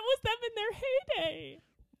 That was them in their heyday.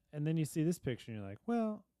 And then you see this picture and you're like,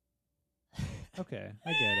 well, okay,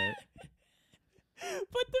 I get it.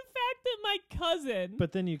 But the fact that my cousin,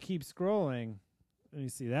 But then you keep scrolling and you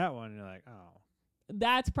see that one and you're like, oh.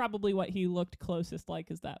 that's probably what he looked closest like,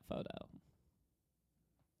 is that photo.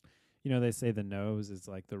 You know, they say the nose is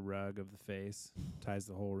like the rug of the face, ties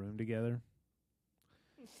the whole room together.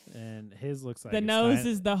 And his looks like The it's nose not-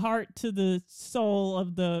 is the heart to the soul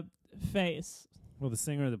of the face. Well, the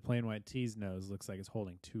singer of the Plain White Tees nose looks like it's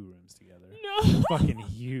holding two rooms together. No. Fucking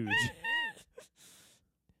huge.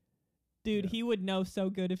 Dude, Yeah. he would know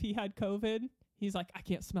so good if he had COVID. He's like, I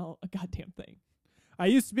can't smell a goddamn thing. I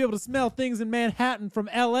used to be able to smell things in Manhattan from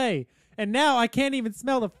L.A., and now I can't even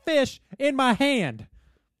smell the fish in my hand.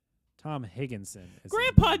 Tom Higginson. Is his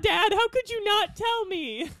Grandpa, name. Dad, how could you not tell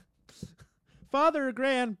me? Father,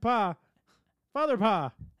 Grandpa. Father,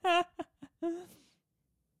 Pa.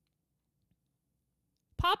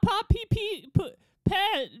 Pop, pop, pee, pee,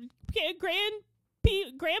 pet,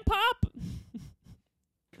 grandpop,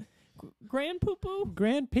 grand poo poo,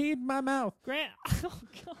 Grand peed in my mouth. grand. Oh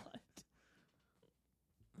God,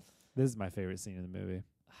 This is my favorite scene in the movie.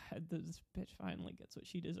 this bitch finally gets what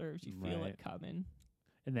she deserves. You feel it coming.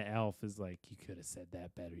 And the elf is like, you could have said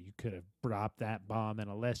that better. You could have dropped that bomb in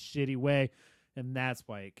a less shitty way. And that's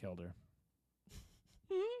why it killed her.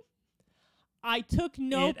 I took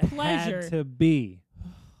no it pleasure. had to be.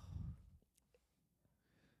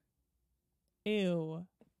 Ew.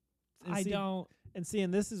 And I see- don't. And see,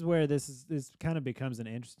 and this is where this kind of becomes an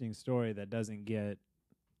interesting story that doesn't get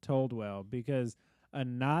told well, because a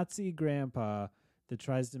Nazi grandpa that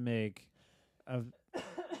tries to make a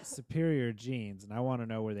superior genes, and I want to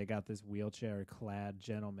know where they got this wheelchair-clad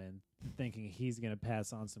gentleman thinking he's going to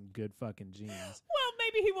pass on some good fucking genes. Well,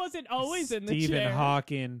 maybe he wasn't always in the Stephen chair.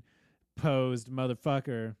 Hawking posed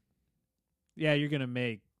motherfucker. Yeah, you're going to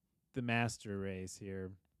make the master race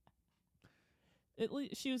here. At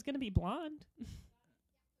least she was gonna be blonde.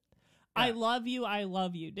 I love you. I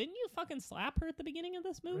love you. Didn't you fucking slap her at the beginning of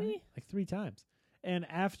this movie? Right? Like 3 times. And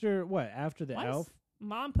after what? After the Why is elf?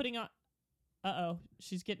 Mom putting on.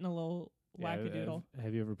 She's getting a little Yeah, wackadoodle.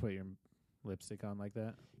 have you ever put your lipstick on like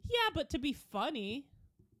that? Yeah, but to be funny.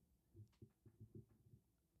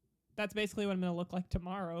 That's basically what I'm gonna look like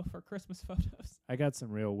tomorrow for Christmas photos. I got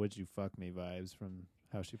some real "would you fuck me" vibes from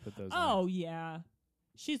how she put those on. Oh yeah,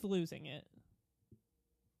 she's losing it.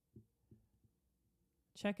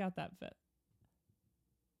 Check out that vet.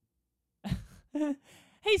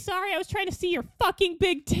 Hey, sorry, I was trying to see your fucking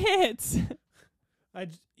big tits. I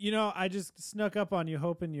just snuck up on you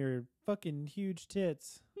hoping your fucking huge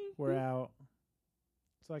tits were out,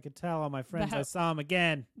 so I could tell all my friends I That- saw them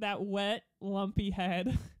again. That wet, lumpy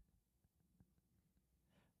head.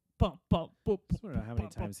 Bump, bump, boop. I just want to know how many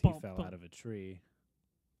bump, times he bump, fell bump. out of a tree.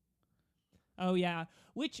 Oh, yeah.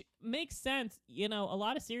 Which makes sense. You know, a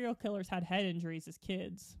lot of serial killers had head injuries as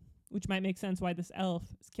kids, which might make sense why this elf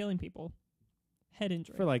is killing people. Head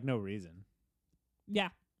injury. For like no reason. Yeah.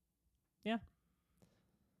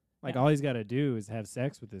 Like Yeah. all he's got to do is have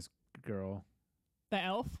sex with this girl. The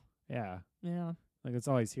elf? Yeah. Yeah. Like that's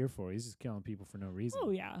all he's here for. He's just killing people for no reason.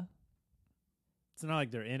 Oh, yeah. It's not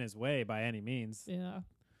like they're in his way by any means. Yeah.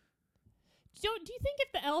 Do you think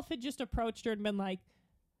if the elf had just approached her and been like,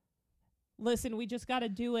 listen, we just got to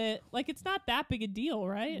do it, like it's not that big a deal,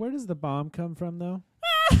 right? Where does the bomb come from, though?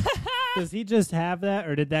 Does he just have that,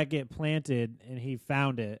 or did that get planted and he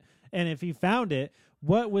found it? And if he found it,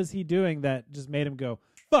 what was he doing that just made him go,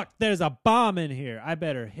 fuck, there's a bomb in here. I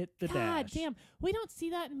better hit the God dash. damn, we don't see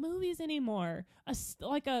that in movies anymore.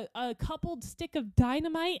 Like a coupled stick of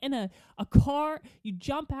dynamite and a car, you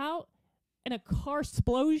jump out and a car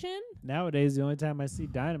explosion. Nowadays, the only time I see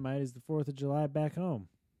dynamite is the 4th of July back home.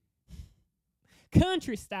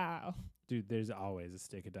 Country style. Dude, there's always a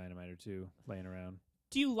stick of dynamite or two laying around.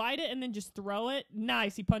 Do you light it and then just throw it?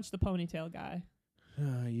 Nice, he punched the ponytail guy.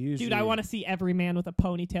 Usually, Dude, I want to see every man with a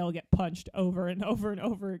ponytail get punched over and over and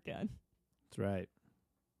over again. That's right.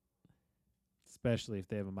 Especially if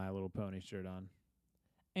they have a My Little Pony shirt on.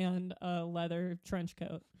 And a leather trench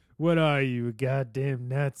coat. What are you, a goddamn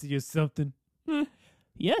Nazi or something?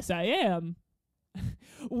 Yes, I am.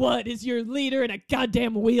 What, is your leader in a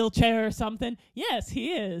goddamn wheelchair or something? Yes,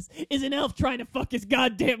 he is. Is an elf trying to fuck his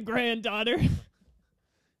goddamn granddaughter?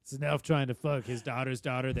 It's an elf trying to fuck his daughter's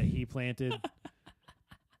daughter that he planted.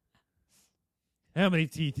 How many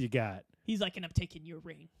teeth you got? He's like, and I'm taking your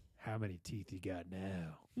ring. How many teeth you got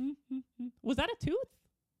now? Was that a tooth?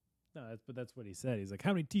 No, that's what he said. He's like,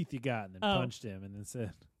 how many teeth you got? And then Oh. punched him and then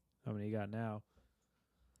said, how many you got now?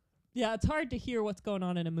 Yeah, it's hard to hear what's going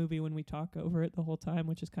on in a movie when we talk over it the whole time,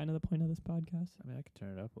 which is kind of the point of this podcast. I mean, I could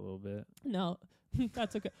turn it up a little bit. No,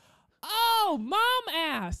 that's okay. Oh, mom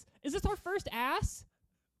ass. Is this our first ass?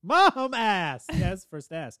 Mom ass! Yes,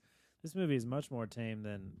 first ass. This movie is much more tame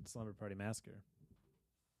than Slumber Party Massacre.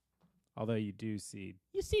 Although you do see,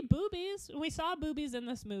 You see boobies. We saw boobies in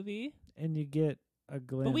this movie, and you get a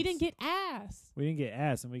glimpse. but we didn't get ass. We didn't get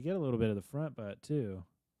ass, and we get a little bit of the front butt, too.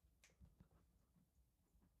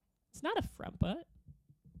 It's not a front butt.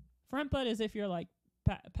 Front butt is if you're like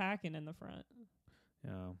packing in the front. You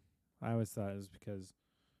know, I always thought it was because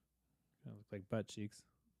it looked like butt cheeks.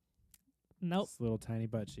 Nope. Just little tiny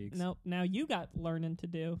butt cheeks. Nope. Now you got learning to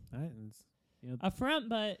do. Right? And it's, you know, A front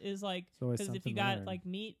butt is like, it's always because if something you to got learn. like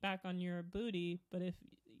meat back on your booty, but if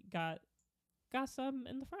you got some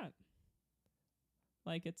in the front,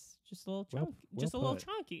 like it's just a little Well- chunk, well just a little put.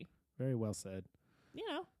 chunky. Very well said. You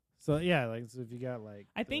know, So yeah, like so if you got like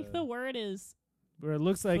I think the word is where it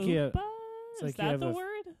looks like you fupa. It's Is like you that have the a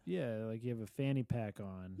word? Yeah, like you have a fanny pack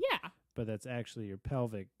on, Yeah. but that's actually your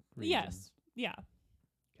pelvic region. Yes. Yeah.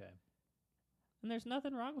 Okay. And there's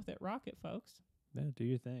nothing wrong with it. Rock it, folks. Yeah, do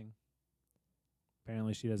your thing.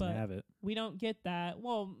 Apparently she doesn't But- have it. We don't get that.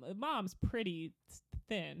 Well, Mom's pretty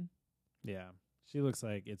thin Yeah. She looks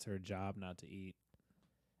like it's her job not to eat.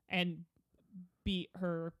 and beat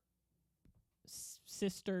her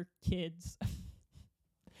sister kids.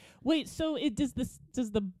 Wait, so does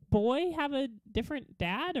the boy have a different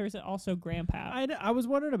dad, or is it also grandpa? I was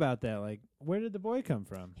wondering about that. Like, where did the boy come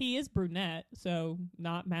from? He is brunette, so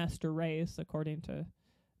not master race according to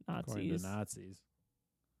According Nazis. to Nazis.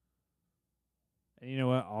 And you know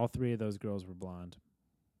what? All 3 of those girls were blonde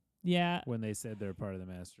Yeah. when they said they're part of the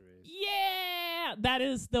master race. Yeah, that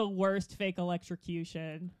is the worst fake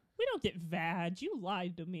electrocution. We don't get vag. You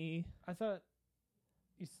lied to me. I thought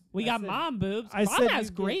We got mom boobs. I Mom said has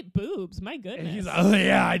you get- great boobs. My And goodness. he's like, oh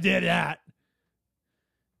yeah, I did that.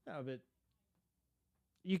 No, but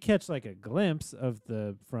you catch like a glimpse of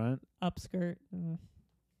the front. Upskirt.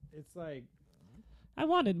 It's like I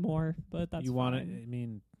wanted more, but that's you want it. fine. I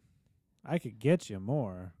mean, I could get you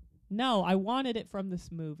more. No, I wanted it from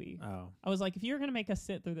this movie. Oh, I was like, if you're gonna make us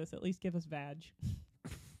sit through this, at least give us vag.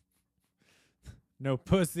 no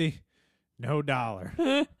pussy, no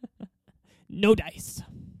dollar. No dice.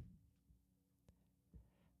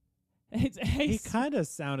 He He's kind of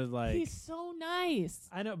sounded like so nice.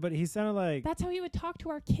 I know, but he sounded like That's how he would talk to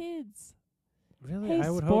our kids. really. Hey, I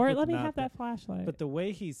would sport, hope let it's me not have that flashlight. But the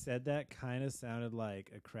way he said that kind of sounded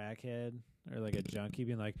like a crackhead or like a junkie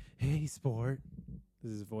being like, "Hey, sport."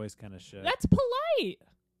 His voice kind of shook. That's polite.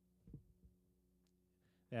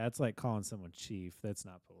 Yeah, it's like calling someone chief. That's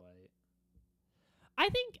not polite. I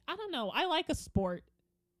think, I don't know. I like a sport.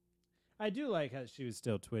 I do like how she was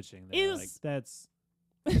still twitching there. Like Is- that's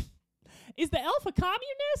Is the elf a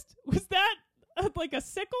communist? Was that like a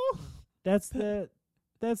sickle? that's that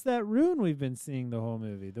rune we've been seeing the whole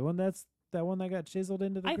movie. That one that got chiseled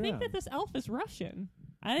into the I ground. think that this elf is Russian.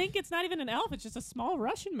 I think it's not even an elf. It's just a small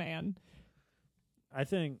Russian man. I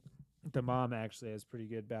think the mom actually has pretty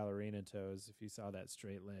good ballerina toes if you saw that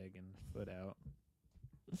straight leg and foot out.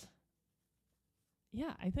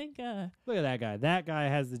 Yeah, I think Look at that guy. That guy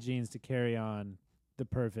has the genes to carry on the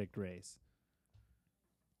perfect race.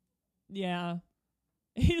 yeah.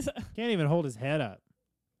 He's Can't even hold his head up.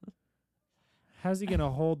 How's he going to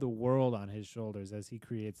hold the world on his shoulders as he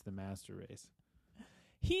creates the master race?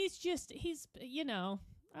 he's you know,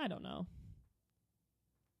 I don't know.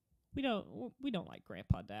 We don't like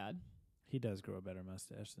Grandpa Dad. He does grow a better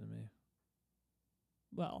mustache than me.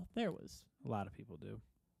 Well, there was A lot of people do.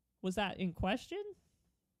 that in question?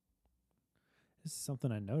 This is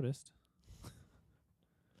something I noticed.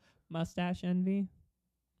 Mustache envy?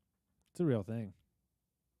 It's a real thing.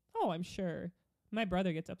 Oh, I'm sure. My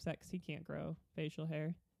brother gets upset 'cause he can't grow facial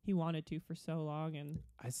hair. He wanted to for so long, and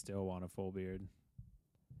I still want a full beard.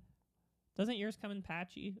 doesn't yours come in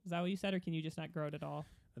patchy? Is that what you said, or can you just not grow it at all?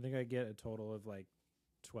 I think I get a total of like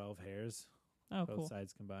 12 hairs, Oh, both cool.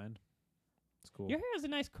 sides combined. It's cool. Your hair has a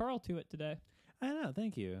nice curl to it today. I know.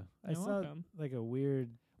 Thank you. I You're saw welcome. like a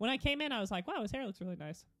weird. When I came in, I was like, wow, his hair looks really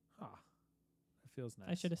nice. It feels nice.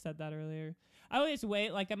 I should have said that earlier. I always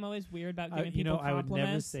wait. Like, I'm always weird about giving you know, people I would never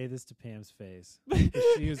compliments. say this to Pam's face.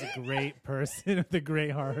 She was a great person with a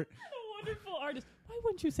great heart. A wonderful artist. Why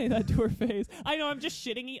wouldn't you say that to her face? I know I'm just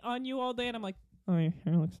shitting on you all day, and I'm like, oh, your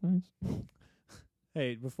hair looks nice.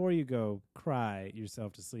 Hey, before you go cry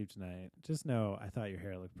yourself to sleep tonight, just know I thought your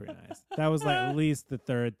hair looked pretty nice. That was like at least the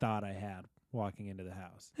third thought I had walking into the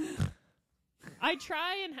house. I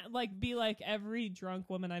try and like be like every drunk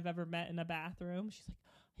woman I've ever met in a bathroom. She's like,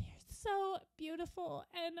 "You're so beautiful,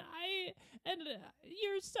 and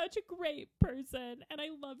you're such a great person, and I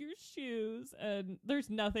love your shoes." And there's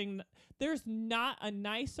not a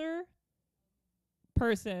nicer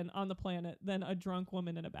person on the planet than a drunk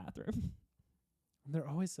woman in a bathroom. They're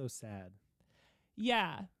always so sad.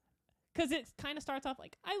 Yeah, because it kind of starts off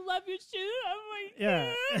like, "I love your shoes." I'm like,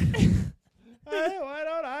 Yeah. "Eh." Hey, why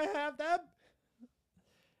don't I have them?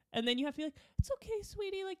 And then you have to be like, "It's okay,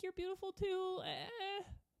 sweetie. Like, you're beautiful too."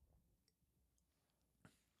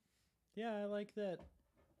 Yeah, I like that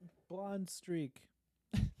blonde streak.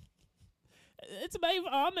 It's my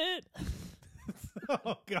vomit.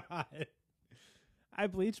 Oh, God. I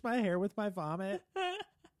bleached my hair with my vomit.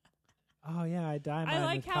 Oh, yeah, I dye mine I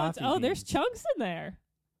like with how it's. coffee Oh, there's beans. chunks in there.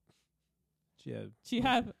 Did Do you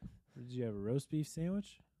have did you have a roast beef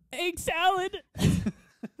sandwich? egg salad?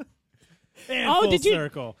 And Oh, full did you-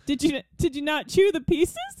 circle. Did you not chew the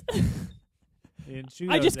pieces? You didn't chew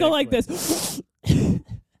I those just go egg like whites. this.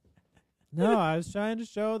 No, I was trying to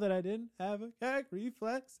show that I didn't have a gag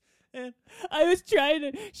reflex. And I was trying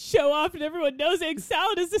to show off, and everyone knows egg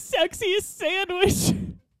salad is the sexiest sandwich.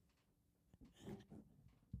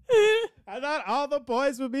 I thought all the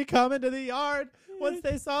boys would be coming to the yard once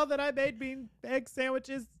they saw that I made bean egg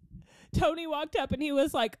sandwiches. Tony walked up and he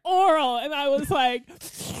was like, oral. And I was like,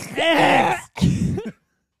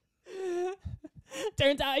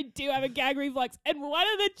 turns out I do have a gag reflex. And one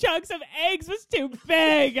of the chunks of eggs was too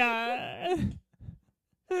big. I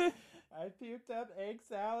puked up egg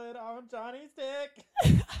salad on Johnny's dick.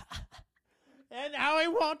 And now he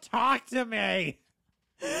won't talk to me.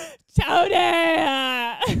 Tony!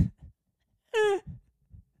 I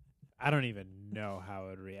don't even know how I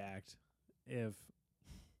would react if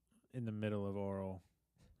in the middle of oral.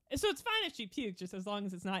 So it's fine if she pukes, just as long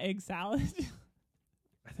as it's not egg salad.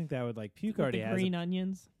 I think that would puke With already the has green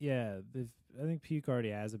onions. I think puke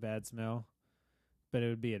already has a bad smell, but it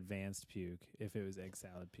would be advanced puke if it was egg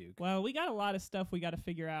salad puke. Well, we got a lot of stuff we got to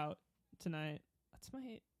figure out tonight. That's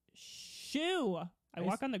my shoe. I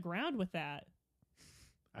walk on the ground with that.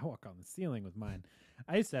 I walk on the ceiling with mine.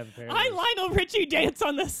 I used to have a pair of I those. Lionel Richie dance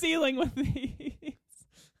on the ceiling with these.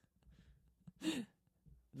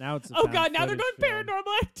 Now it's a Oh found God! Now they're footage going film.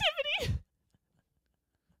 Paranormal Activity.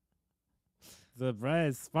 The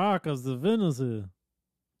bright sparkles of innocence.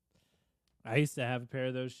 I used to have a pair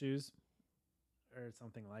of those shoes, or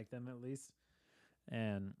something like them at least.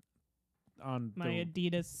 And on My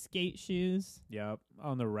Adidas skate shoes.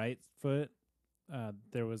 on the right foot,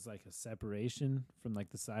 there was a separation from the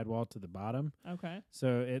sidewall to the bottom, Okay.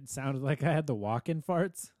 so it sounded like I had the walk-in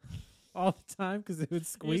farts all the time because it would You're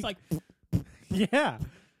squeak. just like, yeah.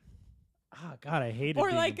 Oh God, I hated. or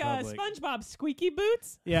being like in public. SpongeBob squeaky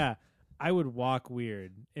boots. Yeah, I would walk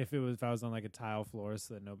weird if I was on a tile floor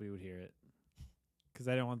so that nobody would hear it. Because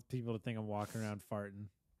I don't want people to think I'm walking around farting.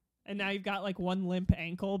 And now you've got one limp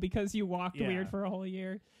ankle because you walked Yeah. weird for a whole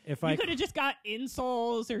year. If You I could have just got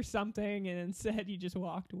insoles or something, and instead you just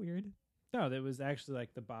walked weird. no, that was actually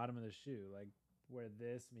the bottom of the shoe, where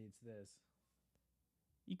this meets this.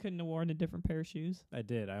 You couldn't have worn a different pair of shoes. I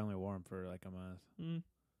did. I only wore them for a month. Mm.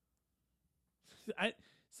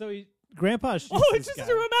 Grandpa shoots Oh, it this just guy.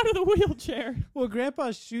 threw him out of the wheelchair. Well,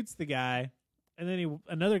 Grandpa shoots the guy, and then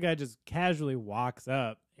another guy just casually walks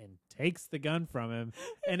up and takes the gun from him,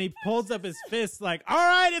 and he pulls up his fist all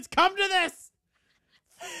right, it's come to this.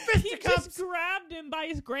 He Fisticuffs. just grabbed him by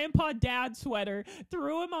his grandpa dad sweater,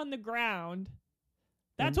 threw him on the ground.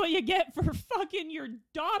 That's what you get for fucking your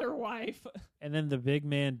daughter wife. And then the big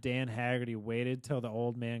man, Dan Haggerty, waited till the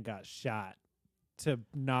old man got shot to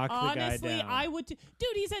knock the guy Honestly, down. I would. Dude,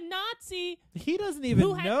 he's a Nazi. He doesn't even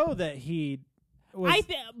Who had- know that he was.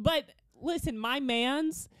 But listen, my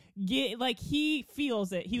man's he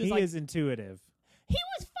feels it. He was He is intuitive. he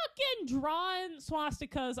was fucking drawing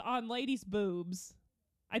swastikas on ladies' boobs.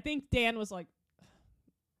 I think Dan was like,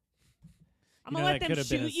 I'm gonna that let them could've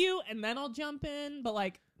been shoot you, and then I'll jump in. But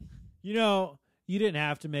You didn't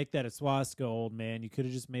have to make that a swastika, old man. You could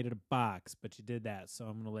have just made it a box, but you did that, so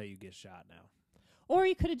I'm going to let you get shot now. or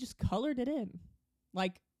he could have just colored it in,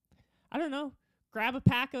 I don't know, grab a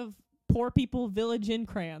pack of Poor People Village Inn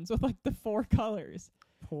crayons with the 4 colors.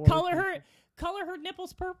 Poor Color people. her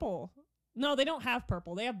nipples purple. No, they don't have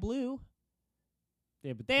purple. They have blue.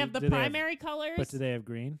 Yeah, but They have the do they primary colors. But do they have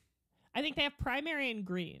green? I think they have primary and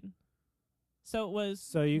green. So it was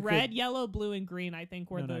So you red, could, yellow, blue, and green. I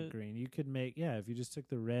think were no, the. not green. You could make if you just took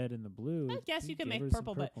the red and the blue. I guess you could give make her some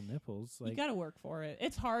purple, but nipples. You gotta work for it.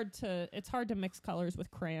 It's hard to mix colors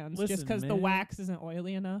with crayons just Listen, because the man. wax isn't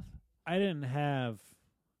oily enough. I didn't have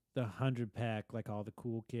the 100-pack like all the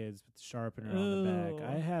cool kids with the sharpener on the back.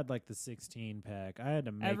 Ooh. I had the 16-pack. I had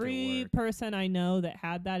to make it Every work. person I know that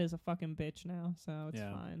had that is a fucking bitch now, so it's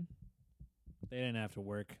Yeah. fine. They didn't have to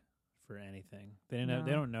work for anything. They didn't. No.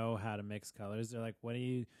 They don't know how to mix colors. They're like, "What do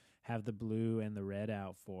you have the blue and the red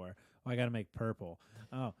out for?" Oh, I got to make purple.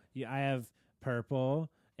 Oh, yeah, I have purple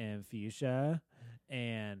and fuchsia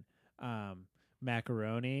and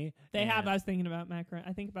macaroni. They have. and- I was thinking about macaroni.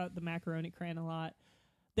 I think about the macaroni crayon a lot.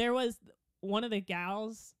 There was one of the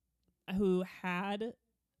gals who had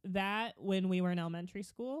that when we were in elementary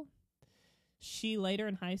school. She later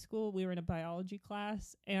in high school, we were in a biology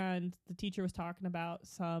class, and the teacher was talking about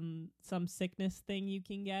some sickness thing you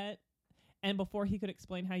can get. And before he could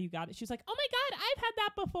explain how you got it, she's like, "Oh my God, I've had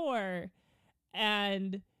that before."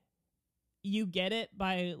 And you get it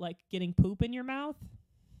by getting poop in your mouth.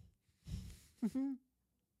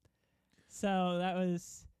 So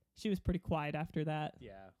she was pretty quiet after that.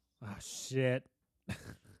 Yeah. Oh shit.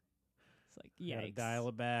 It's like, Gotta yikes. dial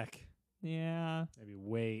it back. Yeah. Maybe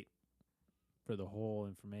wait for the whole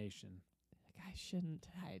information. I shouldn't.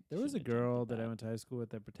 There was a shouldn't have girl did that I went to high school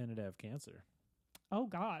with that pretended to have cancer. Oh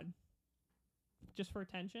God. Just for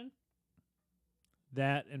attention.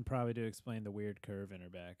 That and probably to explain the weird curve in her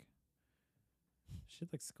back. She had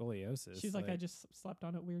like scoliosis. She's like, I just slept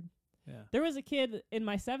on it weird. Yeah. There was a kid in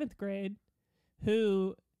my 7th grade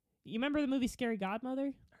who, you remember the movie Scary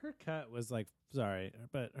Godmother? Her cut was like, sorry,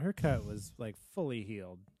 but her cut was like fully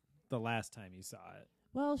healed the last time you saw it.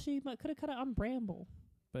 Well, she could have cut it on Bramble.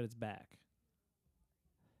 But it's back.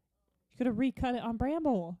 You could have recut it on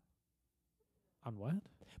Bramble. On what?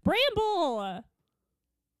 Bramble!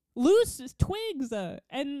 Loose twigs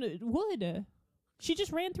and wood. She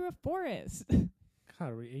just ran through a forest.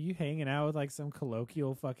 God, are you hanging out with like some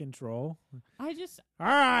colloquial fucking troll? I just... All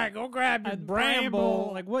right, go grab your A bramble.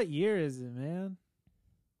 bramble. Like, what year is it, man?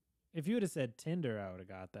 If you would have said Tinder, I would have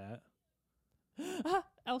got that.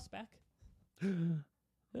 Elspec.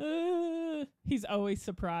 He's always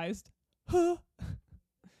surprised. No,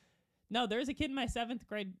 there's a kid in my 7th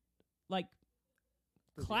grade, like,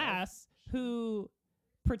 For the class who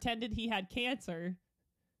pretended he had cancer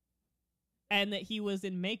and that he was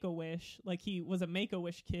in Make-A-Wish, like he was a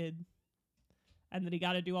Make-A-Wish kid, and that he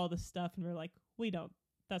got to do all this stuff, and we're like,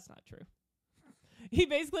 that's not true. He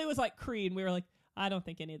basically was like Creed, and we were like, I don't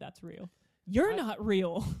think any of that's real. You're not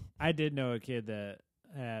real. I did know a kid that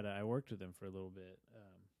had, I worked with him for a little bit.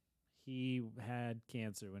 He had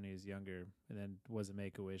cancer when he was younger and then was a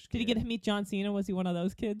Make-A-Wish kid. Did he get to meet John Cena? Was he one of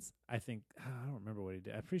those kids? I think, I don't remember what he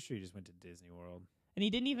did. I'm pretty sure he just went to Disney World. And he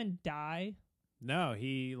didn't even die? No,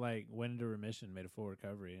 he like went into remission, made a full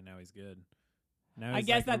recovery, and now he's good. Now I he's,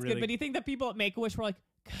 guess like, a that's good, really but do you think that people at Make-A-Wish were like,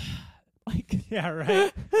 like, yeah,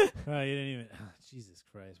 right. You didn't even. Oh, Jesus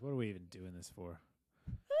Christ! What are we even doing this for?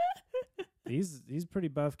 He's a pretty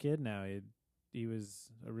buff kid now. He was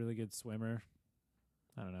a really good swimmer.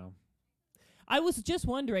 I don't know. I was just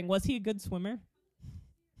wondering, was he a good swimmer?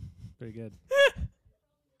 Pretty good.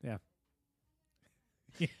 Yeah.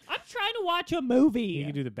 I'm trying to watch a movie. He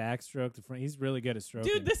can do the backstroke, the front. He's really good at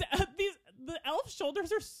stroking. Dude, the elf's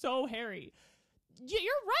shoulders are so hairy. You're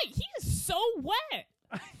right. He is so wet.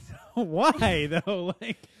 I know. Why though?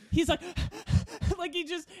 Like He's like, like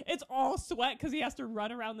it's all sweat because he has to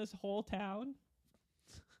run around this whole town.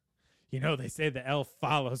 you know, they say the elf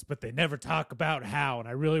follows, but they never talk about how. And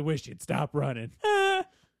I really wish you'd stop running.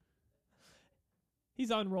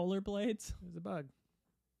 He's on rollerblades. There's a bug.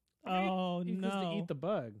 Oh He goes to no! eat the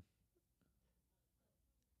bug.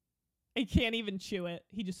 He can't even chew it.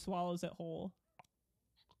 He just swallows it whole.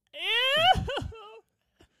 Ew!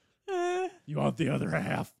 You want the other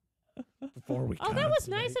half before we? Oh, that was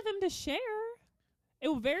consummate? nice of him to share. It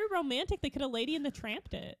was very romantic. They could have Lady and the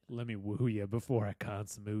Tramped it. Let me woo you before I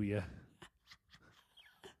consummate you.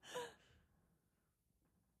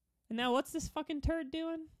 And now what's this fucking turd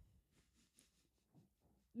doing?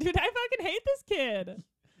 Dude, I fucking hate this kid.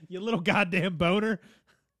 You little goddamn boner.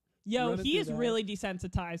 Yo, Running he through is that. really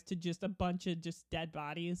desensitized to just a bunch of just dead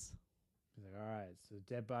bodies. He's like, all right, so the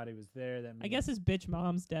dead body was there. That means I guess his bitch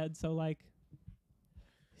mom's dead, so like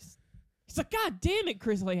he's like, God damn it,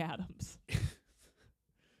 Grizzly Adams.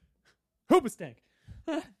 Hoobastank.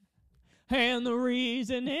 And the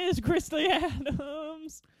reason is Grizzly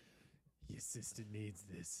Adams. Your sister needs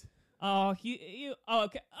this. Oh, oh,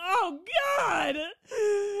 okay. Oh God!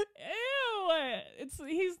 Ew!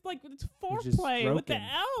 He's like it's just foreplay with the stroking.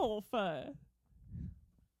 elf.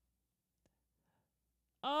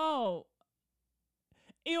 Oh.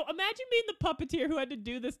 Ew! Imagine being the puppeteer who had to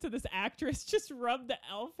do this to this actress. Just rub the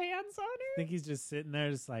elf hands on I her. think he's just sitting there,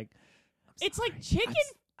 just like. It's sorry. like chicken.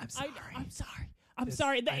 I'm sorry. I'm sorry. I'm This-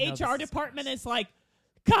 sorry. The I know HR this is department gross. is like,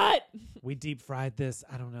 cut. We deep fried this.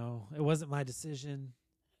 I don't know. It wasn't my decision.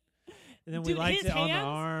 And then we Dude, liked his it on the hands-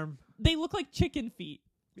 arm. They look like chicken feet.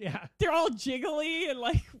 Yeah. They're all jiggly and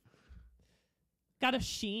like got a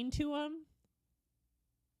sheen to them.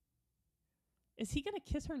 Is he gonna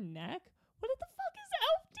kiss her neck? What the fuck is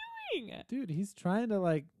Elf doing? Dude, he's trying to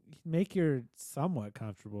like make her somewhat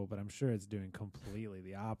comfortable, but I'm sure it's doing completely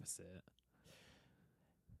the opposite.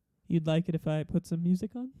 You'd like it if I put some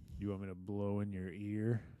music on? You want me to blow in your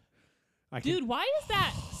ear? Dude, why is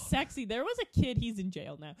that sexy? There was a kid, he's in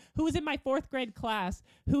jail now, who was in my 4th grade class,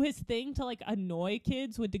 who his thing to like annoy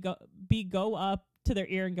kids would to go up to their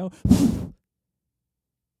ear and go,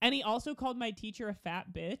 and he also called my teacher a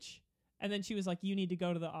fat bitch. And then she was like, you need to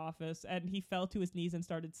go to the office. And he fell to his knees and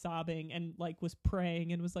started sobbing and like was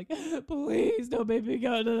praying and was like, please don't make me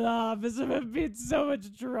go to the office. I'm going to be in so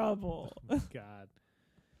much trouble. Oh my God.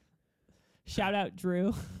 Shout out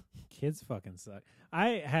Drew. Kids fucking suck.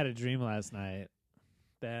 I had a dream last night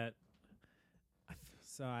that.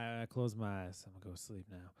 So I closed my eyes. I'm going to go sleep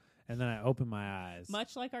now. And then I open my eyes.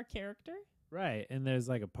 Much like our character. Right. And there's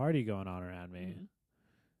like a party going on around me. Mhm.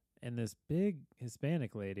 And this big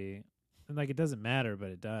Hispanic lady, and like it doesn't matter, but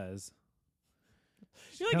it does.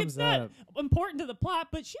 She You're like, it's comes not up. important to the plot,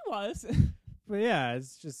 but she was. But yeah,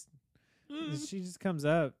 it's just, Mm. she just comes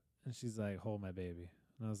up and she's like, hold my baby.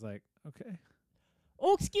 And I was like, okay.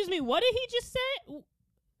 Oh, excuse me. What did he just say?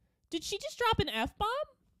 Did she just drop an F-bomb?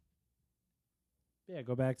 Yeah,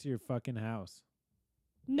 go back to your fucking house.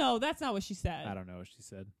 No, that's not what she said. I don't know what she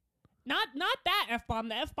said. Not that F-bomb.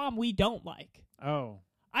 The F-bomb we don't like. Oh.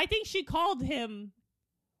 I think she called him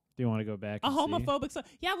Do you want to go back a and see? homophobic.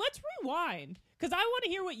 Yeah, let's rewind. Because I want to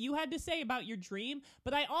hear what you had to say about your dream,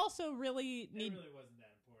 but I also really need... It really wasn't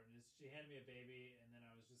that important. She handed me a baby, and then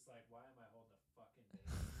I was just like, why am I holding a fucking baby?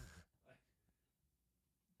 Like,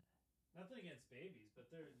 nothing against babies, but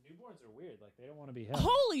their newborns are weird. Like, they don't want to be held.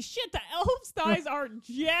 Holy shit, the elf's thighs are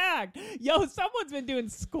jacked. Yo, someone's been doing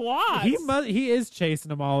squats. He is chasing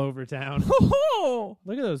them all over town. Woohoo!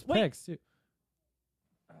 Look at those Wait. pecs, too.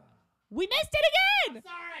 We missed it again!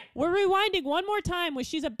 Sorry. We're rewinding one more time when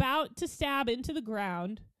she's about to stab into the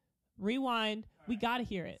ground. Rewind. We got to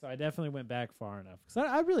hear it. So I definitely went back far enough. Because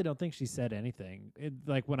I really don't think she said anything.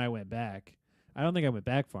 Like, when I went back. I don't think I went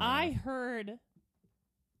back far I enough. heard...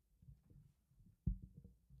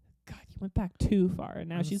 God, you went back too far, and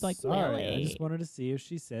now I'm she's like, sorry. Lily. I just wanted to see if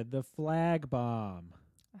she said the flag bomb.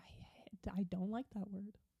 I don't like that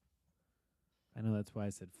word. I know that's why I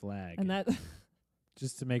said flag. And that...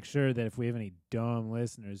 Just to make sure that if we have any dumb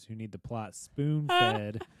listeners who need the plot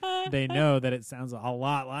spoon-fed, they know that it sounds a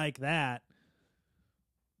lot like that.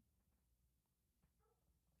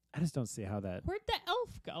 I just don't see how that... Where'd the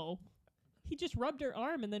elf go? He just rubbed her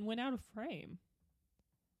arm and then went out of frame.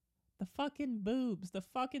 The fucking boobs. The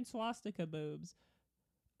fucking swastika boobs.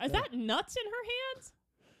 Is that nuts in her hands?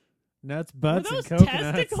 Nuts, butts, Were those and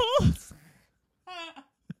coconuts. testicles?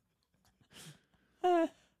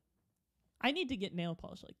 I need to get nail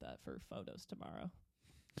polish like that for photos tomorrow.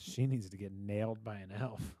 She needs to get nailed by an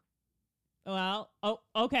elf. Well,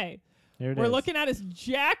 okay. Here it We're is. looking at his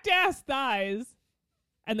jacked ass thighs,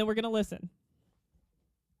 and then we're gonna listen.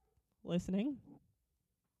 Listening.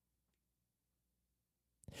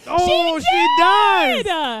 Oh, she did!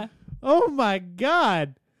 does! Oh, my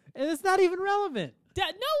God. And it's not even relevant. No,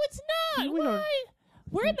 it's not. We don't- Why?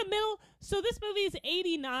 We're in the middle. So this movie is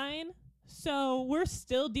 89. So we're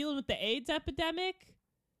still dealing with the AIDS epidemic.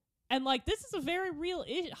 And, like, this is a very real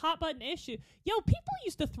hot button issue. Yo, people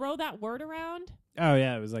used to throw that word around. Oh,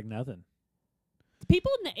 yeah, it was like nothing.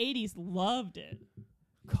 People in the 80s loved it.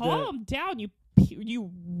 Calm down, you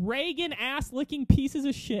Reagan ass-licking pieces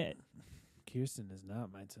of shit. Kirsten is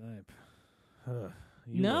not my type.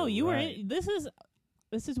 No, you were right. in, this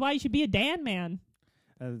is why you should be a Dan man.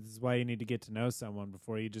 This is why you need to get to know someone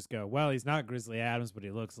before you just go, well, he's not Grizzly Adams, but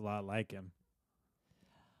he looks a lot like him.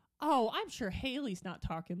 Oh, I'm sure Haley's not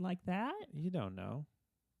talking like that. You don't know.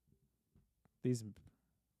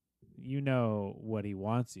 You know what he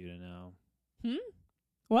wants you to know.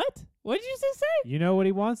 What? What did you just say? You know what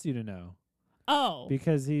he wants you to know. Oh.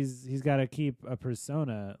 Because he's got to keep a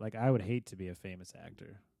persona. Like, I would hate to be a famous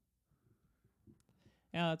actor.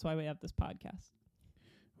 Yeah, that's why we have this podcast.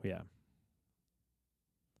 Yeah.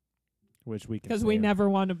 Which we can Because say- we never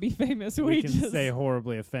want to be famous. we can just say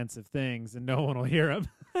horribly offensive things and no one will hear them.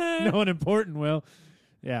 No one important will.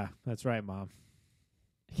 Yeah, that's right, Mom.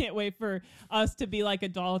 can't wait for us to be like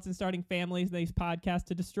adults and starting families. These podcasts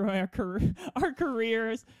to destroy our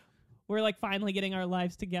careers. We're like finally getting our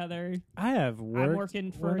lives together. I have worked. I'm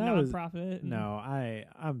working for a when I was- nonprofit. No,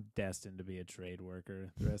 I'm destined to be a trade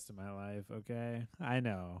worker the rest of my life, okay? I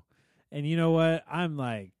know. And you know what? I'm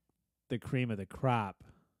like the cream of the crop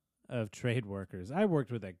of trade workers. I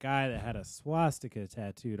worked with a guy that had a swastika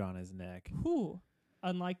tattooed on his neck. Whew.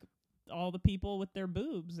 Unlike all the people with their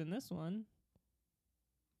boobs in this one.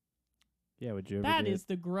 Yeah, would you ever That get- is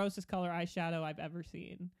the grossest color eyeshadow I've ever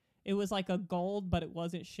seen. It was like a gold, but it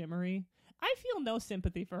wasn't shimmery. I feel no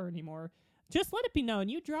sympathy for her anymore. Just let it be known.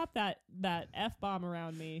 You dropped that F-bomb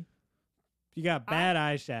around me. You got bad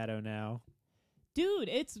eyeshadow now. Dude,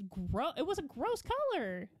 it's it was a gross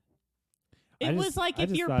color. I It just- was like I if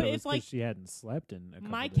just you're thought it if was 'cause like she hadn't slept in a couple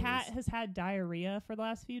my days. cat has had diarrhea for the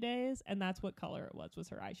last few days, and that's what color it was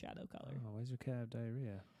her eyeshadow color. Oh, why does your cat have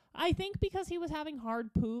diarrhea? I think because he was having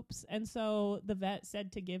hard poops, and so the vet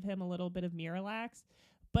said to give him a little bit of Miralax,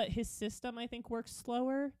 but his system I think works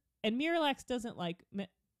slower, and Miralax doesn't like.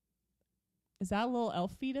 Is that a little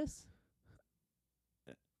elf fetus?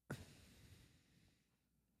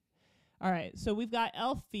 All right, so we've got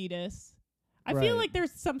elf fetus. I Right. feel like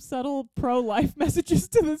there's some subtle pro-life messages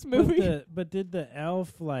to this movie. But did the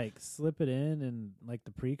elf like slip it in and like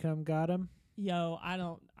the pre-cum got him? Yo, I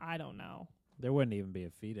don't know. There wouldn't even be a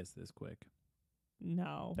fetus this quick.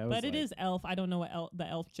 No, That was but it like- is elf. I don't know what the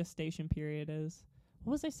elf gestation period is.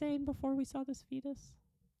 What was I saying before we saw this fetus?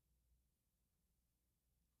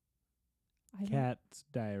 I don't- Cat's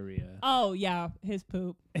diarrhea. Oh yeah, his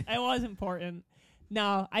poop. It was important.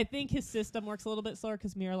 No, I think his system works a little bit slower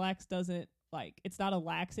because Miralax doesn't it's not a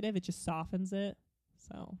laxative; it just softens it.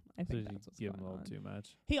 So I So think you that's what's give him going a on. little too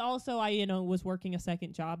much. He also, was working a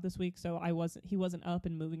second job this week, so he wasn't up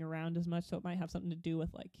and moving around as much. So it might have something to do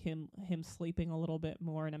with like him sleeping a little bit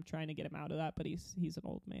more, and I'm trying to get him out of that. But he's an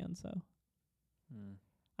old man, so Hmm.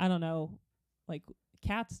 I don't know. Like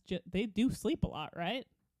cats, they do sleep a lot, right?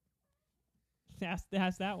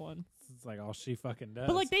 That's that one. It's like all she fucking does.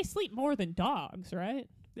 But like they sleep more than dogs, right?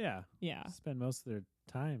 yeah, Yeah, spend most of their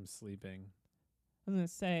time sleeping. I was gonna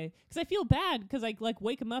say because I feel bad because I like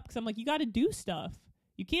wake him up because I'm like, you got to do stuff.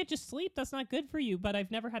 You can't just sleep. That's not good for you. But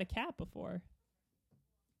I've never had a cat before.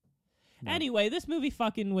 No. Anyway, this movie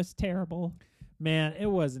fucking was terrible. Man, it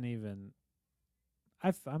wasn't even.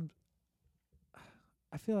 I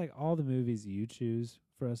feel like all the movies you choose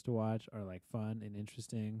for us to watch are like fun and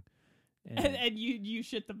interesting. And you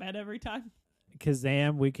shit the bed every time.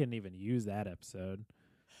 Kazam, we couldn't even use that episode.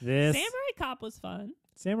 This Samurai Cop was fun.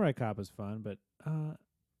 Samurai Cop was fun, but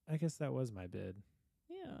I guess that was my bid.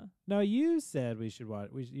 Yeah. No, you said we should watch.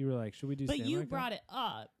 You were like, should we do? But Samurai you Cop? brought it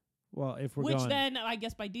up, Well, if we're which going, then I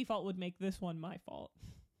guess by default would make this one my fault.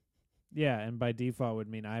 yeah, and by default would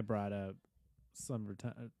mean I brought up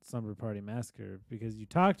Slumber Party Massacre because you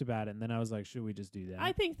talked about it, and then I was like, should we just do that?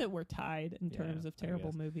 I think that we're tied in Yeah, terms of I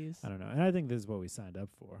terrible guess. movies. I don't know, and I think this is what we signed up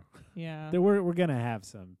for. Yeah. That we're gonna have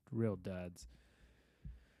some real duds.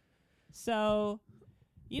 So,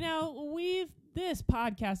 this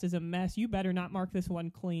podcast is a mess. You better not mark this one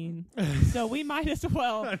clean. So we might as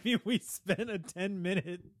well. I mean, we spent a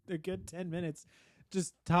good 10 minutes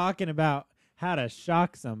just talking about how to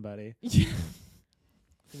shock somebody.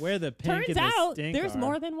 Where the pink Turns and the out stink there's are.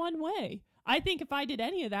 more than one way. I think if I did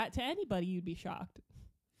any of that to anybody, you'd be shocked.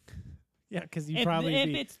 Yeah, because you If probably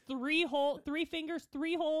it's three fingers,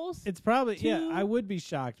 3 holes. It's probably yeah. two- I would be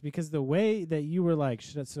shocked because the way that you were like,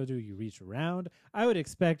 so do you reach around? I would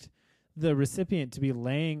expect the recipient to be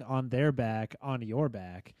laying on their back on your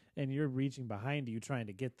back, and you're reaching behind you trying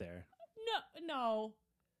to get there. No.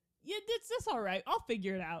 Yeah, that's all right. I'll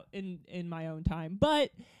figure it out in my own time.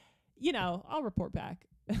 But I'll report back.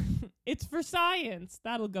 It's for science.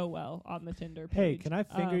 That'll go well on the Tinder page. Hey, can I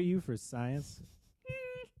finger you for science?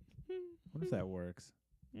 What if that works?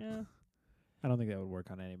 Yeah. I don't think that would work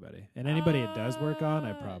on anybody. And anybody it does work on,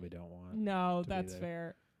 I probably don't want. No, to be that's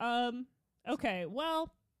there. fair. Okay,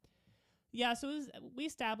 well, yeah, so we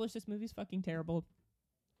established this movie's fucking terrible.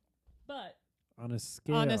 But On a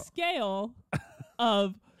scale. on a scale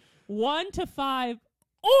of 1 to 5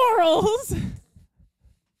 orals,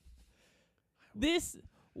 this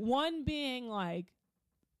one being like,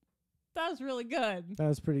 that was really good. That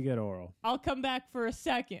was pretty good oral. I'll come back for a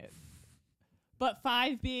second. But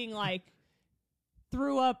 5 being like,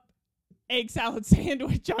 threw up egg salad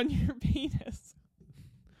sandwich on your penis.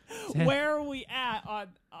 Where are we at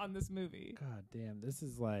on this movie? God damn, this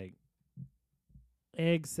is like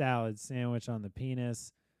egg salad sandwich on the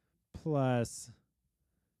penis plus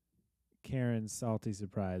Karen's salty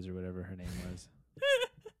surprise or whatever her name was.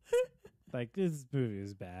 Like, this movie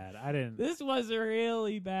is bad. I didn't. This was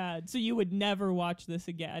really bad. So you would never watch this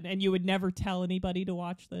again, and you would never tell anybody to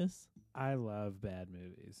watch this? I love bad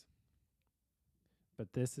movies.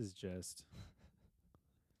 But this is just.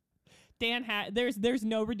 There's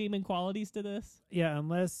no redeeming qualities to this. Yeah,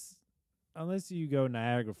 unless you go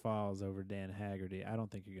Niagara Falls over Dan Haggerty, I don't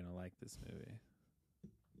think you're going to like this movie.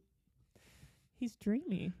 He's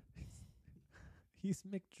dreamy. He's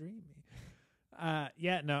McDreamy.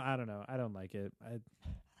 Yeah, no, I don't know. I don't like it.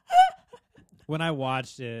 When I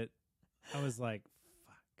watched it, I was like,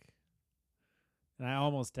 fuck. And I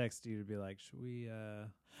almost texted you to be like, should we I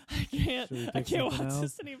Should we pick can't watch something else?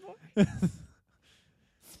 this anymore.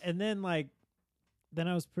 And then then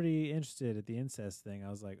I was pretty interested at the incest thing. I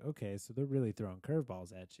was like, okay, so they're really throwing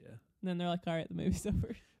curveballs at you. And then they're like, all right, the movie's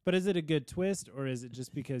over. But is it a good twist, or is it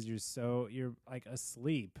just because you're like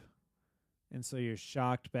asleep, and so you're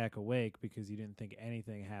shocked back awake because you didn't think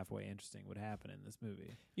anything halfway interesting would happen in this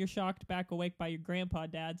movie? You're shocked back awake by your grandpa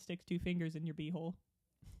dad sticks 2 fingers in your beehole.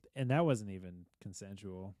 And that wasn't even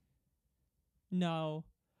consensual. No.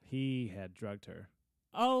 He had drugged her,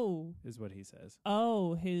 Oh. is what he says.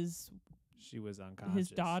 Oh, his She was unconscious.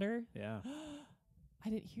 daughter? Yeah. I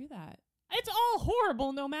didn't hear that. It's all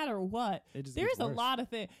horrible no matter what. It just There's gets a worse. lot of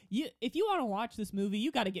things. If you want to watch this movie,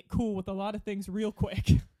 you got to get cool with a lot of things real quick.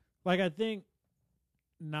 Like, I think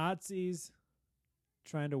Nazis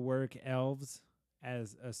trying to work elves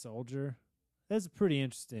as a soldier, that's a pretty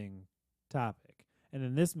interesting topic. And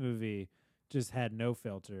then this movie just had no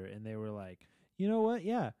filter, and they were like, you know what?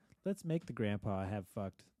 Yeah, let's make the grandpa have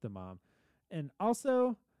fucked the mom. And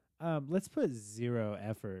also, let's put zero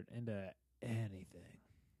effort into anything.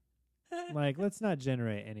 Like, let's not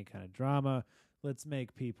generate any kind of drama. Let's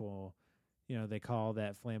make people, they call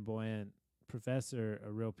that flamboyant professor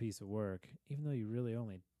a real piece of work, even though you really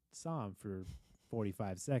only saw him for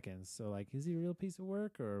 45 seconds. So, like, is he a real piece of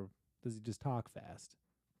work, or does he just talk fast?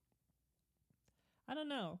 I don't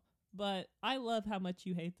know, but I love how much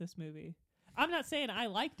you hate this movie. I'm not saying I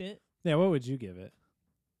liked it. Yeah, what would you give it?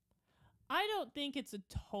 I don't think it's a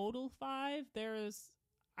total 5.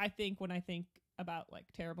 I think when I think about like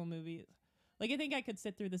terrible movies, like I think I could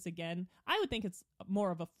sit through this again. I would think it's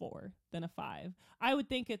more of a 4 than a 5. I would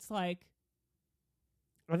think it's like,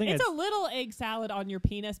 I think it's a little egg salad on your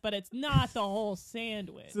penis, but it's not the whole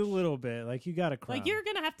sandwich. it's a little bit. Like, you got a crumb. Like you're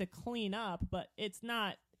going to have to clean up, but it's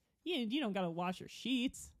not, you don't got to wash your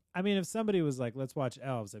sheets. I mean, if somebody was like, let's watch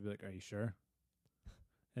Elves, I'd be like, are you sure?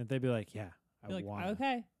 And they'd be like, yeah, Be I like, want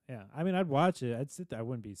okay. Yeah, I mean, I'd watch it. I'd sit there. I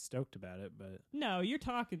wouldn't be stoked about it, but No, you're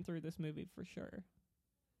talking through this movie for sure.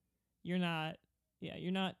 You're not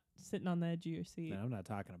sitting on the edge of your seat. no, I'm not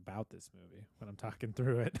talking about this movie, but I'm talking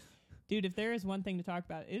through it. Dude, if there is one thing to talk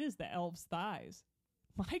about, it is the elf's thighs.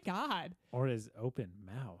 My God. Or his open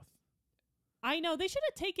mouth. I know. They should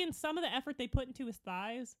have taken some of the effort they put into his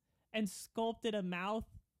thighs and sculpted a mouth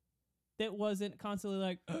that wasn't constantly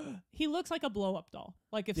like, he looks like a blow-up doll.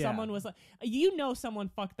 Like if Yeah. someone was like, someone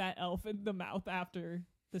fucked that elf in the mouth after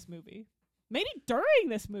this movie. Maybe during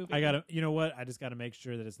this movie. You know what? I just got to make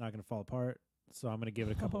sure that it's not going to fall apart. So I'm going to give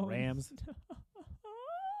it a couple Oh, rams.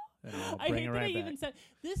 And I'll I bring hate it that I right even back. said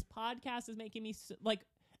this podcast is making me like,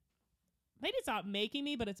 maybe it's not making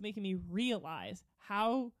me, but it's making me realize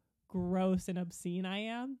how gross and obscene I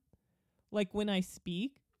am. Like when I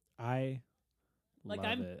speak, I like love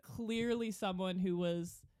I'm it. clearly someone who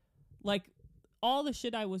was like, all the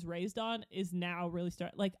shit I was raised on is now really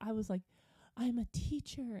like I was like, I'm a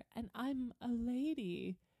teacher and I'm a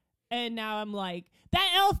lady, and now I'm like,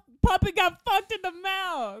 that elf puppet got fucked in the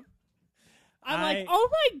mouth. I'm like, oh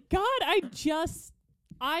my God,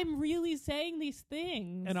 I'm really saying these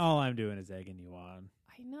things. And all I'm doing is egging you on.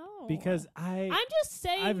 I know. Because I'm just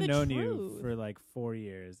saying I've the known truth. you for like 4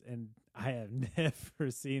 years, and I have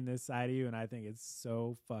never seen this side of you, and I think it's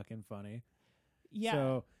so fucking funny. Yeah.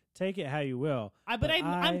 So take it how you will. But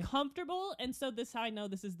I'm comfortable, and so this I know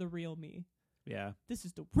this is the real me. Yeah. This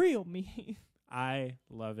is the real me. I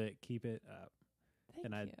love it. Keep it up. Thank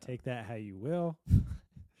And I you. take that how you will.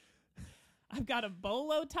 I've got a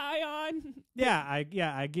bolo tie on. I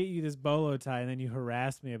get you this bolo tie, and then you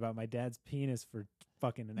harass me about my dad's penis for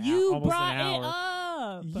fucking You almost brought an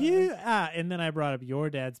hour. it up. And then I brought up your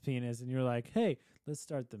dad's penis, and you're like, "Hey, let's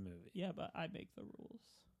start the movie." Yeah, but I make the rules.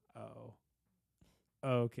 Oh,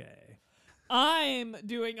 okay. I'm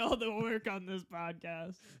doing all the work on this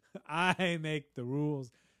podcast. I make the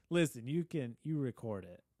rules. Listen, you record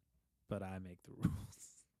it, but I make the rules.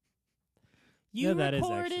 You Yeah, that is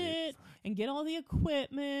record actually it fine. and get all the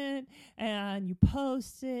equipment, and you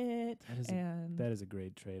post it. That is a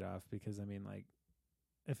great trade-off, because I mean, like,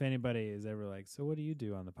 if anybody is ever like, so what do you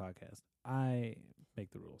do on the podcast? I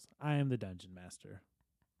make the rules. I am the dungeon master.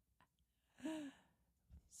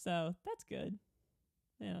 So that's good.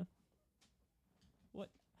 Yeah. What?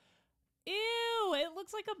 Ew! It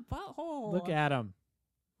looks like a butthole. Look at him.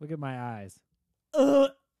 Look at my eyes.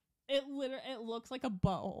 It looks like a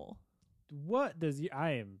butthole. What does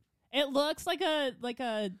I am? It looks like a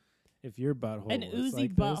If your butthole an looks oozy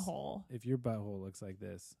like this, butthole. if your butthole looks like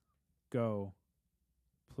this, go,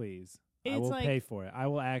 please. I It's will like- pay for it. I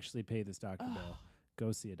will actually pay this doctor bill.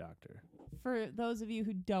 Go see a doctor. For those of you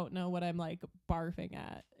who don't know what I'm like barfing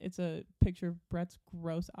at, it's a picture of Brett's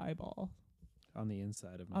gross eyeball On the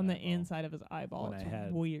inside of my on the eyeball. inside of his eyeball. When It's I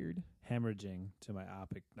had- weird. Hemorrhaging to my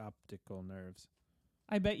optical nerves.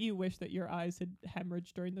 I bet you wish that your eyes had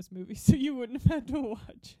hemorrhaged during this movie so you wouldn't have had to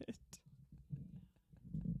watch it.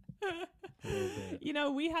 A little bit. You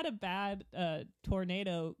know, we had a bad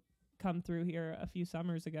tornado come through here a few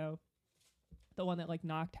summers ago. The one that like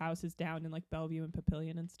knocked houses down in like Bellevue and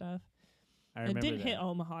Papillion and stuff. I It remember didn't that. hit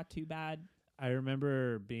Omaha too bad. I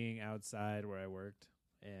remember being outside where I worked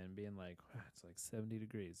and being like, wow, it's like 70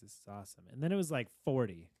 degrees. This is awesome. And then it was like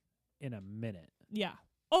 40 in a minute. Yeah.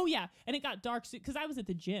 Oh yeah, and it got dark because I was at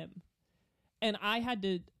the gym, And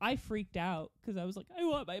I freaked out because I was like, I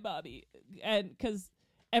want my Bobby. And because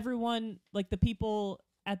everyone, like the people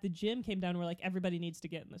at the gym came down and were like, everybody needs to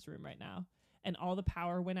get in this room right now. And all the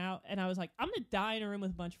power went out. And I was like, I'm going to die in a room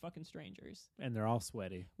with a bunch of fucking strangers. And they're all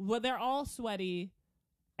sweaty. Well, they're all sweaty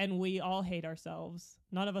and we all hate ourselves.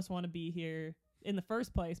 None of us want to be here in the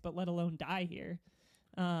first place, but let alone die here.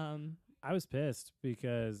 I was pissed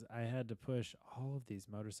because I had to push all of these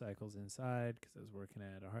motorcycles inside because I was working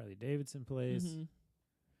at a Harley Davidson place. Mhm.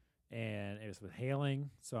 And it was with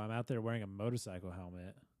hailing. So I'm out there wearing a motorcycle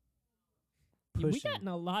helmet. Yeah, we pushing- gotten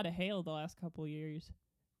a lot of hail the last couple years.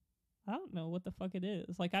 I don't know what the fuck it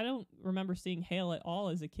is. Like, I don't remember seeing hail at all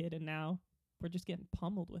as a kid, and now we're just getting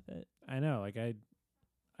pummeled with it. I know. Like, I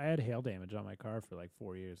had hail damage on my car for like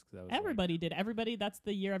 4 years. Cause I was Everybody did. Everybody, that's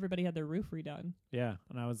the year everybody had their roof redone. yeah.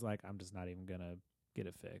 And I was like, I'm just not even going to get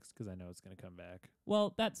it fixed because I know it's going to come back.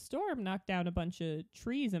 Well, that storm knocked down a bunch of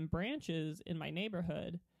trees and branches in my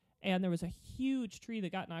neighborhood, and there was a huge tree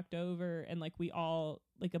that got knocked over, and like we all,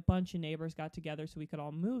 like a bunch of neighbors got together so we could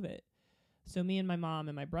all move it. So me and my mom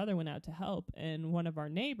and my brother went out to help, and one of our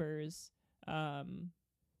neighbors,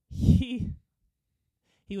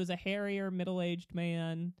 he was a hairier, middle-aged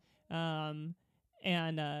man, and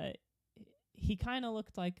he kind of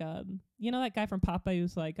looked like you know that guy from Popeye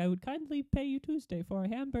who's like, I would kindly pay you Tuesday for a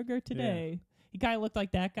hamburger today. He kind of looked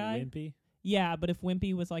like that guy. Wimpy. Yeah, but if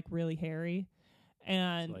Wimpy was like really hairy,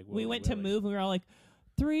 and like we Willy went to Willy. move, and we were all like,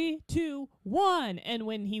 3, 2, 1. And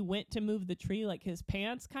when he went to move the tree, like his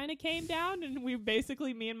pants kind of came down, and we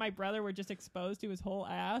basically, me and my brother were just exposed to his whole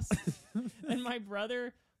ass. And my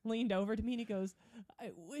brother leaned over to me and he goes,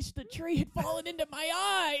 I wish the tree had fallen into my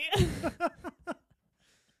eye.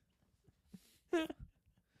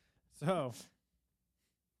 So,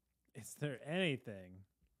 is there anything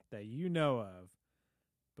that you know of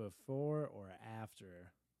before or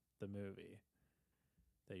after the movie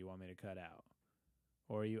that you want me to cut out?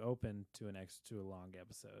 Or are you open to to a long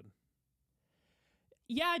episode?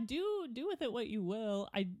 Yeah, do with it what you will.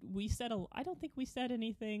 I don't think we said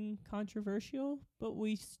anything controversial, but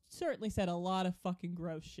we certainly said a lot of fucking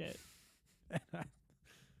gross shit.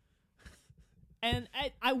 And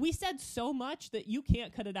we said so much that you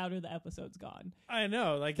can't cut it out or the episode's gone. I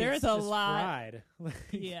know, like There's it's a just lot. fried. Like,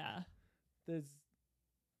 Yeah.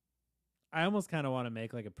 I almost kind of want to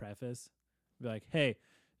make like a preface, be like, "Hey,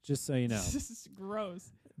 just so you know, This is gross.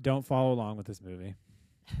 don't follow along with this movie.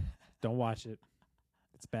 Don't watch it.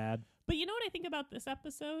 It's bad." But you know what I think about this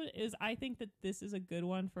episode is I think that this is a good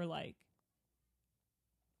one for like,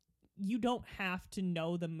 you don't have to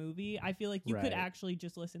know the movie. I feel like you could Right. actually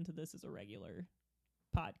just listen to this as a regular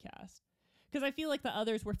podcast. Because I feel like the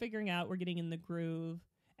others we're figuring out, we're getting in the groove.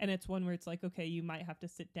 And it's one where it's like, okay, you might have to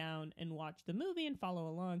sit down and watch the movie and follow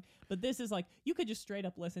along. But this is like, you could just straight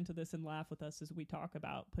up listen to this and laugh with us as we talk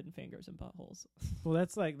about putting fingers in buttholes. Well,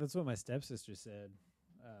 that's what my stepsister said.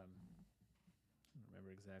 I don't remember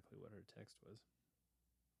exactly what her text was.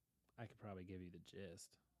 I could probably give you the gist.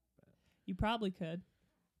 You probably could.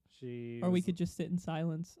 She Or we was- could just sit in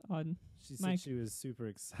silence on. She Mike. said she was super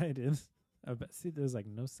excited. See, there's like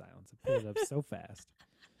no silence. I pulled it up so fast.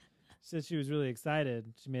 She said she was really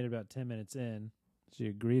excited. She made it about 10 minutes in. She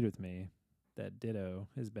agreed with me that Ditto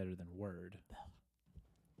is better than Word.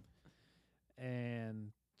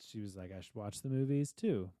 And she was like, I should watch the movies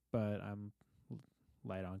too, but I'm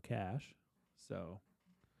light on cash, so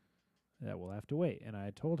that will have to wait. And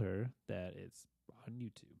I told her that it's on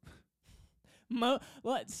YouTube.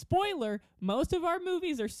 Spoiler, most of our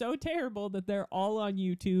movies are so terrible that they're all on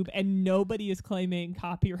YouTube and nobody is claiming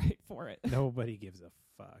copyright for it. Nobody gives a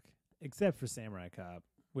fuck. Except for Samurai Cop,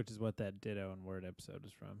 which is what that Ditto and Word episode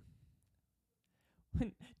is from. Do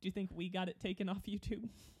you think we got it taken off YouTube?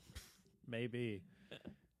 Maybe.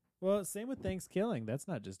 Well, same with Thanksgiving. That's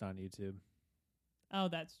not just on YouTube. Oh,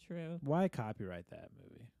 that's true. Why copyright that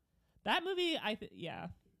movie? That movie, yeah.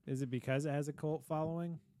 Is it because it has a cult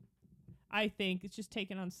following? I think it's just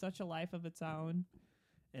taken on such a life of its own.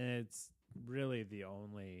 And it's really the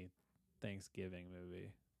only Thanksgiving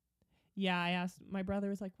movie. Yeah, I asked, my brother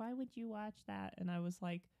was like, why would you watch that? And I was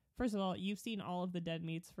like, first of all, you've seen all of the Dead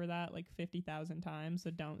Meats for that like 50,000 times,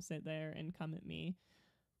 so don't sit there and come at me.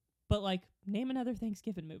 But like, name another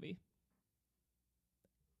Thanksgiving movie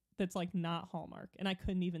that's like not Hallmark. And I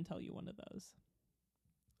couldn't even tell you one of those.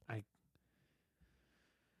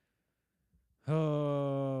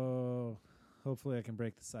 Oh, hopefully I can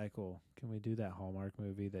break the cycle. Can we do that Hallmark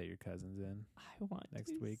movie that your cousin's in? I want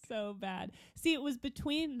Next to week. so bad. See, it was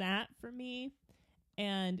between that for me,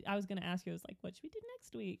 and I was going to ask you, I was like, what should we do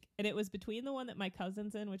next week? And it was between the one that my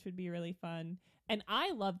cousin's in, which would be really fun. And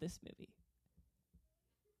I love this movie.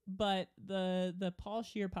 but the Paul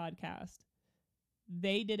Scheer podcast,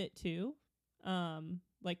 they did it too.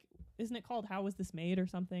 Like, isn't it called How Was This Made or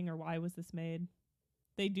something, or Why Was This Made?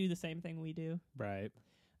 They do the same thing we do. Right.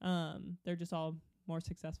 They're just all more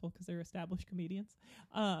successful because they're established comedians.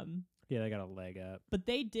 Yeah, they got a leg up. But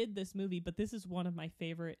they did this movie, but this is one of my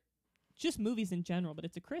favorite just movies in general, but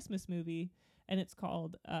it's a Christmas movie, and it's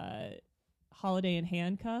called Holiday in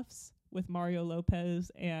Handcuffs with Mario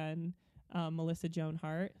Lopez and Melissa Joan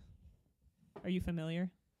Hart. Are you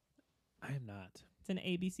familiar? I am not. It's an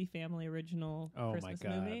ABC Family original Oh my Christmas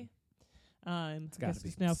God. movie. It's got to be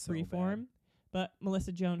it's now so Freeform. bad. But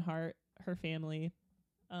Melissa Joan Hart, her family,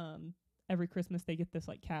 every Christmas they get this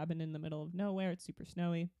like cabin in the middle of nowhere. It's super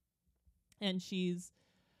snowy. And she's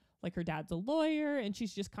like, her dad's a lawyer, and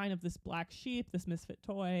she's just kind of this black sheep, this misfit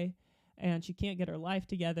toy, and she can't get her life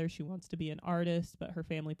together. She wants to be an artist, but her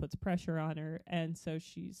family puts pressure on her, and so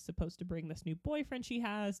she's supposed to bring this new boyfriend she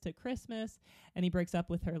has to Christmas, and he breaks up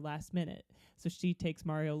with her last minute. So she takes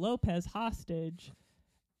Mario Lopez hostage,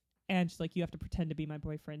 and she's like, you have to pretend to be my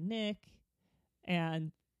boyfriend Nick,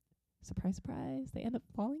 and surprise, surprise, they end up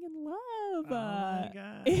falling in love. Oh my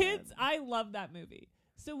God. I love that movie.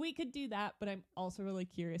 So we could do that, but I'm also really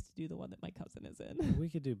curious to do the one that my cousin is in. We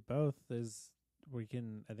could do both.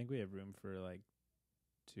 I think we have room for like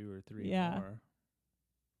 2 or 3 Yeah. more.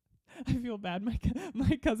 I feel bad.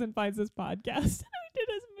 My cousin finds this podcast and we did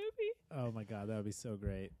his movie. Oh my God, that would be so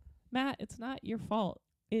great. Matt, it's not your fault.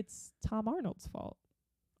 It's Tom Arnold's fault.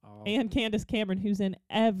 Oh, And Candace Cameron, who's in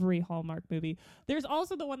every Hallmark movie. There's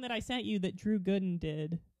also the one that I sent you that Drew Gooden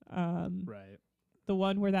did. right. The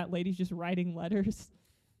one where that lady's just writing letters.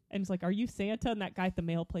 And it's like, are you Santa? And that guy at the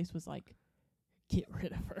mail place was like, get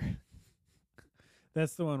rid of her.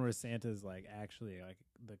 That's the one where Santa's like actually like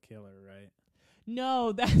the killer, right?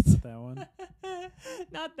 No, that's That one.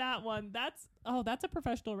 not that one. That's a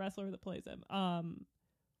professional wrestler that plays him.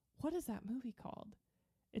 What is that movie called?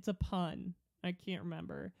 It's a pun. I can't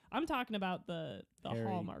remember. I'm talking about the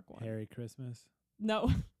Hallmark one. Harry Christmas.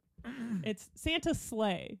 No. It's Santa's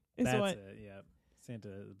Sleigh. Is That's what it. Yeah. Santa,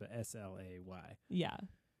 but SLAY. Yeah.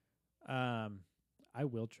 I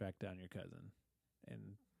will track down your cousin and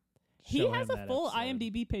He show has him a that full episode.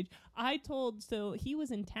 IMDb page. So he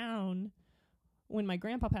was in town when my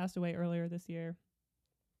grandpa passed away earlier this year.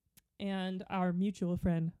 And our mutual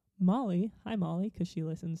friend, Molly, hi Molly, 'cause she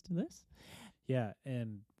listens to this. Yeah,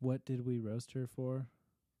 and what did we roast her for?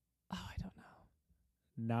 Oh, I don't know.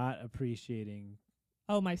 Not appreciating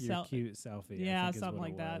Oh, your myself. cute selfie. I Yeah, think is something what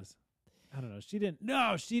like it that. was. I don't know. She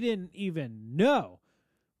didn't even know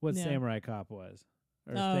what Yeah. Samurai Cop was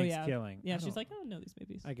or Oh, yeah. Thanksgiving. Yeah, I she's don't- like, I don't know these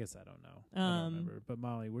movies. I guess I don't know. I don't remember. But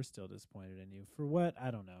Molly, we're still disappointed in you. For what? I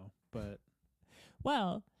don't know. But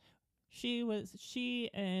Well, she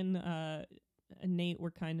and Nate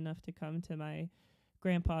were kind enough to come to my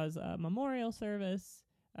grandpa's memorial service.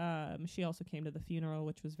 She also came to the funeral,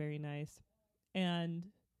 which was very nice.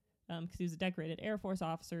 And 'cause he was a decorated Air Force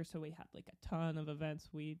officer, so we had like a ton of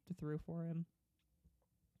events we threw for him.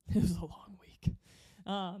 It was a long week.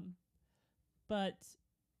 But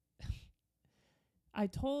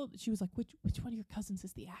she was like, which one of your cousins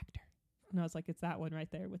is the actor? And I was like, it's that one right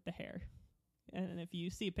there with the hair. And if you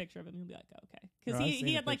see a picture of him, you'll be like, oh, okay. Because No, I've seen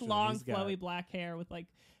he a had like picture of him. long, He's got- flowy black hair with like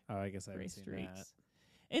oh, I guess I gray haven't seen streaks.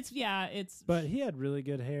 that. It's But he had really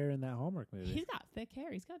good hair in that Hallmark movie. he's got thick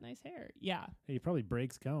hair. He's got nice hair. Yeah. He probably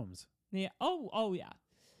breaks combs. Yeah. Oh yeah.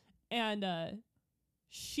 And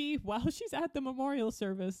she, while she's at the memorial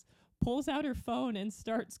service, pulls out her phone and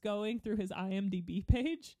starts going through his IMDb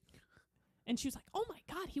page. And she was like, oh my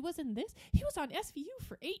God, he was in this. He was on SVU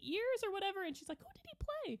for 8 years or whatever. And she's like, who did he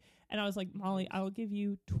play? And I was like, Molly, I will give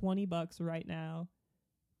you $20 right now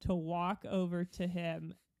to walk over to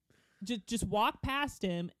him. Just walk past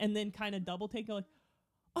him and then kind of double take, like,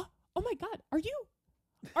 oh my God, are you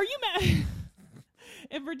mad?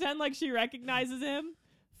 And pretend like she recognizes him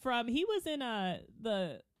from, he was in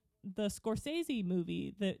the Scorsese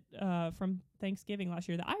movie that from Thanksgiving last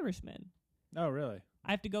year, The Irishman. Oh, really? I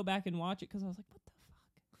have to go back and watch it because I was like, what the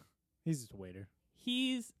fuck? He's just a waiter.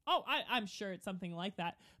 I'm sure it's something like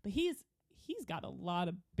that, but he's got a lot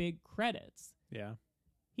of big credits. Yeah.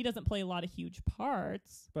 He doesn't play a lot of huge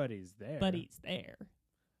parts, But he's there. but he's there.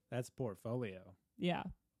 That's portfolio. Yeah.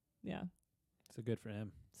 Yeah. So good for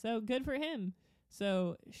him. So good for him.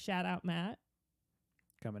 So shout out, Matt.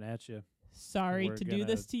 Coming at you. Sorry We're to do gonna-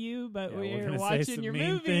 this to you, but Yeah, we're we're gonna say watching some your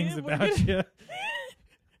mean movie. things We're about gonna- you.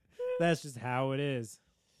 That's just how it is.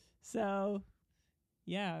 So,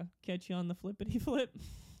 yeah, catch you on the flippity flip.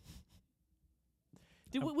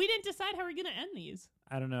 We didn't decide how we're gonna end these.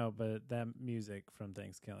 I don't know, but that music from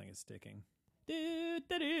Thanksgiving is sticking.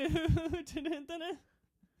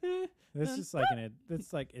 It's just like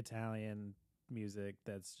it's like Italian music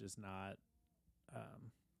that's just not.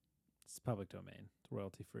 It's public domain. It's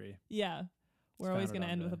royalty free. Yeah. We're It's always founded going to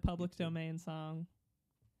on end with a the public YouTube. domain song.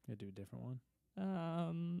 You do a different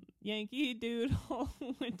one. Yankee Doodle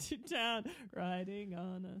went to town riding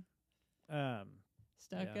on a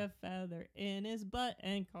stuck Yeah. a feather in his butt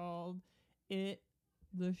and called it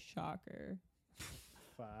the shocker.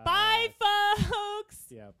 Bye, folks.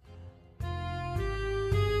 Yep.